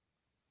well.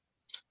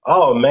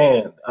 Oh,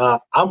 man.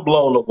 I'm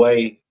blown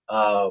away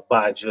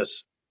by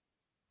just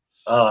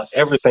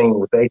everything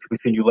with the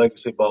HBCU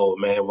Legacy Bowl,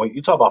 man. When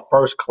you talk about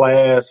first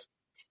class,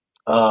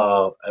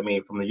 from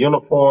the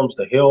uniforms,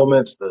 the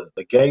helmets,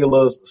 the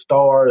galas, the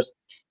stars,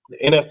 the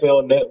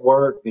NFL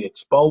network, the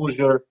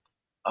exposure,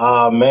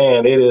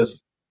 man, it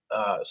is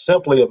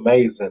simply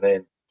amazing.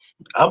 And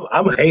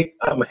I'm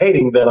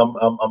hating that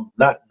I'm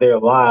not there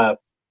live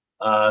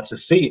to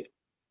see it.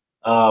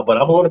 But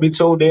I'm going to be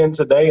tuned in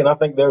today, and I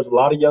think there's a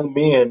lot of young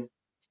men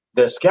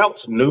that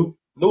scouts knew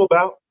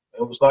about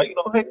and was like,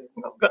 hey,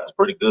 guys,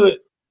 pretty good.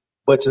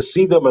 But to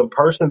see them in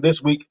person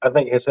this week, I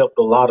think has helped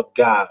a lot of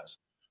guys.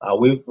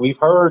 We've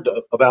heard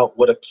about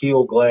what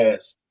Akil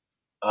Glass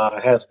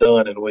has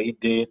done and what he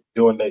did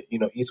during the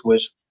East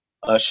West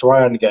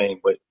Shrine game,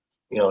 but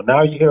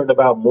now you're hearing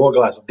about more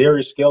guys.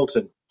 Darius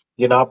Skelton,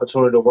 an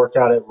opportunity to work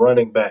out at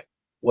running back.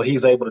 What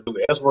he's able to do.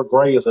 Ezra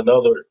Gray is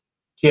another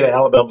kid at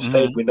Alabama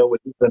State. We know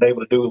what he's been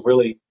able to do,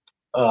 really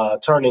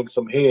turning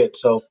some heads.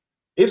 So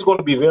it's going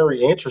to be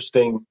very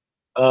interesting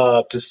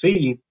to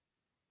see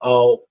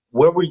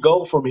where we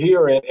go from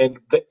here and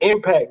the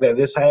impact that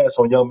this has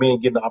on young men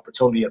getting the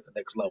opportunity at the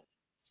next level.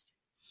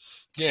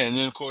 Yeah, and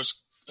then, of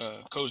course,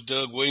 Coach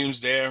Doug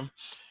Williams there,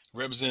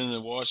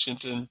 representing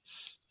Washington.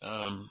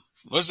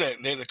 What's that?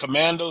 They're the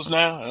Commandos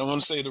now? I don't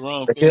want to say the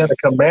wrong thing. Yeah, the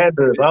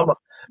Commanders.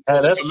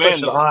 That's Commandos.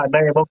 Such an odd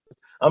name.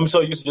 I'm so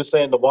used to just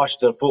saying the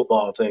Washington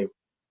football team.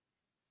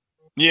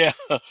 Yeah.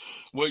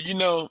 Well,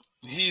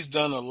 he's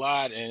done a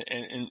lot,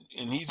 and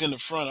he's in the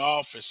front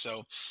office,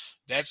 so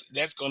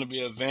that's going to be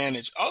an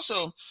advantage.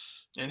 Also,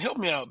 and help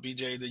me out,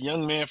 BJ, the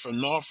young man from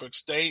Norfolk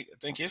State, I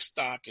think his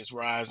stock is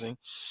rising.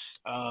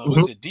 What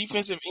is it,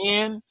 defensive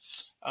end?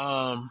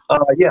 I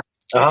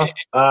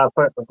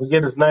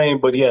forget his name,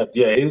 but yeah.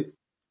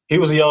 He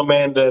was a young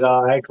man that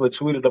I actually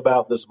tweeted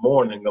about this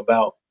morning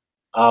about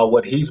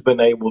what he's been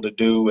able to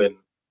do and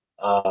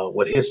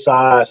with his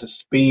size, his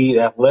speed,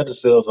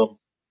 athleticism.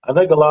 I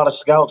think a lot of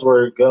scouts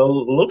were a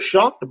little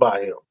shocked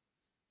by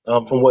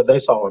him from what they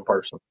saw in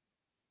person.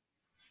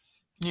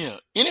 Yeah.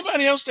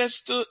 Anybody else that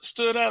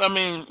stood out? I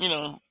mean,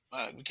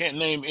 we can't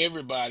name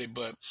everybody,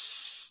 but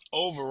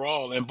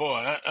overall, and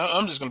boy,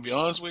 I'm just going to be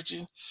honest with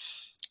you.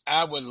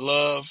 I would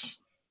love,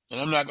 and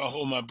I'm not going to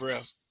hold my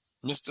breath,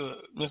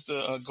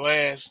 Mr.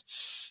 Glass,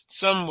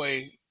 some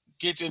way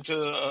gets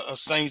into a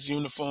Saints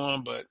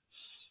uniform, but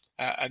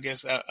I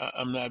guess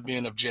I'm not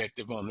being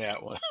objective on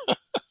that one.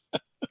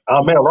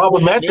 Oh, man,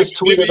 Robert Mathis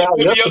tweeted out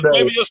yesterday.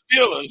 Maybe your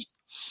Steelers.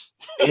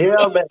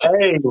 Yeah, man.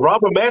 Hey,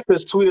 Robert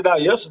Mathis tweeted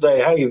out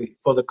yesterday, hey,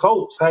 for the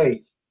Colts,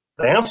 hey,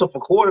 the answer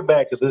for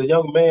quarterback is this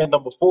young man,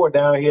 number 4,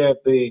 down here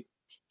at the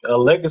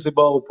Legacy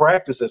Bowl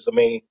practices. I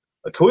mean,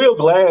 Akil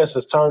Glass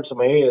has turned some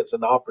heads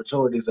and the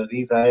opportunities that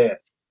he's had.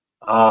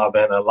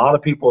 And a lot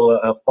of people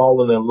have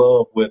fallen in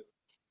love with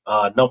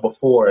number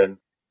 4. And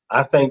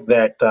I think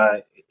that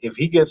if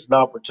he gets an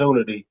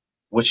opportunity,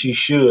 which he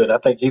should, I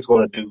think he's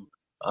going to do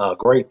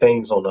great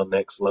things on the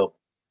next level.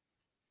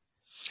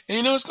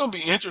 And it's going to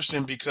be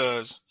interesting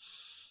because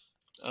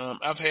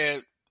I've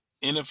had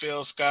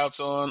NFL scouts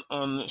on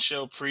the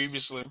show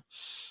previously,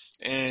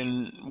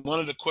 and one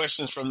of the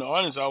questions from the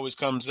audience always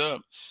comes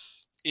up.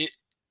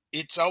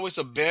 It's always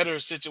a better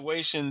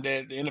situation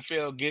that the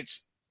NFL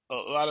gets a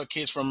lot of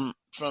kids from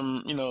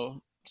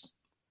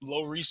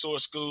low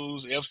resource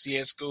schools,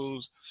 FCS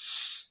schools,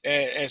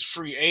 as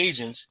free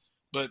agents.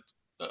 But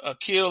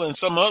Akil and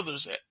some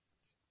others,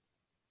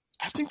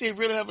 I think they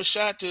really have a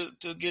shot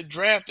to get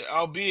drafted,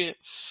 albeit,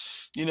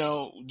 do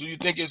you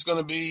think it's going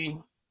to be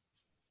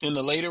in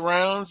the later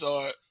rounds,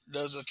 or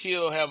does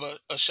Akil have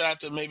a shot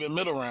to maybe a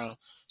middle round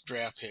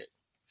draft hit?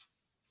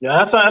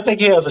 Yeah, I think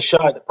he has a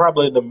shot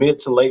probably in the mid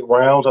to late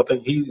rounds. I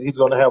think he's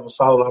going to have a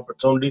solid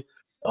opportunity.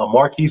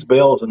 Marquise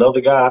Bell is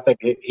another guy. I think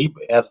he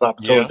has an Yeah.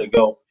 opportunity to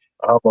go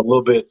a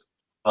little bit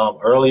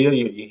earlier.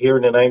 You're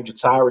hearing the name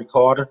Jatiri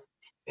Carter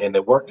and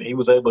the work that he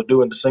was able to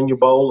do in the Senior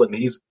Bowl, and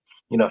he's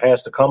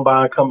has the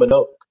combine coming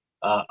up.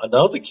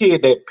 Another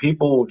kid that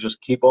people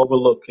just keep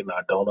overlooking.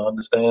 I don't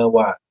understand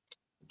why.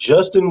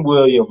 Justin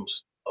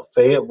Williams of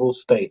Fayetteville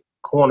State,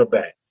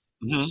 cornerback,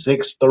 Mm-hmm.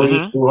 6'3",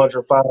 Mm-hmm.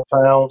 205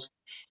 pounds,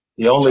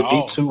 the only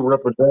Tall. D2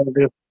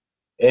 representative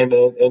in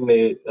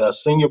the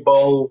Senior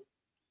Bowl.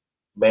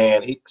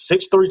 Man, he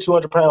 6'3",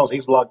 200 pounds.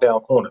 He's locked down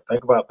corner.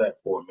 Think about that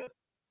for a minute.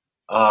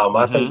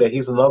 I think Mm-hmm. that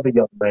he's another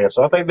young man.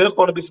 So I think there's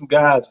going to be some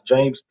guys,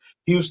 James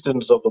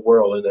Houston's of the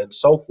world and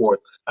so forth.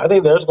 I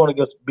think there's going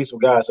to be some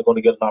guys that are going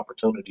to get an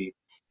opportunity.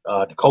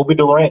 Kobe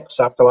Durant,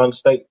 South Carolina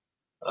State.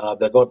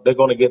 They're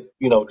going to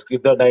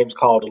get their names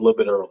called a little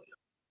bit earlier.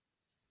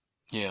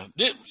 Yeah.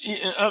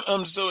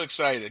 I'm so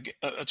excited.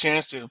 A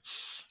chance to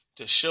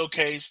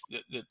showcase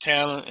the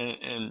talent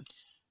and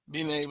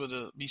being able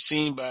to be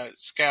seen by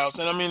scouts.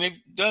 And I mean, they've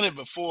done it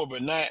before,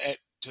 but not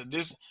to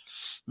this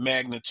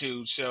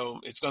magnitude. So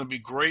it's going to be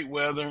great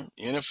weather.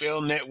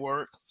 NFL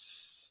Network.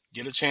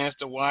 Get a chance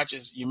to watch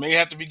it. You may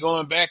have to be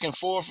going back and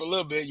forth a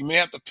little bit. You may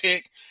have to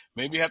pick.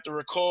 Maybe have to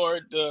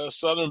record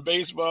Southern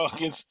baseball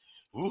against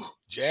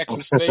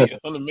Jackson State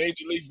on the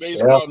Major League Yeah.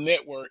 Baseball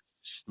Network.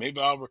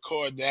 Maybe I'll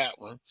record that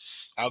one.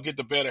 I'll get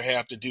the better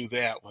half to do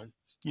that one.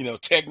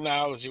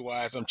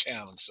 Technology-wise, I'm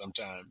challenged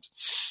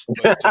sometimes.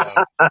 But,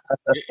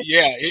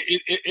 yeah,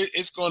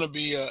 it's going to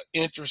be an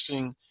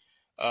interesting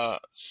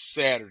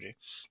Saturday.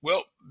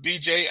 Well,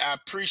 BJ, I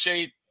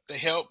appreciate the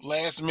help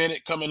last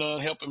minute coming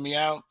on, helping me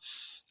out.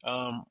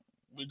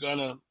 We're going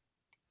to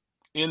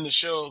end the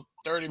show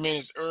 30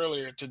 minutes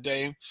earlier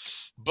today,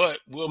 but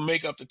we'll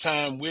make up the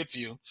time with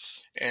you.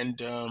 And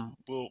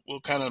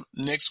we'll kind of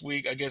next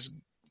week, I guess,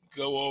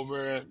 go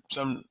over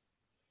some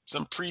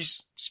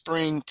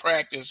pre-spring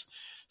practice.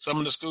 Some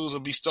of the schools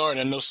will be starting.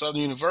 I know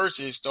Southern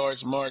University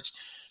starts March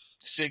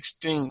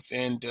 16th,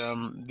 and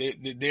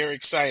they're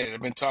excited.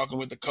 I've been talking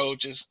with the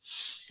coaches,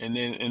 and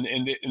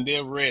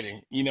they're ready.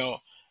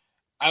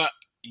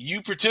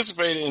 You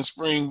participated in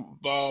spring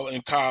ball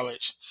in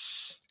college,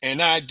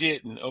 and I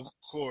didn't, of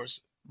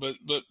course. But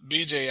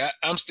BJ,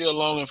 I'm still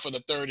longing for the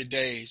 30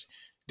 days.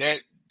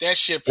 That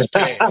ship is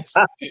passed.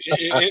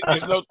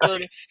 It's no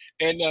 30.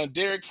 And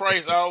Derek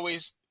Price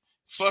always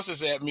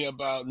fusses at me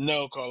about,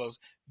 no, Carlos,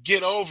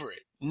 get over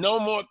it. No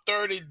more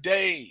 30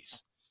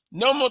 days.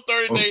 No more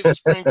 30 days of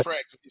spring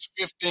practice. It's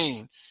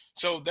 15.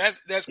 So that's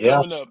Yeah.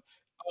 coming up.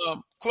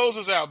 Close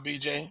us out,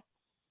 BJ.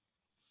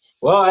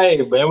 Well,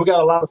 hey, man, we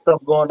got a lot of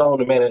stuff going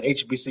on, man, in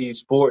HBCU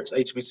sports,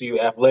 HBCU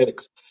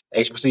athletics,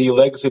 HBCU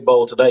Legacy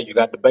Bowl today. You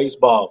got the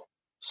baseball,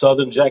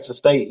 Southern Jackson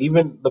State.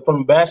 Even from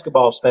the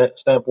basketball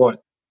standpoint,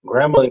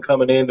 Grambling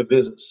coming in to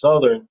visit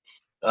Southern.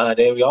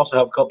 Then we also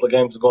have a couple of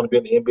games that's going to be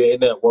in the NBA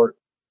Network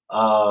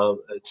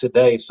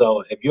today.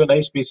 So if you're an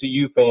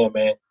HBCU fan,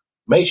 man,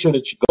 make sure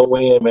that you go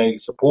in, man,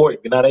 support. If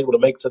you're not able to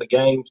make it to the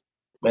games,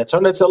 man,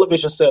 turn that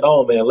television set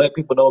on, man. Let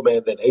people know,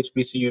 man, that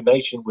HBCU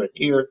Nation, we're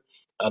here.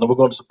 And we're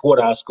going to support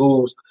our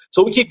schools.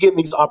 So we keep getting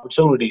these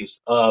opportunities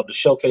to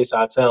showcase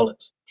our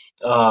talents,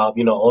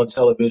 on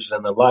television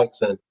and the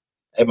likes. And,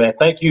 hey, man,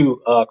 thank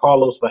you,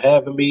 Carlos, for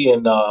having me.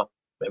 And man,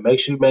 make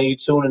sure, man, you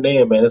tuning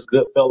in, man. It's a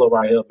good fellow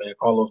right here, man,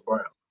 Carlos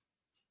Brown.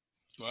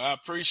 Well, I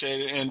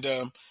appreciate it.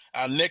 And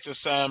our next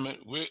assignment,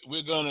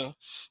 we're going to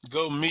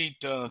go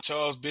meet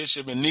Charles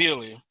Bishop and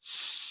Neely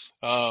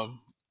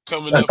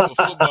coming up for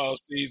football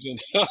season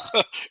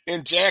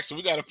in Jackson.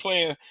 We got to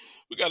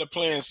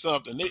plan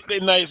something. They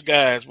nice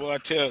guys, well, I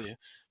tell you.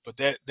 But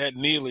that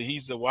Neely,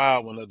 he's the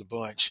wild one of the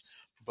bunch.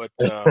 But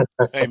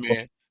hey,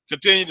 man,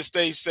 continue to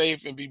stay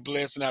safe and be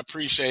blessed, and I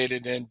appreciate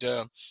it. And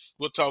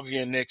we'll talk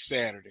again next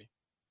Saturday.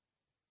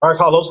 All right,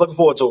 Carlos, looking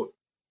forward to it.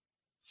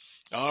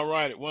 All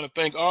right. I want to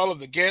thank all of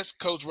the guests,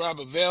 Coach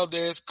Robert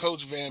Valdez,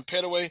 Coach Van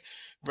Pettaway,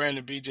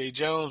 Brandon B.J.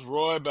 Jones,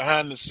 Roy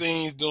behind the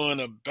scenes doing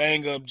a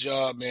bang-up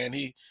job, man.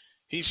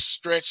 He's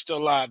stretched a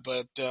lot,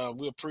 but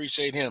we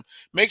appreciate him.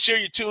 Make sure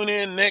you tune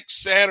in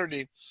next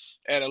Saturday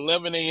at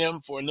 11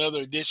 a.m. for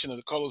another edition of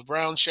the Carlos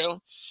Brown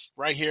Show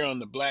right here on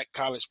the Black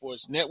College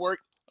Sports Network.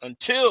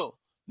 Until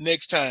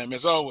next time,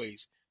 as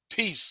always,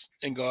 peace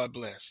and God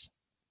bless.